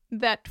doesn't,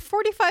 that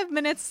 45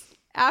 minutes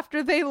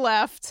after they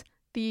left,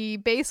 the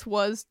base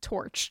was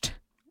torched.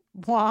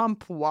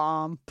 Womp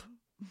womp.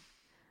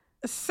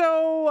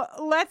 So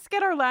let's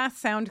get our last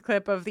sound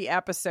clip of the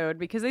episode,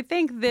 because I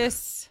think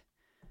this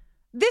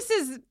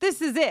is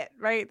it,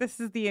 right? This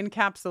is the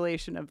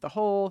encapsulation of the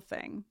whole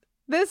thing.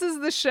 This is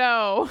the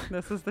show.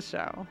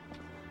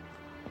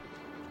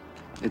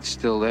 It's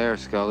still there,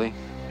 Scully.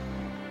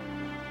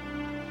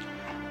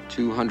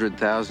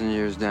 200,000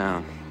 years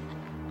down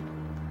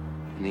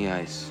in the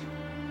ice.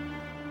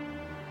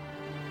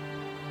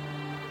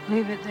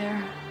 Leave it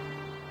there.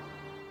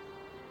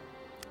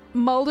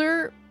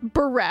 Mulder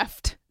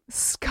bereft.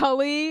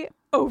 Scully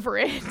over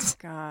it.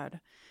 God.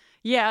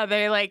 Yeah,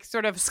 they like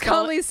sort of...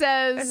 Scully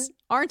says,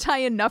 aren't I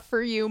enough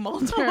for you,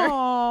 Mulder?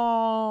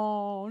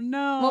 Oh,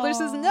 no. Mulder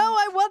says, no,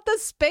 I want the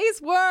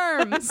space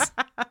worms.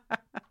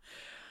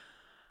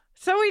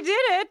 So we did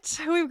it.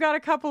 We've got a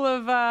couple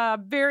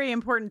of very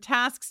important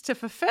tasks to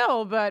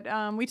fulfill, but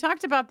we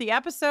talked about the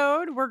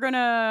episode. We're going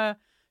to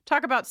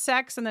talk about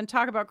sex and then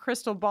talk about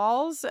crystal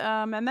balls.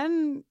 And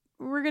then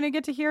we're going to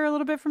get to hear a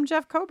little bit from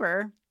Jeff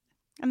Kober.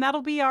 And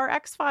that'll be our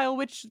X-File,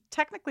 which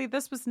technically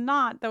this was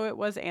not, though it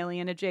was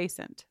alien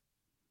adjacent.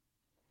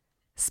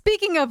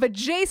 Speaking of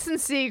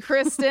adjacency,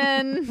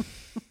 Kristen,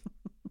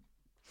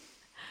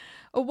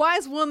 a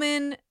wise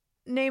woman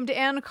named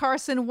Anne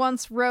Carson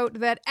once wrote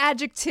that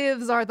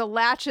adjectives are the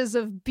latches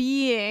of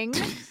being.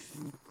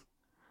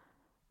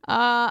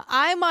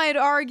 I might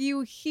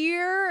argue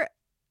here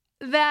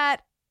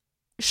that,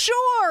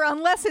 sure,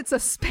 unless it's a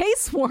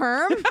space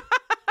worm.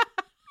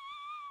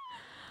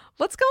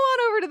 Let's go on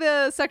over to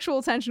the Sexual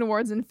Attention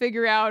Awards and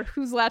figure out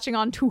who's latching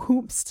on to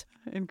whomst.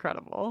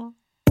 Incredible.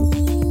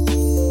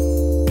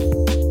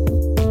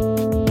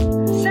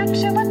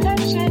 Sexual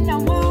Attention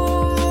Award.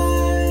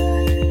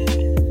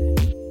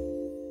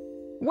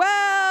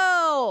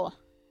 Well,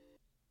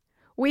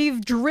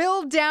 we've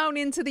drilled down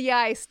into the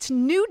ice to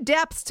new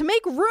depths to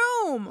make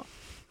room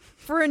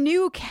for a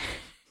new...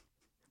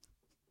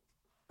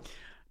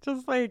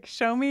 Just like,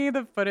 show me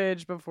the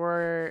footage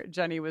before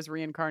Jenny was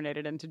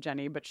reincarnated into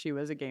Jenny, but she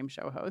was a game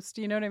show host.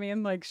 You know what I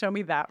mean? Like, show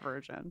me that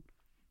version.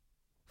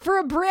 For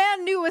a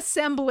brand new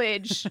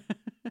assemblage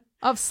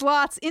of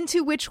slots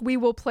into which we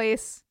will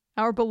place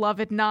our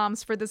beloved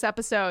noms for this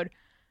episode.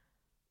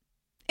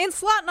 In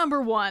slot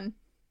number 1,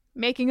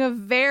 making a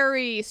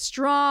very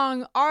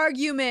strong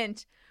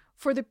argument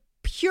for the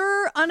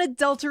pure,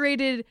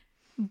 unadulterated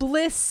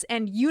bliss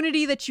and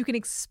unity that you can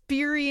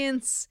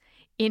experience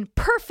in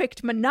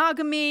perfect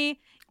monogamy.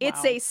 Wow.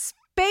 It's a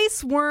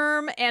space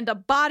worm and a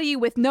body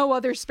with no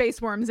other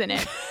space worms in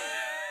it.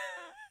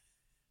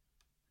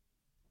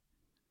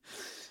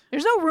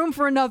 There's no room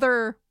for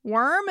another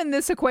worm in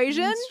this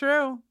equation. It's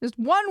true. Just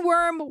one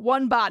worm,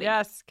 one body.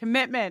 Yes,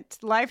 commitment.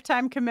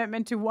 Lifetime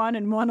commitment to one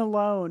and one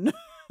alone.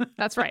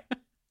 That's right.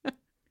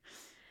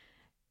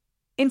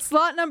 In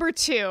slot number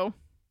 2,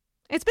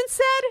 it's been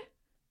said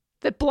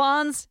that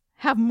blondes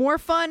have more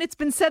fun. It's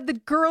been said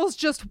that girls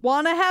just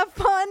want to have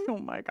fun. Oh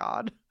my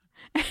God.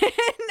 And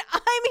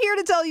I'm here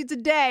to tell you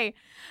today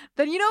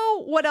that you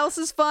know what else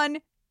is fun?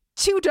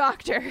 2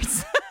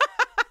 doctors.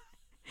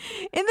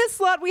 In this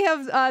slot, we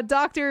have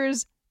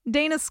doctors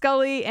Dana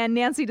Scully and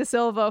Nancy De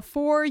Silva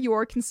for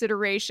your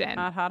consideration.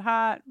 Hot, hot,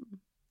 hot.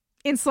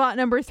 In slot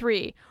number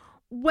 3,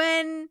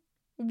 when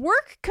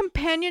work,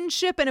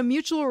 companionship, and a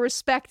mutual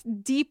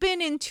respect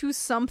deepen into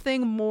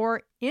something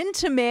more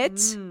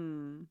intimate,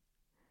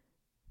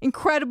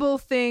 incredible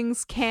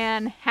things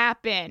can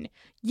happen.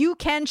 You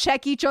can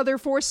check each other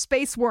for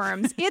space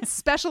worms. It's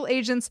Special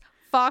Agents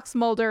Fox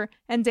Mulder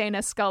and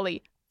Dana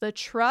Scully. The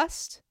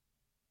trust,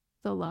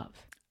 the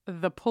love.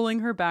 The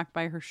pulling her back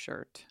by her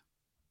shirt.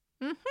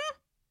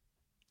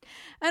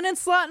 And in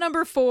slot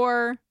number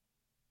 4,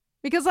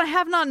 because I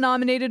have not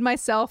nominated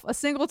myself a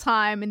single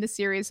time in the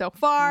series so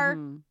far,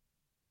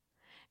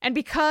 and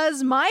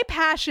because my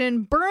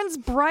passion burns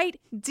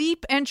bright,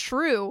 deep, and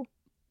true,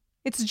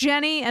 it's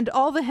Jenny and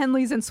all the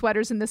Henleys and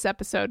sweaters in this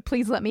episode.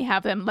 Please let me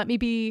have them. Let me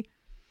be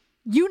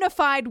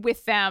unified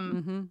with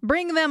them.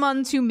 Bring them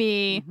unto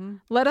me.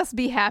 Let us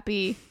be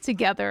happy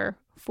together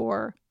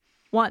for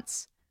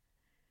once.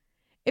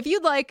 If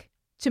you'd like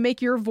to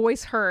make your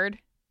voice heard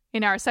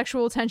in our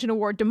Sexual Attention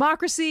Award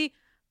democracy,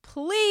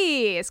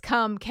 please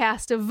come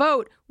cast a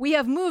vote. We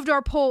have moved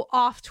our poll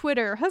off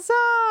Twitter, huzzah,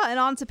 and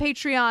onto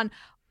Patreon.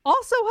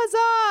 Also,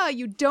 huzzah!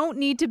 You don't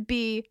need to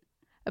be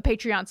a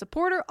Patreon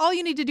supporter. All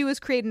you need to do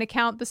is create an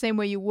account the same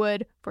way you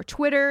would for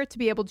Twitter to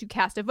be able to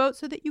cast a vote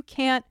so that you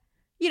can't,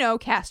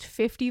 cast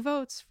 50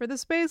 votes for the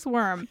space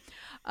worm.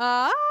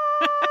 You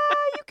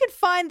can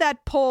find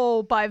that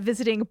poll by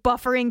visiting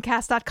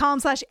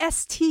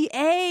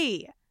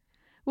bufferingcast.com/STA.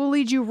 We'll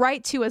lead you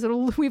right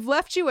to, we've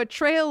left you a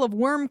trail of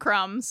worm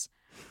crumbs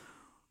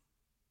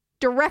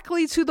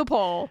directly to the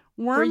poll.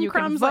 Where you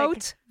crumbs can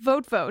vote,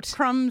 like vote.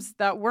 Crumbs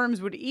that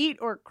worms would eat,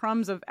 or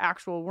crumbs of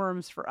actual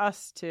worms for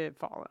us to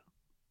follow?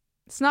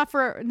 It's not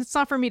for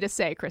me to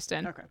say,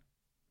 Kristen. Okay.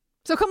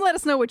 So come let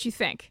us know what you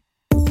think.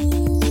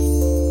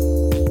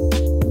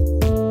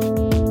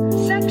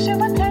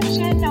 Sexual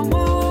Attention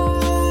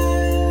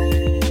Award.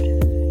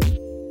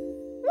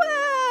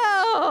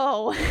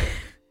 Well,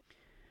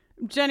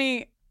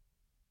 Jenny,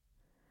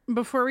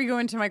 before we go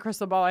into my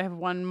crystal ball, I have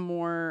one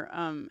more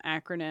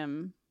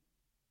acronym,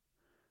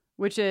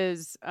 which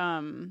is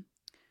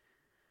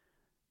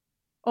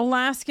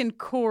Alaskan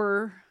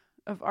Core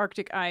of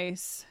Arctic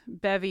Ice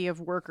Bevy of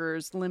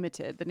Workers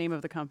Limited, the name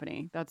of the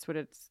company. That's what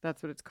it's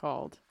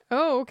called.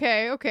 Oh,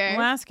 okay.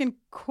 Alaskan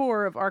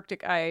Core of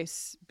Arctic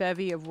Ice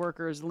Bevy of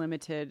Workers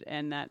Limited,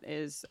 and that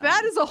is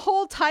a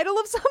whole title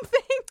of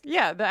something?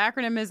 Yeah, the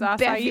acronym is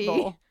Acai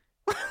Bowl.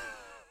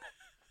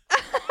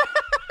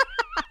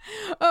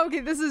 Okay,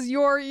 this is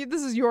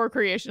your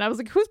creation. I was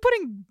like, who's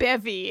putting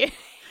bevy?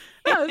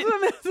 I've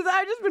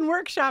just been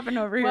workshopping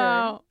over here.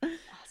 Wow.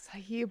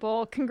 Acai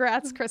bowl.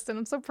 Congrats, Kristen.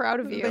 I'm so proud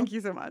of you. Thank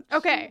you so much.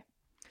 Okay.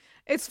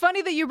 It's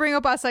funny that you bring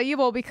up acai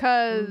bowl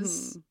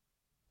because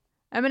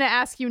I'm going to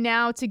ask you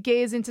now to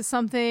gaze into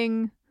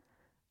something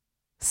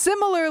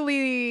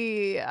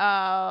similarly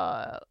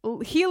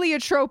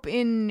heliotrope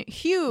in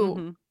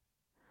hue.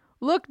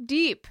 Look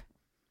deep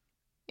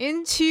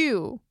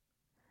into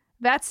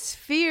that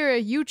sphere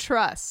you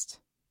trust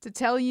to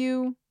tell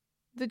you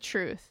the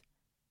truth.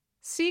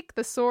 Seek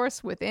the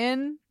source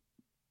within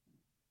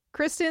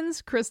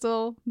Kristen's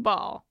crystal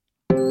ball.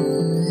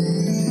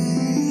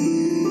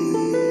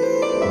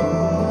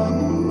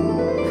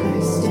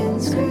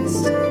 Kristen's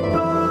crystal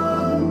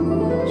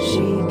ball. She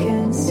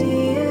can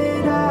see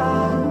it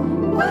all.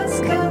 What's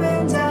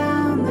coming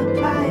down the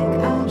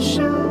pike? I'm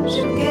sure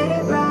she'll get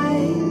it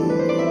right.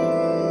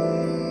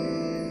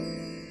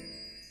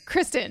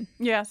 Kristen.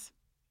 Yes.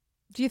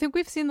 Do you think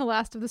we've seen the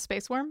last of the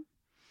space worm?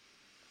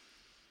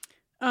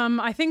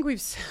 I think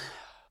we've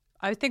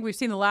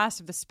seen the last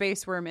of the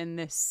space worm in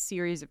this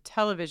series of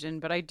television,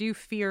 but I do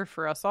fear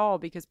for us all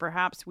because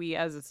perhaps we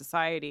as a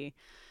society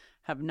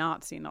have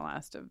not seen the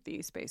last of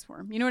the space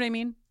worm. You know what I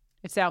mean?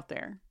 It's out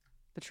there,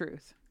 the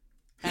truth.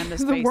 And the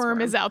space worm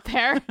is out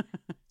there.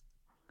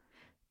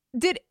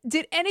 Did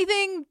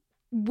anything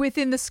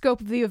within the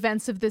scope of the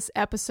events of this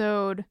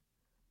episode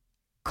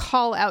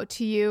call out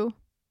to you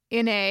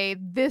in a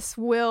this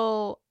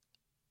will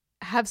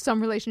have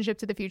some relationship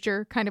to the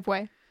future kind of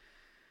way?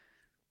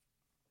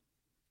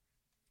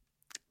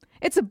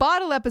 It's a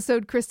bottle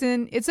episode,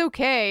 Kristen. It's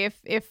okay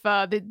if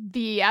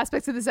the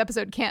aspects of this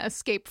episode can't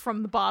escape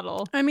from the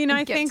bottle. I mean,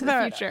 I think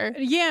that future.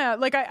 Yeah,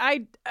 like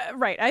I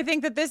right. I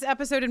think that this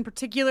episode in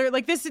particular,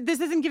 like this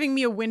isn't giving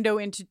me a window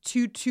into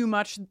too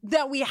much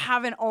that we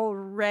haven't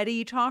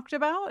already talked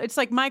about. It's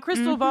like my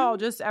crystal ball.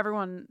 Just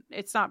everyone,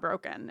 it's not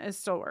broken. It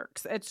still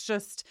works. It's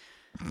just.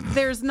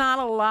 There's not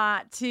a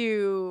lot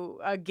to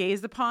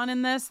gaze upon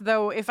in this,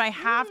 though. If I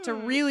have to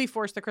really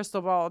force the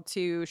crystal ball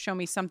to show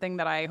me something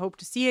that I hope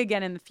to see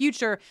again in the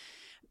future,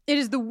 it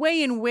is the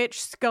way in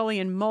which Scully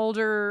and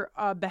Mulder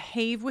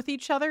behave with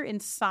each other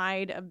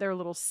inside of their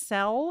little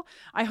cell.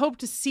 I hope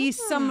to see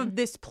some of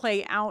this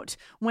play out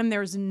when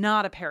there's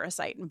not a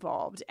parasite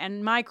involved.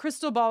 And my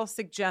crystal ball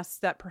suggests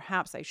that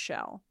perhaps I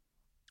shall.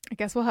 I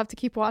guess we'll have to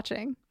keep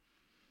watching.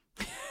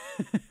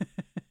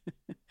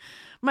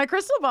 My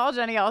crystal ball,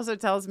 Jenny, also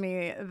tells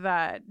me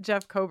that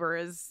Jeff Kober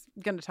is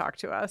going to talk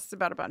to us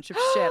about a bunch of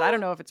shit. I don't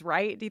know if it's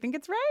right. Do you think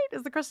it's right?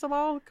 Is the crystal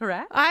ball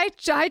correct?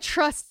 I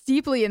trust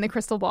deeply in the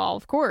crystal ball,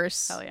 of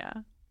course. Hell yeah.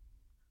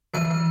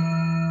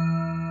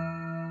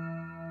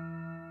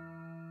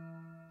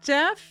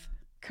 Jeff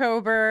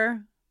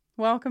Kober,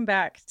 welcome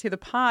back to the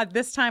pod.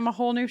 This time a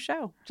whole new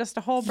show. Just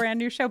a whole brand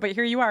new show. But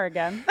here you are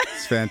again.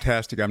 It's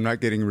fantastic. I'm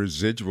not getting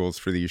residuals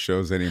for these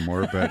shows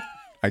anymore, but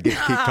I get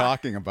to keep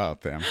talking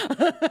about them.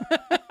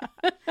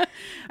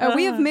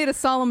 We have made a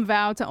solemn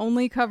vow to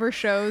only cover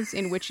shows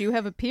in which you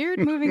have appeared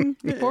moving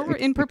forward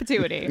in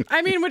perpetuity.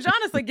 I mean, which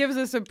honestly gives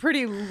us a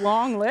pretty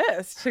long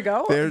list to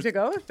go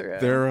through.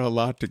 There are a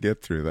lot to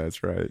get through.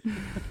 That's right.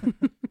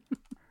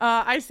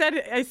 I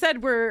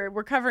said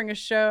we're covering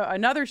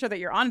another show that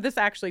you're on. This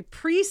actually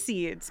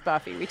precedes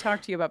Buffy. We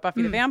talked to you about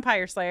Buffy the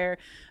Vampire Slayer,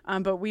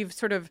 but we've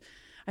sort of,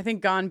 I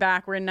think, gone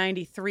back. We're in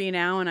 93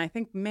 now, and I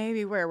think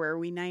maybe where were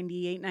we,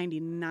 98,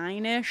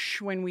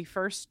 99-ish when we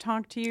first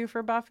talked to you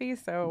for Buffy,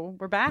 so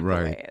we're back a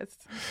ways.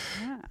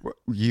 Yeah.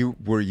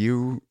 Were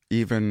you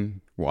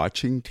even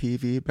watching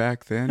TV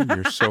back then?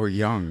 You're so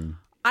young.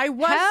 I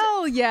was.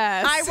 Hell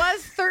yes. I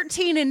was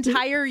 13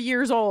 entire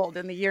years old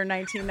in the year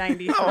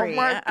 1993. Oh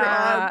my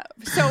God.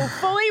 So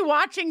fully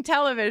watching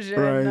television.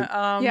 Right.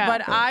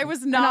 But I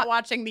was not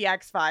watching The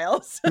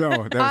X-Files.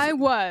 No, I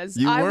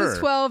was. I was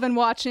 12 and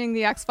watching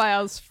The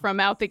X-Files from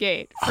out the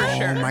gate, for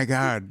sure. Oh my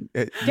God.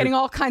 Getting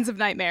all kinds of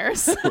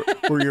nightmares.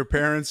 Were your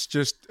parents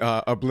just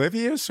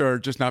oblivious or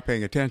just not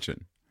paying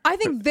attention? I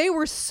think they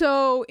were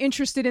so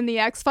interested in the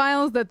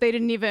X-Files that they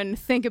didn't even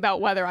think about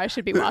whether I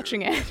should be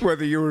watching it.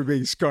 Whether you were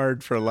being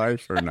scarred for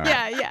life or not.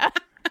 Yeah.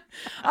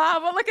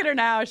 But look at her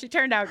now. She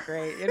turned out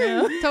great, you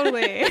know?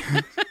 Totally.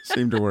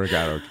 Seemed to work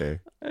out okay.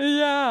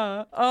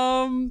 Yeah.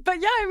 But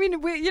yeah, I mean,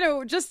 we,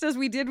 just as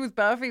we did with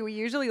Buffy, we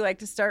usually like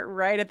to start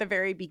right at the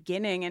very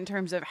beginning in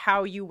terms of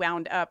how you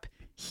wound up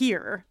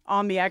here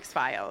on the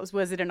X-Files.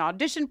 Was it an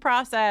audition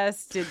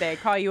process? Did they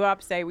call you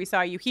up, say, we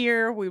saw you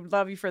here, we would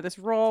love you for this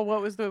role?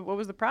 What was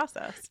the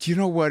process? Do you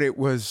know what it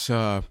was?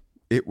 I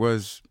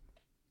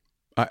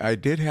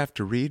did have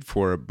to read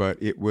for it,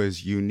 but it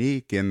was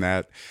unique in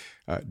that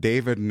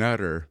David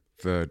Nutter,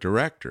 the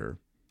director,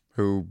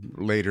 who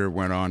later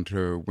went on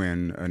to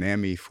win an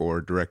Emmy for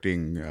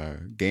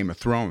directing Game of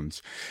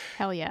Thrones.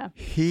 Hell yeah.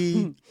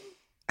 He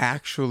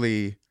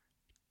actually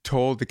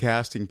told the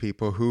casting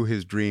people who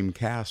his dream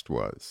cast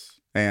was.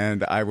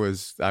 And I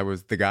was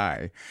the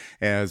guy,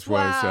 as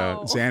was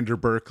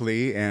Xander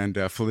Berkeley and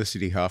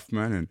Felicity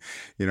Huffman.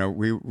 And,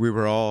 we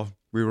were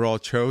all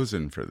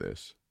chosen for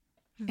this.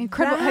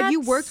 Incredible. Had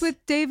you worked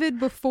with David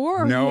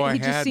before? Or No, I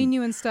he'd just seen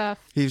you and stuff?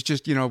 He's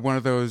just, one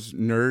of those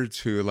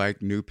nerds who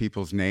knew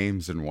people's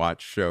names and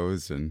watched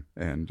shows and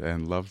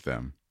loved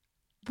them.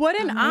 What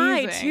an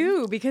eye,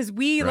 too, because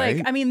we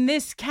Right?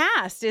 this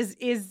cast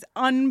is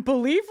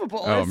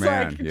unbelievable. Oh, it's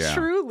man, yeah.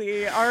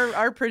 Truly,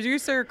 our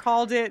producer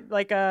called it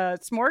like a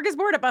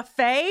smorgasbord, a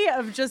buffet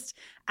of just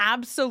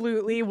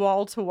absolutely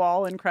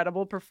wall-to-wall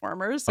incredible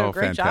performers. So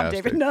great job,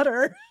 David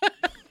Nutter.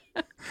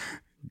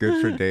 Good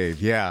for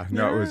Dave. Yeah,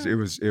 no, it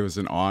was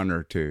an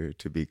honor to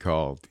be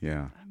called.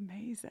 Yeah.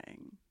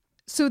 Amazing.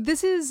 So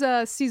this is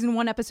season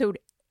 1, episode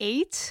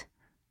 8.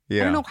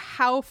 Yeah. I don't know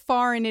how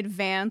far in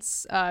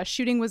advance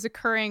shooting was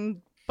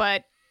occurring,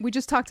 but we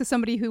just talked to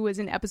somebody who was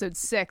in episode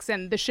 6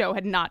 and the show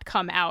had not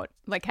come out,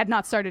 had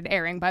not started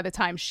airing by the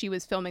time she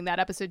was filming that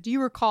episode. Do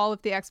you recall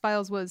if the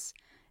X-Files was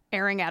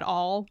airing at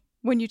all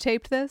when you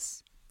taped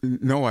this?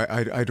 No,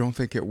 I don't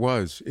think it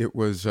was. It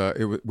was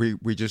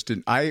we just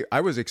didn't. I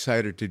was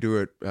excited to do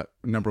it.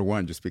 Number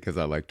one, just because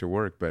I like to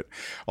work, but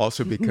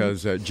also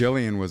because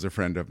Jillian was a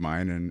friend of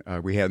mine,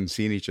 and we hadn't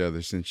seen each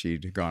other since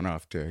she'd gone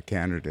off to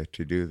Canada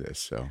to do this.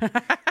 So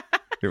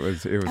it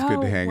was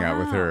good to hang out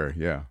with her.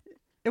 Yeah.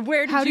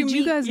 How did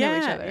you guys know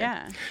each other?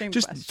 Yeah,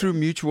 just question. Through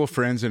mutual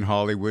friends in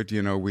Hollywood.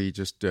 We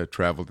just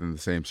traveled in the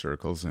same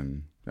circles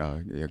and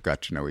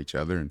got to know each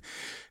other. And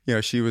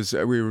she was.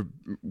 We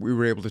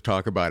were able to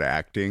talk about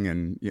acting,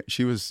 and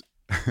she was.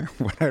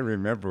 What I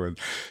remember was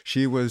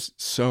she was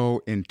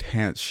so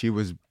intense. She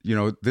was,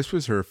 this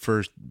was her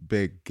first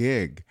big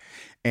gig,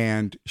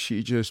 and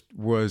she just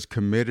was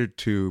committed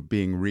to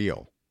being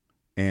real.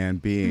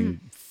 and being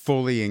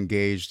fully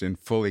engaged and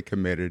fully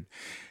committed.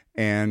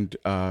 And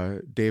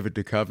David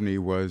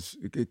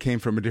Duchovny came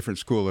from a different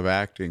school of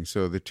acting,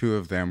 so the two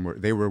of them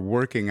were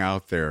working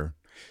out their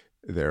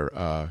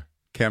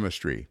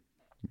chemistry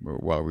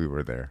while we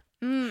were there.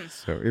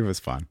 So it was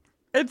fun.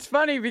 It's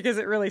funny because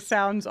it really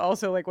sounds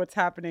also like what's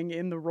happening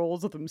in the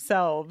roles of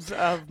themselves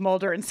of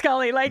Mulder and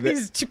Scully, like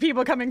these two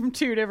people coming from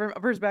two different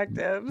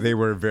perspectives. They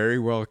were very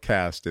well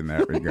cast in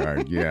that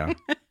regard. Yeah.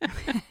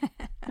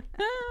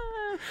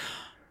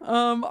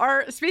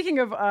 Speaking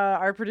of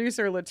our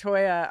producer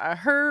Latoya,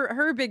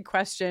 her big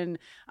question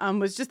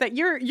was just that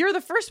you're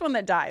the first one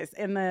that dies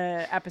in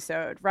the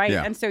episode, right?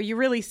 Yeah. And so you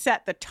really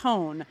set the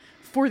tone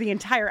for the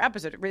entire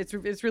episode.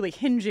 It's really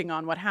hinging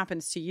on what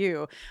happens to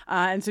you.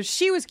 And so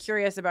she was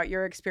curious about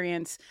your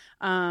experience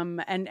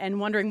and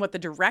wondering what the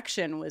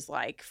direction was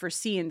like for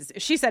scenes.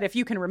 She said, if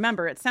you can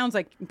remember, it sounds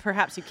like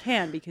perhaps you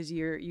can because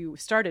you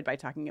started by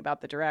talking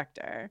about the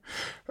director.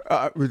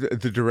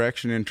 The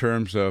direction in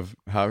terms of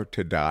how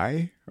to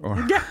die?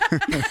 Or Yeah.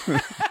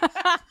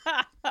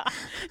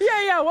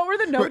 What were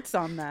the notes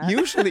on that?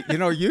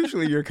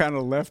 Usually you're kind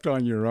of left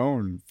on your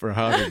own for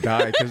how to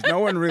die because no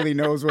one really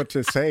knows what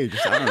to say.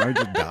 Just, I don't know,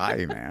 just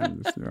die,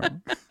 man.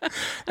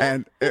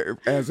 And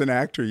as an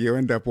actor, you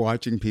end up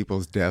watching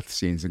people's death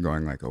scenes and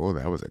going like, oh,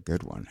 that was a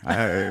good one.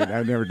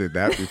 I never did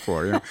that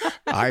before.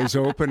 Eyes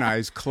open,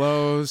 eyes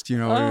closed,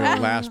 your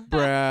last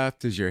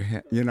breath is your,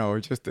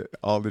 just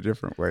all the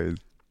different ways.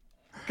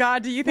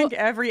 God, do you think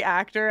every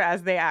actor,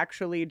 as they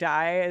actually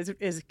die,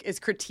 is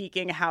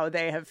critiquing how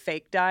they have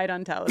fake died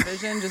on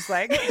television, just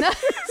like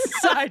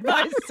side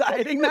by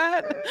siding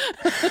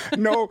that?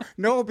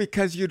 No,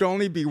 because you'd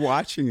only be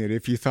watching it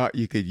if you thought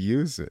you could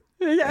use it.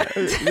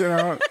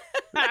 Yeah.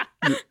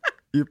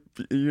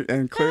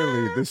 And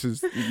clearly,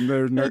 there's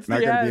not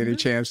going to be any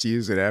chance to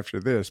use it after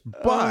this.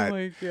 But, oh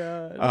my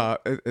God!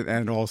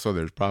 And also,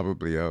 there's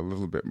probably a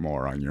little bit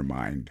more on your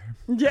mind,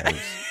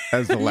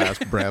 as the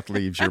last breath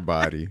leaves your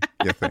body.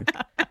 You think?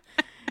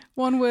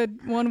 One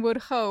would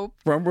hope.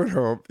 One would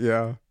hope,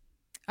 yeah.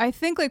 I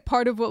think like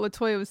part of what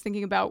Latoya was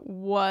thinking about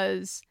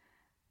was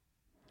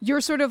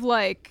your sort of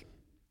like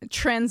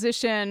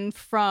transition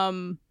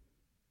from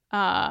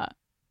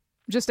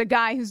just a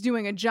guy who's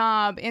doing a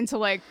job into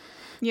like,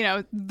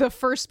 the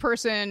first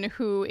person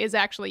who is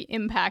actually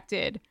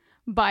impacted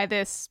by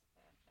this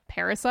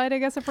parasite, I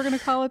guess, if we're going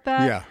to call it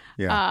that.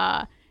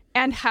 Yeah.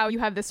 And how you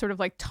have this sort of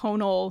like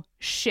tonal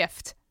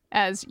shift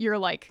as you're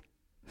like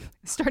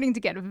starting to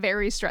get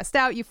very stressed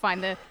out. You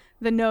find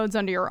the nodes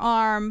under your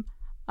arm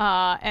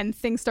and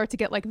things start to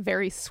get like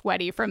very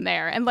sweaty from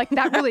there. And like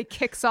that really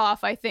kicks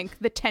off, I think,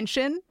 the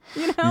tension,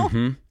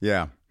 Mm-hmm.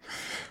 Yeah.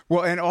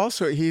 Well, and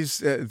also he's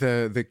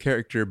the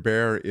character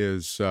Bear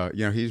is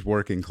he's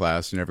working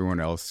class and everyone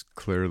else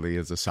clearly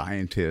is a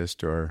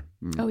scientist or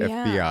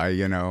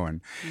FBI,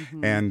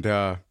 and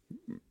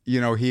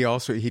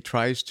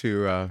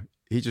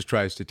he just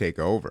tries to take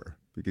over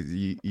because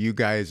you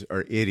guys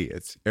are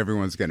idiots.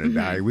 Everyone's going to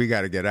die. We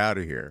got to get out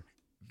of here.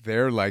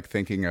 They're like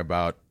thinking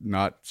about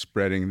not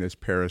spreading this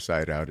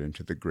parasite out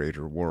into the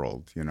greater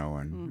world,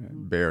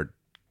 and Bear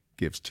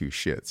gives two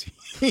shits.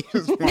 He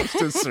just wants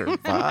to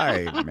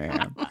survive,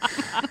 man.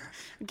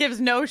 Gives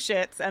no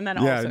shits and then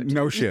also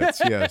no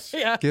shits, yes.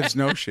 Yeah. Gives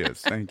no shits.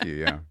 Thank you,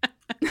 yeah.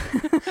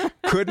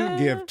 Couldn't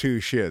give two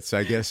shits,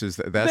 I guess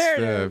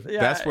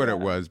that's what it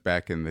was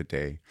back in the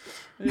day.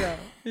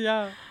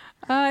 Yeah.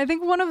 I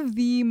think one of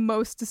the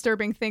most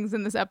disturbing things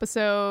in this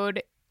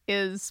episode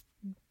is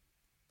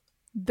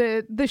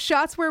the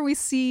shots where we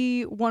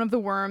see one of the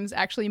worms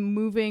actually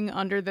moving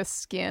under the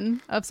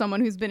skin of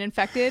someone who's been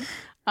infected.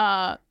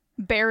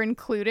 Bear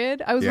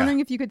included. I was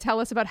wondering if you could tell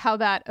us about how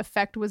that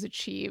effect was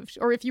achieved,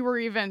 or if you were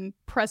even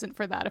present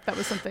for that, if that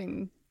was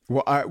something.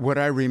 Well, what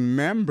I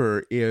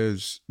remember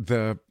is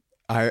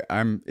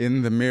I'm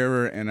in the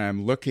mirror and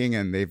I'm looking,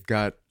 and they've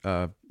got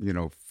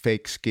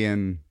fake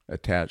skin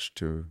attached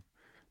to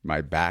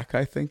my back,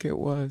 I think it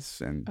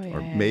was,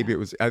 maybe it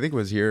was. I think it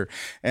was here,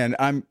 and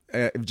I'm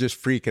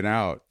just freaking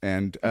out.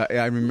 And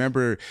I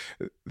remember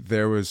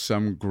there was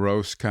some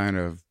gross kind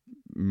of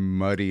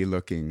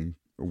muddy-looking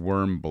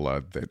worm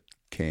blood that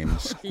came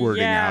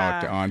squirting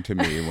out onto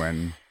me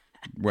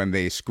when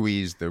they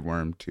squeezed the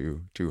worm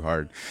too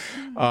hard.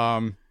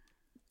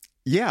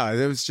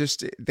 It was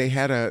just they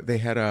had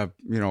a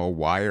a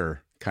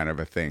wire kind of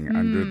a thing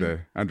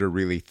under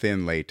really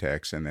thin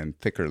latex and then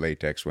thicker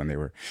latex when they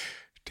were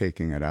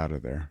taking it out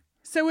of there.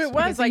 So it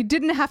was like you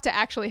didn't have to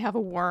actually have a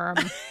worm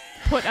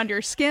put under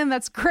your skin.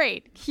 That's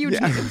great. Huge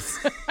news.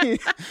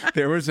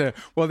 There was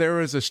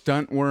a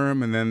stunt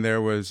worm, and then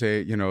there was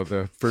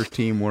the first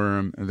team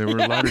worm, and there were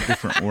a lot of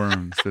different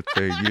worms that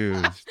they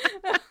used.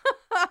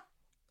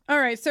 All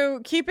right,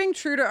 so keeping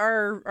true to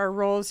our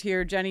roles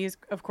here, Jenny is,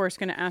 of course,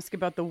 going to ask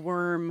about the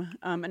worm,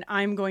 and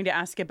I'm going to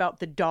ask about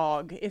the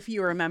dog. If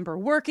you remember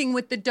working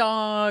with the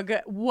dog,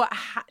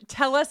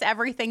 tell us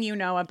everything you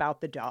know about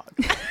the dog.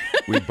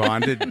 We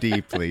bonded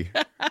deeply.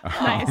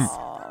 Nice.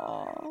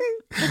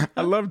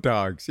 I love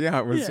dogs. Yeah,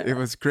 it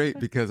was great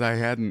because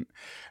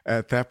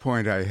at that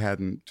point I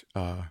hadn't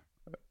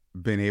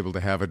been able to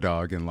have a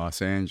dog in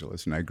Los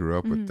Angeles, and I grew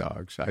up with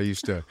dogs. I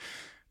used to,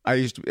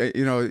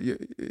 you know,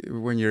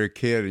 when you're a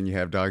kid and you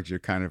have dogs, you're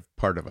kind of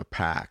part of a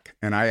pack.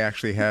 And I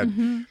actually had,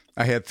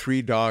 I had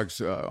 3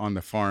 dogs on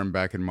the farm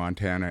back in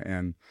Montana,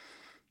 and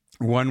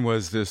one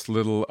was this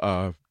little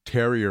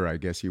terrier, I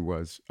guess she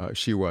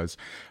was,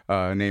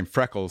 named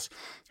Freckles.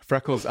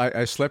 Freckles,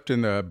 I slept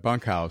in the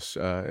bunkhouse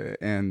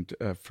and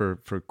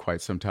for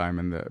quite some time,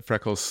 and the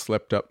Freckles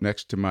slept up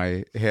next to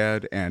my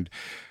head, and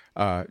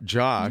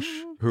Josh,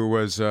 who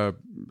was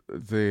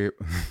the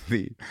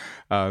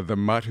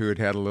mutt who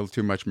had a little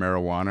too much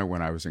marijuana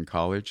when I was in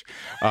college,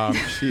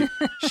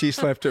 she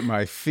slept at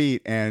my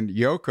feet, and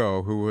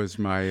Yoko, who was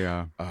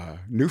my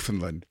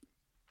Newfoundland,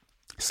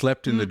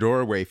 slept in the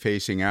doorway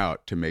facing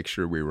out to make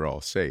sure we were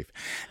all safe.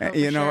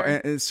 You know,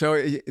 and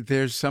so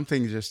there's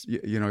something just,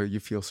 you know, you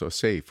feel so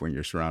safe when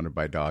you're surrounded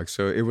by dogs.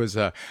 So it was,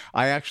 I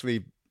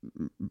actually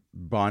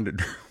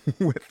bonded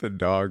with the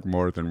dog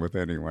more than with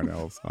anyone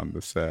else on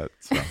the set.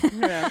 So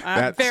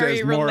that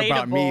says more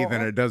about me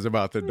than it does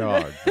about the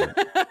dog.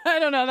 I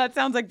don't know. That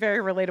sounds like very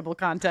relatable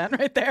content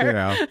right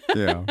there.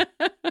 Yeah.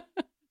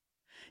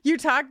 You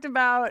talked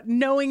about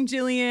knowing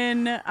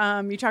Gillian.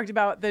 You talked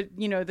about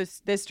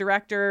this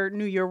director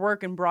knew your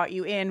work and brought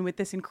you in with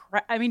this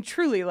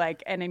truly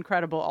like an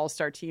incredible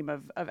all-star team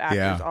of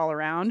actors all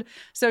around.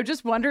 So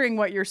just wondering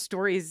what your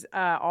stories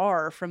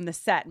are from the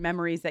set,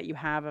 memories that you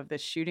have of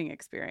this shooting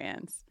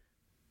experience.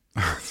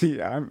 See,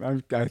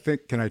 I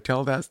think, can I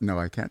tell that? No,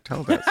 I can't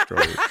tell that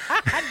story.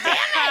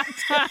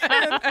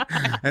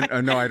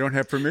 And no, I don't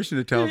have permission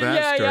to tell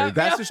that story.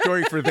 That's a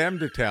story for them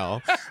to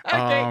tell.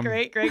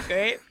 Great.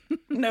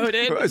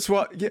 Noted.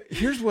 Well,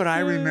 here's what I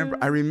remember.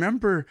 I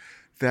remember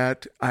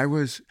that I'm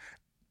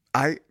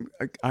gonna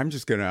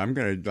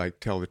like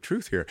tell the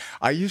truth here.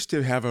 I used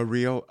to have a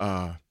real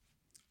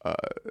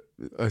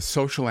a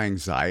social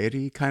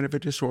anxiety kind of a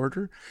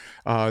disorder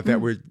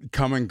that would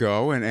come and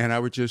go, and I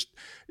would just,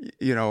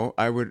 you know,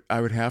 I would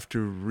have to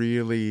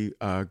really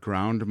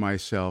ground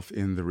myself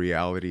in the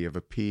reality of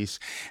a piece,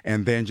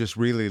 and then just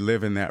really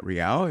live in that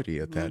reality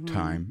at that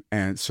time,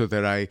 and so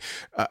that I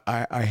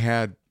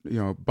had, you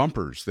know,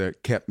 bumpers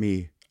that kept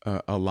me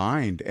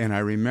aligned. And I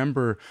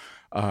remember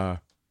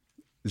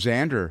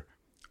Xander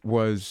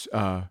was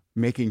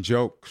making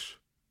jokes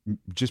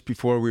just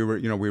before we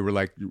were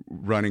like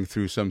running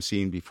through some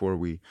scene before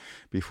we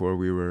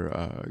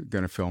were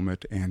going to film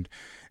it, and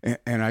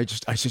I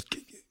said,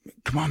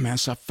 come on, man,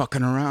 stop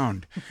fucking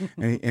around.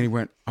 And he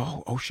went,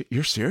 oh shit,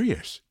 you're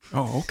serious?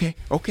 Oh,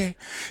 okay,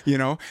 you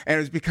know. And it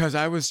was because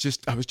I was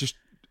just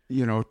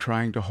you know,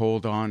 trying to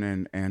hold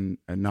on and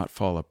not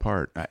fall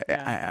apart.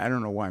 I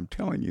don't know why I'm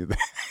telling you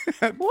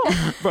that,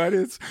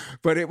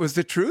 but it was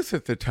the truth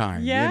at the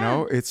time. You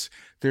know,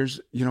 there's,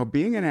 you know,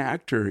 being an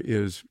actor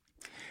is,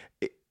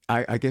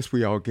 I guess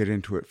we all get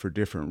into it for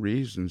different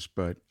reasons,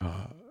 but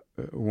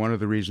one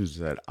of the reasons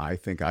that I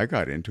think I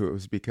got into it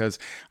was because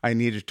I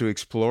needed to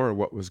explore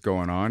what was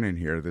going on in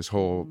here, this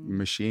whole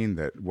machine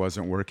that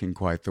wasn't working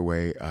quite the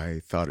way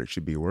I thought it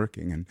should be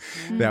working. And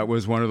that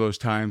was one of those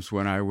times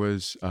when I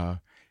was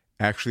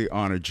actually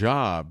on a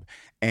job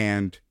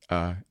and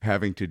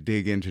having to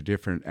dig into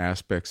different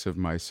aspects of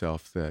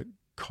myself that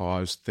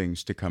caused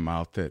things to come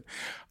out that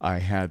I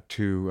had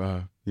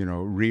to, you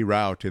know,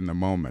 reroute in the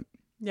moment.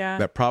 Yeah.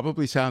 That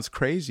probably sounds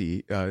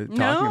crazy talking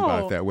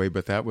about it that way,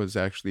 but that was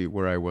actually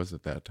where I was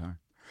at that time.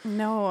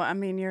 No, I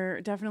mean,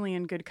 you're definitely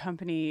in good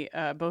company,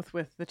 both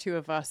with the two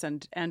of us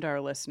and our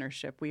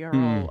listenership. We are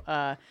all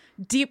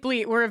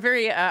we're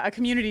a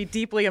community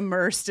deeply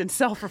immersed in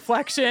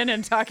self-reflection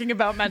and talking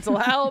about mental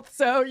health.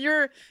 So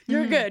you're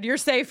good. You're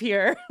safe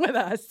here with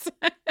us.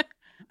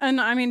 And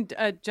I mean,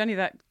 Jenny,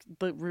 that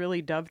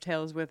really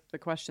dovetails with the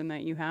question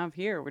that you have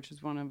here, which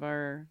is one of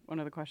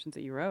the questions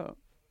that you wrote.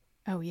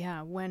 Oh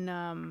yeah,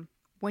 when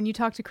you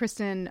talked to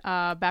Kristen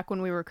back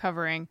when we were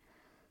covering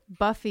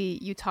Buffy,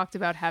 you talked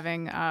about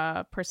having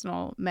a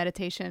personal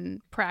meditation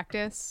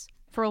practice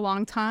for a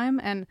long time,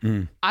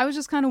 and I was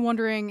just kind of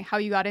wondering how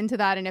you got into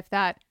that, and if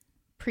that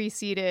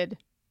preceded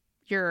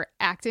your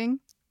acting,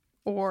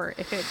 or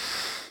if it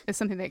is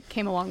something that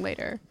came along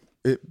later.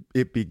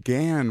 It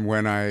began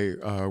when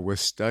I was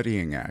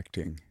studying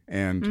acting,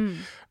 and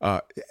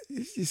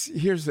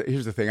here's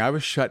the thing: I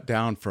was shut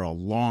down for a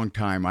long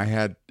time. I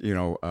had, you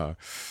know,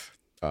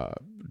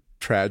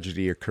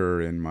 tragedy occur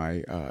in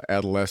my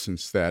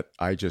adolescence that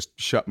I just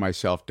shut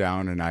myself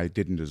down, and I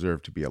didn't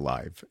deserve to be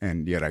alive,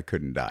 and yet I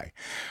couldn't die.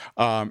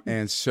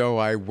 And so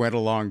I went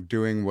along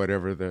doing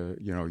whatever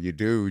you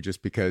do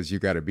just because you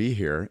got to be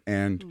here,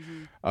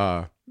 and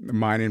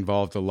mine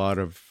involved a lot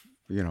of,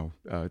 you know,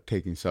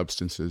 taking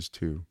substances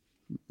to,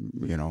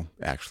 you know,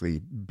 actually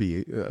be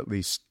at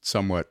least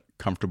somewhat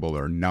comfortable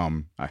or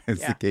numb, as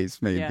the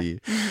case may be.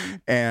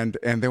 And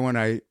then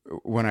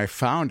when I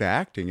found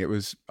acting, it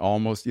was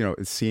almost, you know,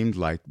 it seemed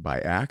like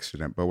by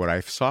accident, but what I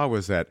saw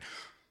was that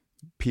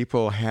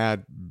people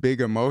had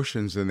big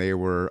emotions and they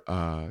were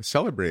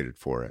celebrated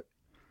for it.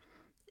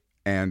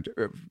 And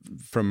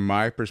from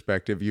my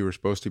perspective, you were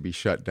supposed to be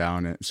shut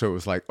down. And so it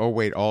was like, oh,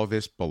 wait, all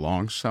this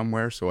belongs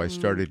somewhere. So I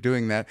started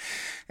doing that.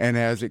 And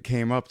as it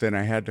came up, then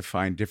I had to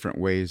find different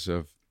ways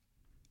of,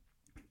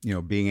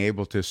 being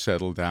able to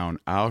settle down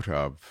out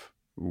of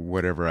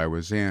whatever I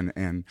was in.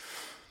 And,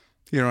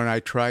 and I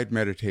tried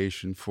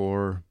meditation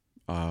for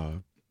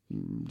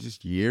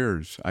just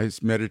years. I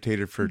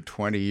meditated for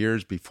 20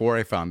 years before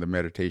I found the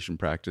meditation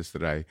practice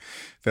that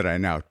I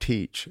now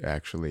teach,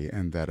 actually,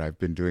 and that I've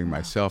been doing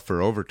myself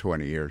for over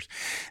 20 years.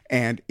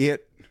 And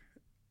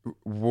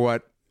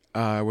what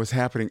was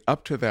happening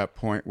up to that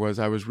point was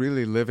I was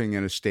really living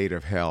in a state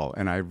of hell.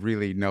 And I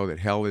really know that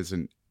hell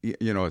isn't,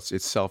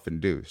 it's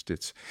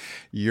self-induced.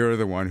 You're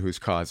the one who's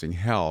causing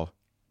hell,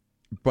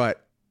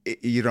 but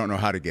you don't know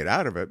how to get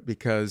out of it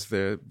because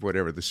the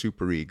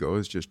superego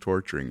is just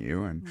torturing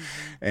you,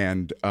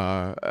 and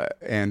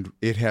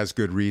it has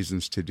good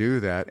reasons to do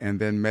that. And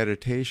then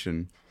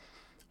meditation,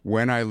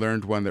 when I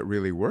learned one that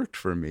really worked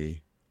for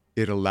me,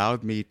 it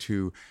allowed me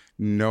to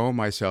know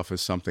myself as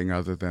something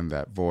other than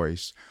that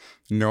voice,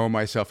 know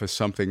myself as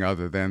something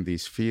other than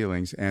these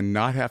feelings, and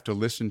not have to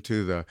listen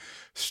to the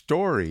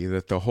story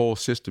that the whole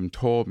system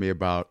told me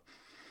about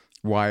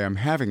why I'm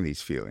having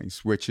these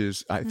feelings, which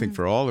is, I think,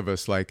 for all of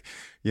us, like,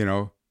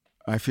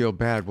 I feel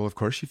bad. Well, of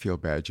course you feel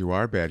bad. You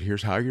are bad.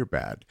 Here's how you're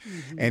bad.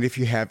 And if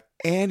you have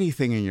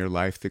anything in your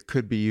life that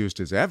could be used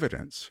as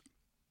evidence,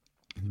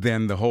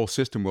 then the whole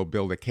system will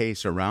build a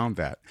case around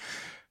that.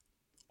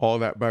 All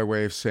that by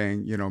way of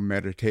saying,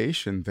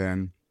 meditation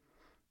then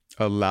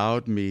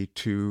allowed me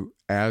to,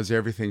 as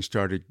everything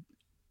started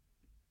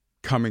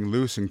coming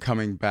loose and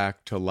coming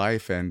back to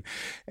life and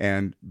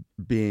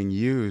being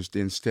used,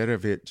 instead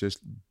of it just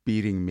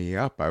beating me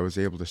up, I was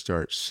able to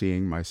start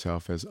seeing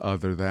myself as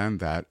other than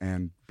that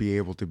and be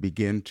able to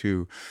begin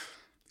to,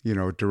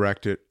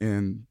 direct it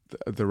in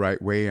the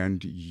right way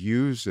and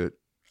use it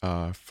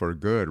for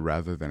good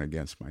rather than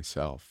against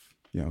myself.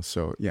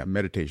 So yeah,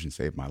 meditation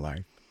saved my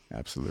life.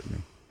 Absolutely.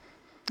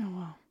 Oh,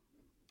 wow.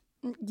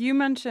 You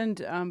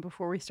mentioned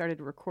before we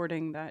started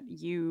recording that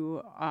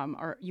you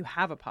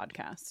have a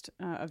podcast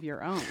of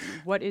your own.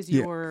 What is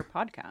your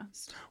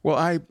podcast?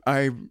 Well,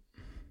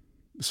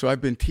 so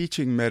I've been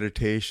teaching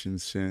meditation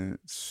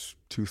since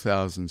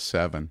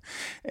 2007,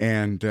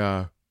 and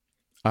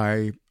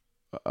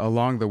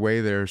along the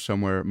way there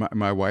somewhere,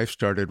 my wife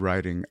started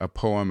writing a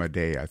poem a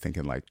day, I think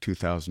in like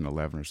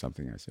 2011 or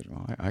something. I said,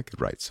 well, I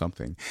could write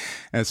something.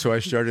 And so I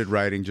started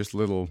writing just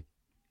little,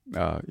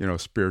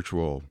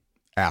 spiritual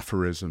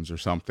aphorisms or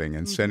something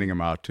and sending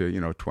them out to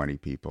 20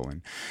 people,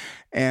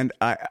 and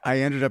I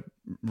ended up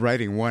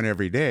writing one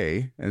every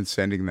day and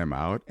sending them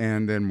out,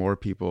 and then more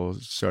people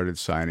started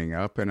signing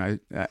up, and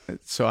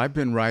so I've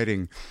been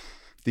writing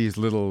these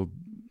little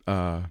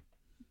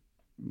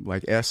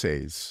like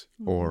essays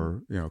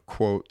or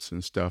quotes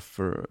and stuff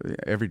for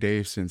every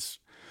day since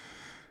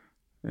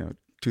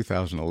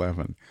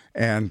 2011.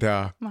 And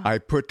I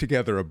put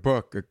together a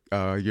book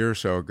a year or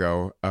so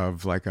ago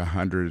of like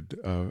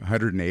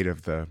 108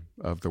 of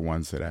the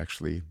ones that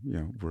actually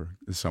were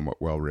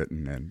somewhat well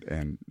written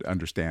and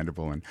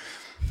understandable. And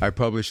I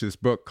published this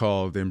book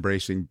called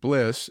Embracing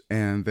Bliss,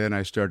 and then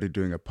I started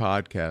doing a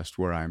podcast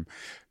where I'm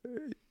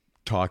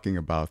talking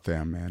about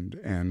them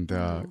and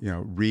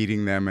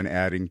reading them and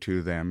adding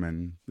to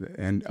them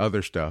and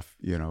other stuff.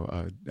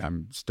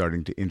 I'm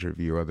starting to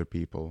interview other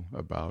people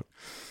about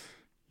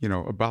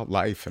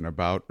life and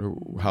about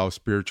how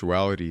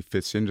spirituality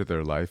fits into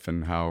their life,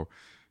 and how,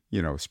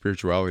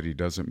 spirituality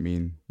doesn't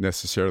mean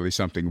necessarily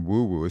something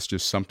woo-woo. It's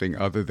just something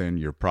other than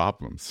your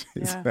problems.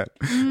 It's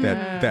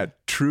that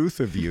truth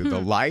of you, the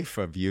life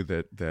of you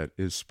that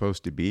is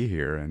supposed to be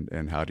here,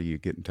 and how do you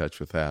get in touch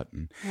with that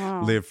and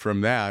live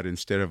from that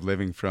instead of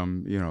living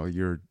from,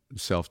 your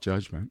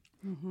self-judgment.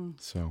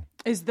 So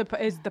is the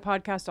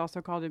podcast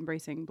also called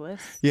Embracing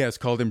Bliss? Yeah, it's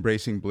called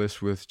Embracing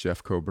Bliss with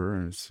Jeff Kober,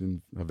 and it's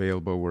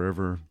available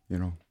wherever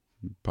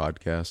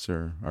podcasts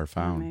are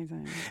found.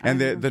 Amazing. And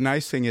the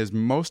nice thing is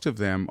most of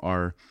them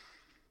are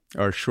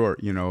short,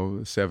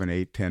 7,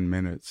 8, 10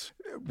 minutes.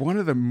 One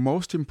of the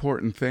most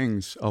important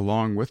things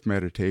along with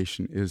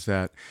meditation is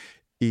that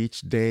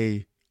each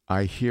day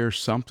I hear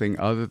something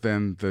other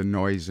than the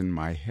noise in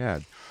my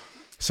head.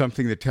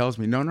 Something that tells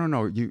me, no.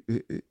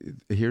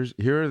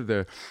 Here are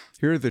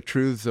the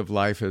truths of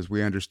life as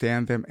we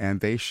understand them,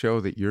 and they show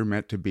that you're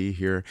meant to be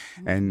here,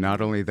 and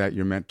not only that,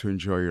 you're meant to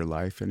enjoy your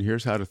life. And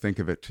here's how to think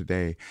of it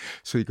today.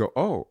 So you go,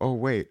 oh,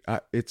 wait,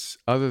 it's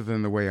other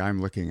than the way I'm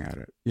looking at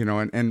it,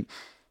 And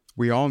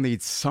we all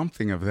need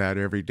something of that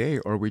every day,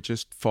 or we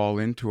just fall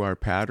into our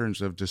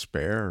patterns of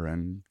despair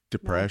and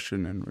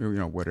depression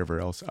and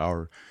whatever else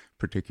our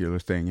particular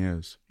thing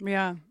is.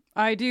 Yeah.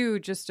 I do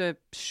just a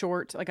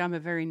short, I'm a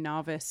very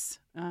novice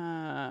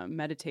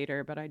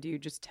meditator, but I do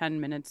just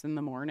 10 minutes in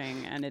the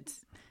morning, and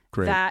it's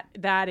great.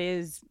 That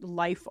is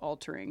life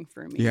altering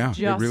for me. Yeah,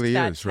 just it really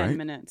that is, 10 right?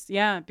 minutes.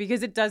 Yeah,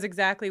 because it does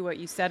exactly what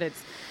you said.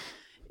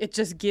 it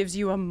just gives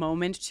you a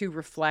moment to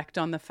reflect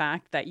on the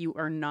fact that you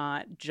are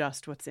not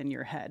just what's in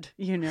your head.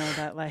 You know,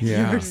 that like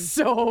you're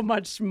so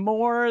much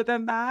more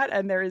than that,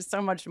 and there is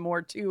so much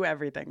more to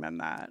everything than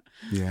that.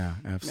 Yeah,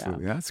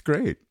 absolutely. Yeah. That's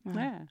great.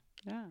 Yeah.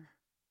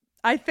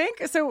 I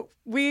think so.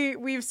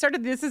 We've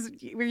started.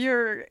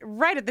 You're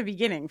right at the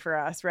beginning for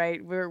us,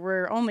 right?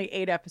 We're only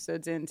 8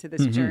 episodes into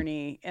this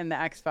journey in the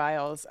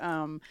X-Files,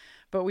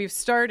 but we've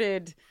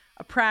started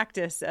a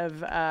practice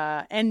of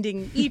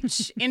ending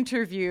each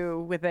interview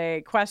with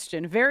a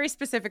question. Very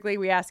specifically,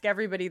 we ask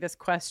everybody this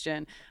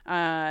question.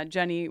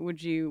 Jenny,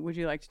 would you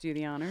like to do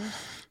the honors?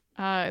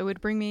 It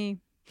would bring me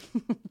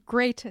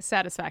great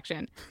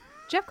satisfaction.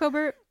 Jeff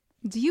Kober,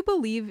 do you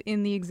believe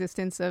in the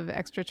existence of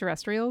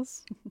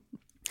extraterrestrials?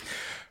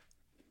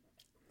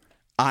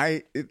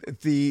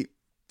 The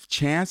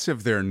chance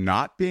of there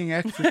not being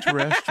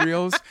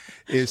extraterrestrials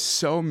is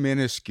so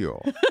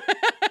minuscule.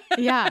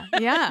 Yeah.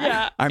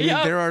 I mean,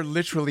 there are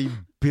literally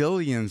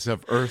billions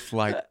of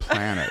Earth-like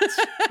planets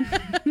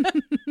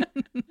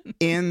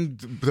in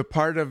the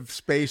part of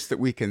space that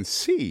we can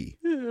see.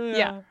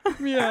 Yeah.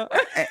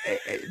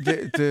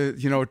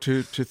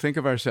 To think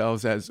of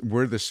ourselves as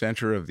we're the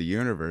center of the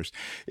universe,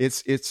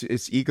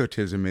 it's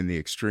egotism in the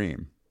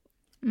extreme,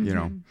 you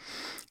know,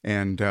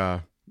 and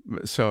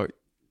so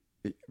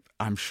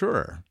I'm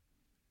sure,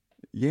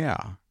 yeah.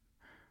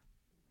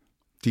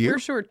 Do you?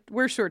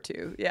 We're sure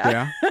too.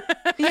 Yeah.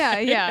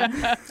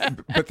 Yeah.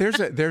 But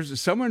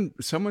there's someone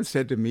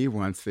said to me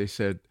once, they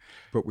said,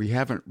 but we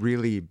haven't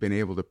really been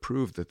able to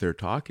prove that they're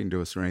talking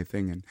to us or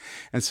anything.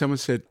 And someone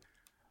said,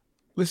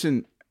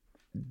 listen,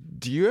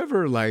 do you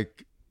ever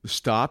like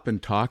stop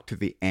and talk to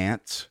the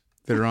ants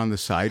that are on the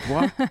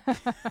sidewalk?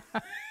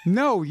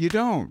 No, you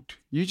don't.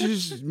 You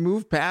just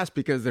move past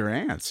because they're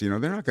ants. You know,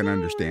 they're not going to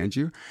understand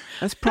you.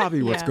 That's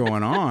probably what's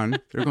going on.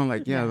 They're going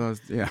like,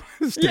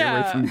 stay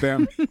away from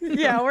them.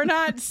 Yeah, we're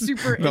not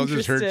super They'll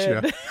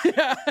interested. just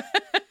hurt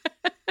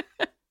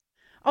you.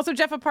 Also,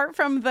 Jeff, apart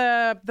from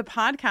the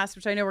podcast,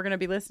 which I know we're going to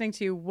be listening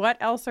to, what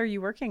else are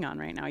you working on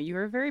right now?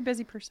 You're a very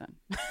busy person.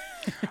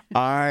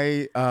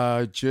 I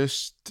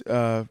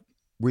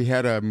we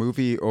had a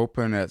movie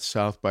open at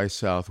South by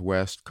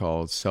Southwest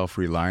called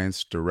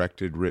Self-Reliance,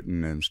 directed,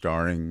 written, and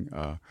starring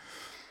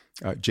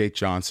Jake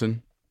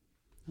Johnson.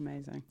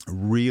 Amazing.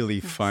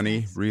 Really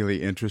funny,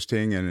 really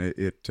interesting, and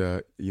it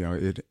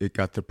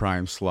got the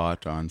prime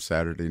slot on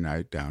Saturday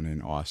night down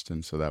in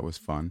Austin, so that was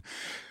fun.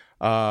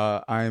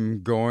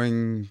 I'm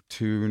going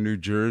to New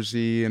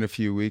Jersey in a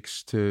few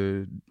weeks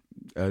to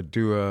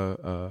do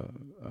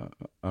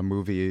a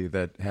movie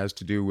that has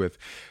to do with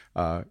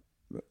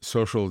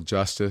social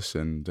justice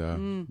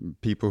and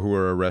people who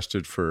were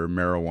arrested for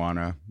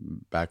marijuana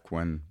back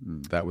when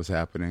that was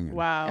happening.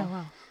 Wow. Oh,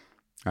 wow.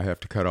 I have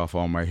to cut off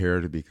all my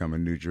hair to become a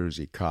New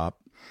Jersey cop.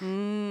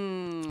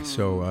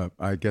 So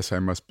I guess I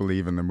must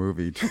believe in the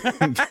movie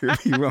to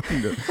be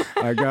willing to.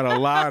 I got a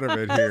lot of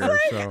it here.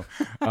 So,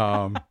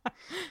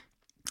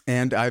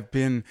 and I've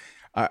been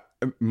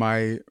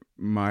my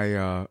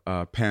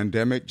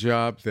pandemic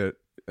job that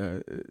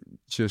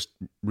just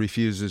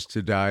refuses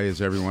to die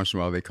is every once in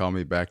a while they call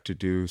me back to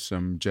do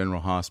some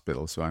General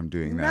Hospital, so I'm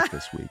doing that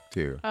this week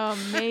too.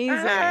 Amazing.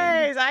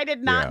 Nice. I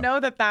did not know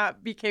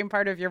that became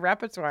part of your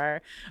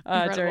repertoire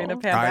during the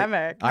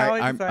pandemic.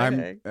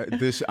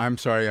 I'm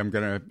sorry, I am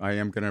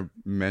gonna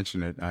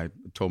mention it. I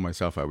told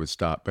myself I would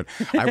stop, but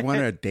I won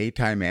a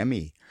daytime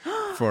Emmy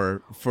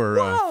for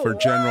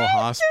General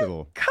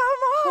Hospital. Come on.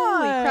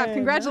 Holy crap.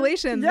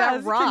 Congratulations.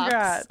 Yes, that rocks.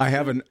 Congrats. I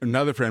have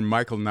another friend,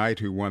 Michael Knight,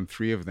 who won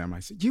 3 of them. I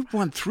said, "You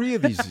won 3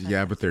 of these?"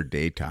 Yeah, but they're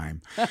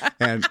daytime.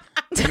 And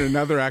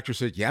another actor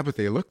said, "Yeah, but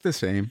they look the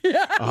same."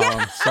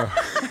 So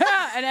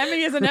an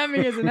Emmy is an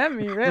Emmy is an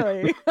Emmy,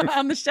 really,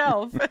 on the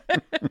shelf.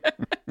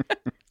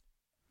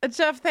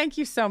 Jeff, thank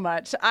you so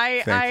much.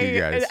 Thank you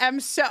guys.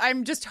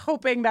 I'm just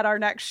hoping that our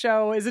next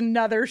show is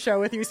another show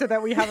with you so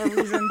that we have a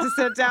reason to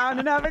sit down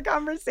and have a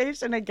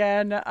conversation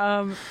again.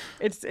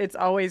 It's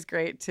always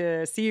great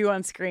to see you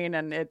on screen,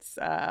 and it's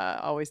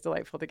always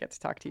delightful to get to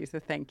talk to you. So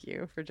thank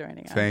you for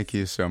joining us. Thank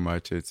you so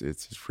much.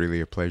 It's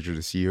really a pleasure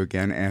to see you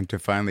again and to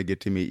finally get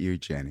to meet you,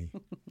 Jenny.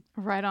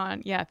 Right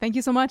on. Yeah, thank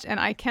you so much. And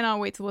I cannot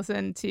wait to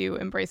listen to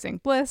Embracing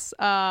Bliss.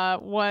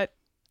 What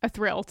a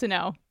thrill to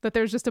know that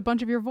there's just a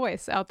bunch of your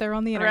voice out there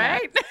on the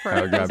internet. Right?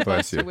 For God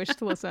bless you. Who wish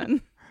to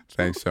listen.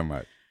 Thanks so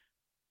much.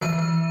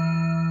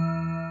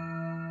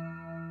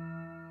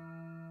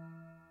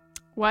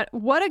 What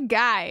a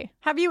guy.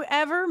 Have you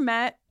ever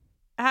met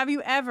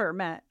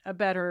a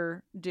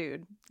better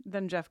dude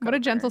than Jeff Kober? What a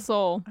gentle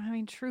soul. I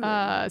mean, truly.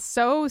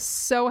 So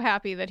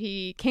happy that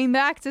he came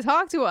back to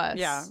talk to us.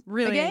 Yeah,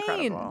 really again.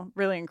 incredible.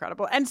 Really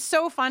incredible. And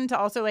so fun to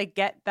also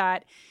get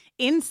that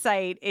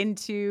insight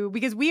into,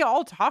 because we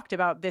all talked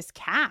about this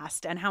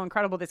cast and how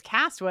incredible this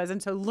cast was, and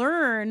to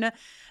learn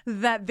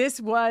that this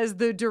was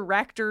the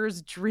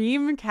director's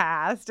dream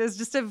cast is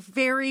just a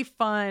very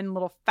fun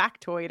little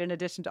factoid in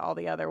addition to all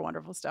the other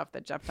wonderful stuff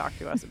that Jeff talked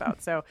to us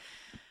about. So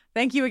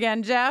Thank you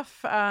again,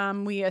 Jeff.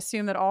 We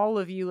assume that all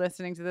of you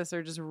listening to this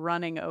are just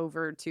running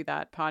over to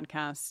that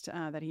podcast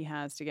that he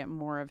has to get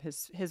more of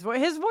his voice.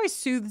 His voice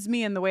soothes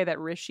me in the way that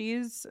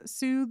Rishi's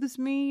soothes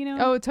me, you know?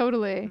 Oh,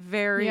 totally.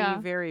 Very,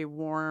 very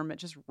warm. It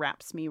just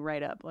wraps me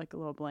right up like a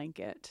little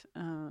blanket.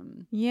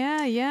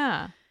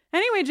 Yeah.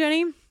 Anyway,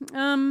 Jenny,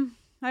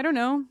 I don't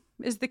know.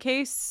 Is the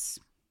case,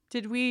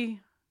 did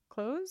we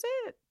close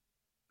it?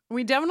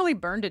 We definitely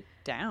burned it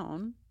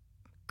down.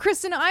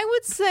 Kristen, I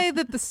would say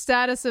that the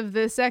status of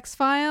this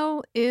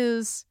X-File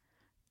is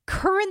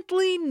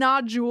currently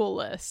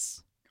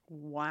noduleless.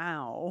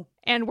 Wow.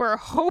 And we're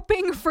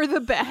hoping for the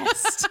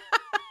best.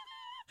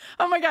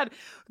 Oh my God.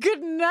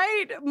 Good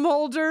night,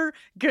 Mulder.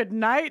 Good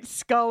night,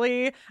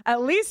 Scully.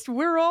 At least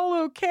we're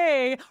all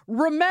okay.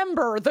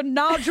 Remember, the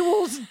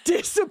nodules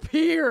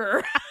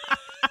disappear.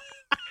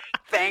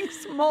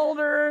 Thanks,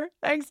 Mulder.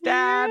 Thanks,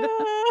 Dad. Yeah.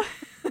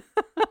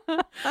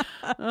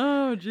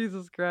 Oh,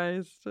 Jesus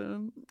Christ.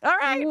 All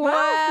right.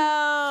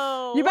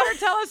 Wow. Well, you better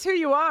tell us who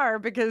you are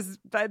because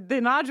the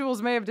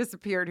nodules may have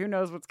disappeared. Who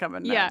knows what's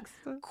coming next?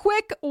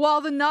 Quick, while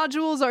the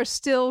nodules are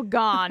still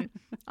gone.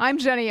 I'm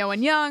Jenny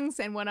Owen Youngs,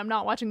 and when I'm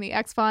not watching The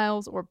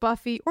X-Files or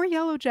Buffy or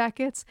Yellow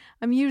Jackets,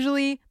 I'm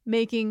usually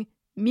making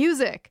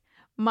music.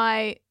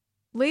 My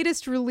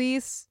latest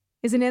release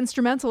is an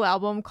instrumental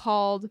album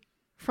called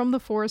From the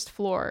Forest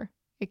Floor.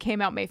 It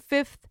came out May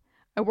 5th.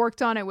 I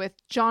worked on it with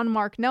John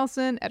Mark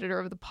Nelson, editor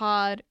of the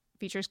pod.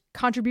 Features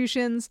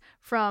contributions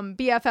from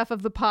BFF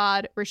of the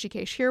pod,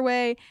 Rishikesh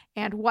Hirway,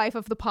 and wife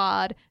of the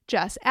pod,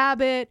 Jess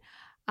Abbott.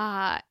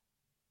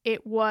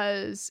 It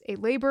was a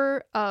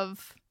labor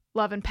of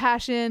love and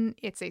passion.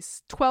 It's a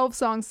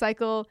 12-song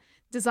cycle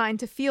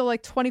designed to feel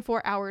like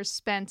 24 hours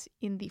spent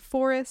in the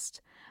forest.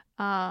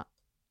 I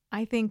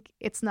think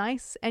it's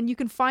nice, and you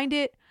can find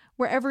it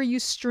wherever you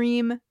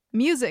stream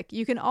music.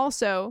 You can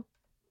also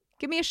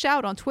give me a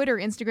shout on Twitter,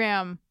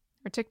 Instagram,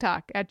 or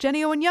TikTok at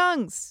Jenny Owen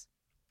Youngs.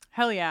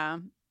 Hell yeah.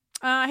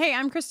 Hey,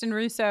 I'm Kristen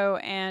Russo,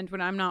 and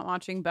when I'm not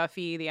watching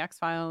Buffy, The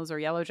X-Files, or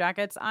Yellow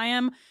Jackets, I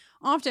am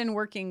often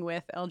working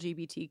with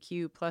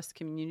LGBTQ plus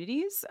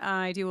communities.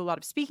 I do a lot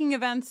of speaking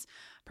events,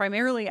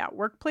 primarily at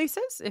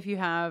workplaces. If you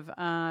have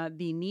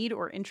the need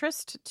or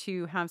interest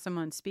to have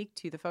someone speak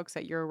to the folks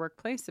at your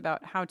workplace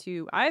about how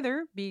to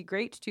either be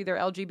great to their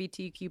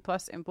LGBTQ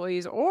plus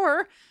employees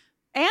or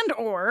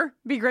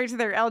be great to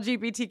their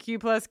LGBTQ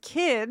plus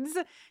kids,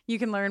 you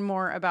can learn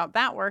more about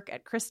that work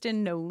at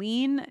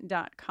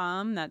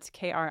KristenNoeline.com. That's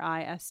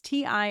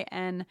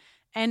KristenNoeline.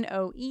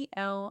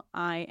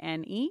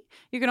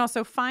 You can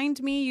also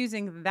find me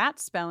using that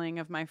spelling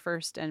of my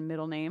first and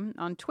middle name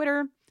on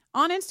Twitter,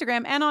 on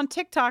Instagram, and on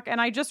TikTok.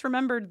 And I just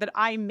remembered that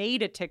I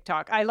made a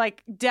TikTok. I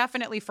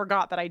definitely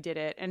forgot that I did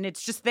it, and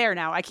it's just there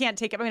now. I can't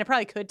take it. I mean, I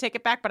probably could take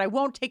it back, but I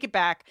won't take it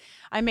back.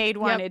 I made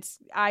one. Yep.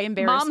 I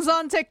embarrassed. Mom's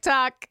on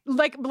TikTok.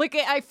 Like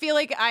I feel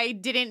like I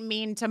didn't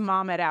mean to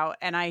mom it out,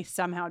 and I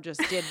somehow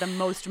just did the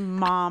most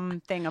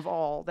mom thing of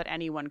all that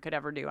anyone could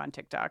ever do on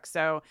TikTok.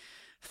 So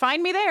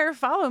find me there.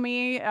 Follow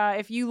me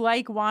if you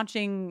like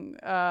watching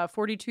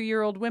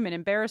 42-year-old women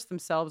embarrass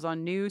themselves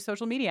on new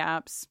social media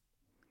apps.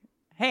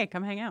 Hey,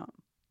 come hang out.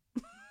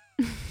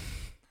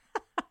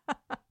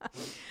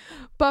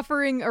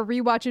 Buffering, a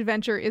rewatch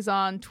adventure, is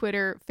on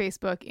Twitter,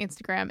 Facebook,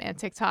 Instagram, and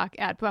TikTok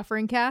at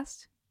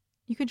BufferingCast.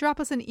 You can drop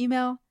us an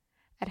email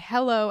at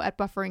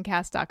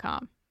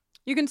hello@bufferingcast.com.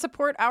 You can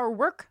support our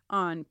work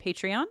on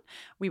Patreon.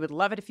 We would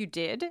love it if you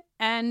did.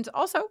 And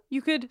also,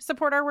 you could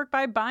support our work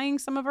by buying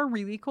some of our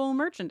really cool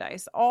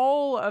merchandise.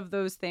 All of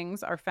those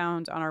things are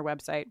found on our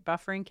website,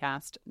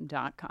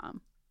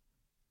 bufferingcast.com.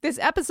 This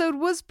episode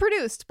was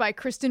produced by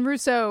Kristen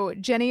Russo,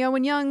 Jenny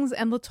Owen Youngs,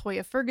 and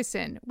LaToya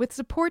Ferguson, with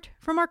support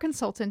from our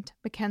consultant,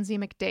 Mackenzie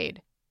McDade.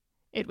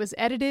 It was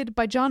edited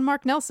by John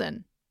Mark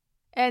Nelson.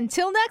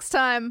 Until next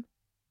time,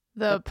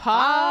 the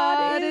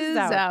pod is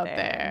out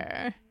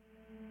there.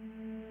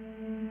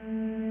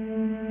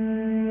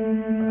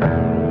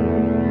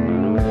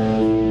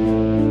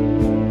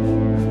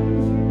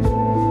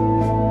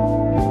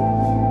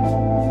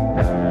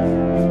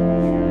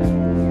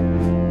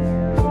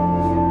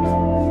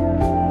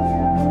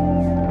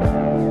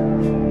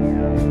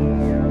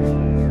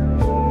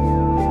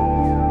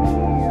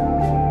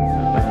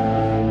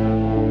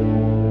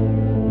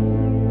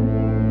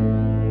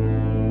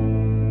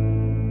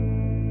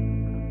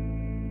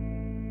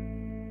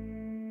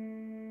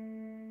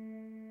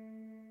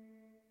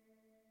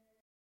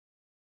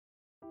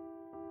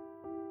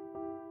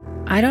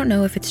 I don't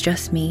know if it's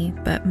just me,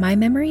 but my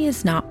memory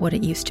is not what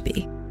it used to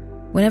be.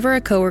 Whenever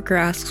a coworker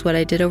asks what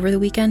I did over the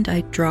weekend,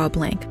 I draw a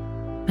blank.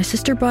 My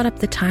sister brought up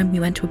the time we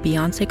went to a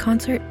Beyonce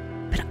concert,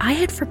 but I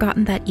had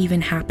forgotten that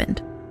even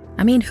happened.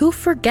 I mean, who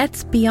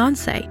forgets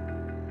Beyonce?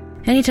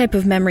 Any type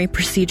of memory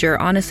procedure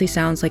honestly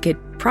sounds like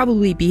it'd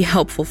probably be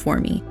helpful for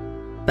me.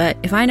 But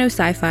if I know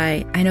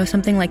sci-fi, I know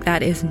something like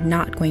that is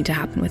not going to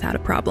happen without a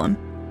problem.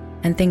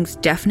 And things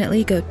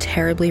definitely go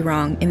terribly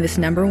wrong in this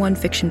 #1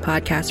 fiction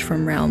podcast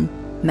from Realm,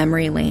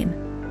 Memory Lane,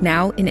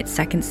 now in its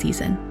 2nd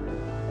season.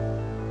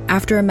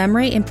 After a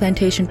memory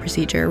implantation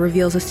procedure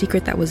reveals a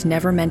secret that was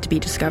never meant to be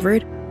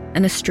discovered,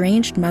 an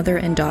estranged mother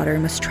and daughter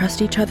must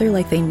trust each other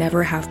like they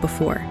never have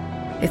before,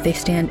 if they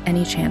stand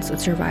any chance at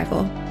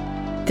survival.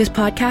 This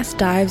podcast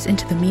dives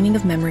into the meaning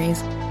of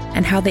memories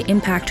and how they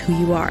impact who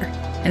you are,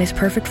 and is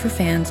perfect for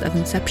fans of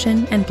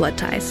Inception and Blood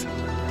Ties.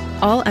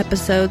 All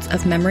episodes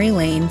of Memory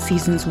Lane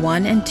Seasons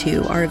 1 and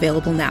 2 are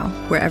available now,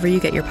 wherever you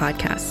get your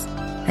podcasts,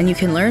 and you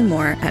can learn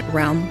more at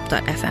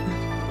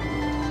realm.fm.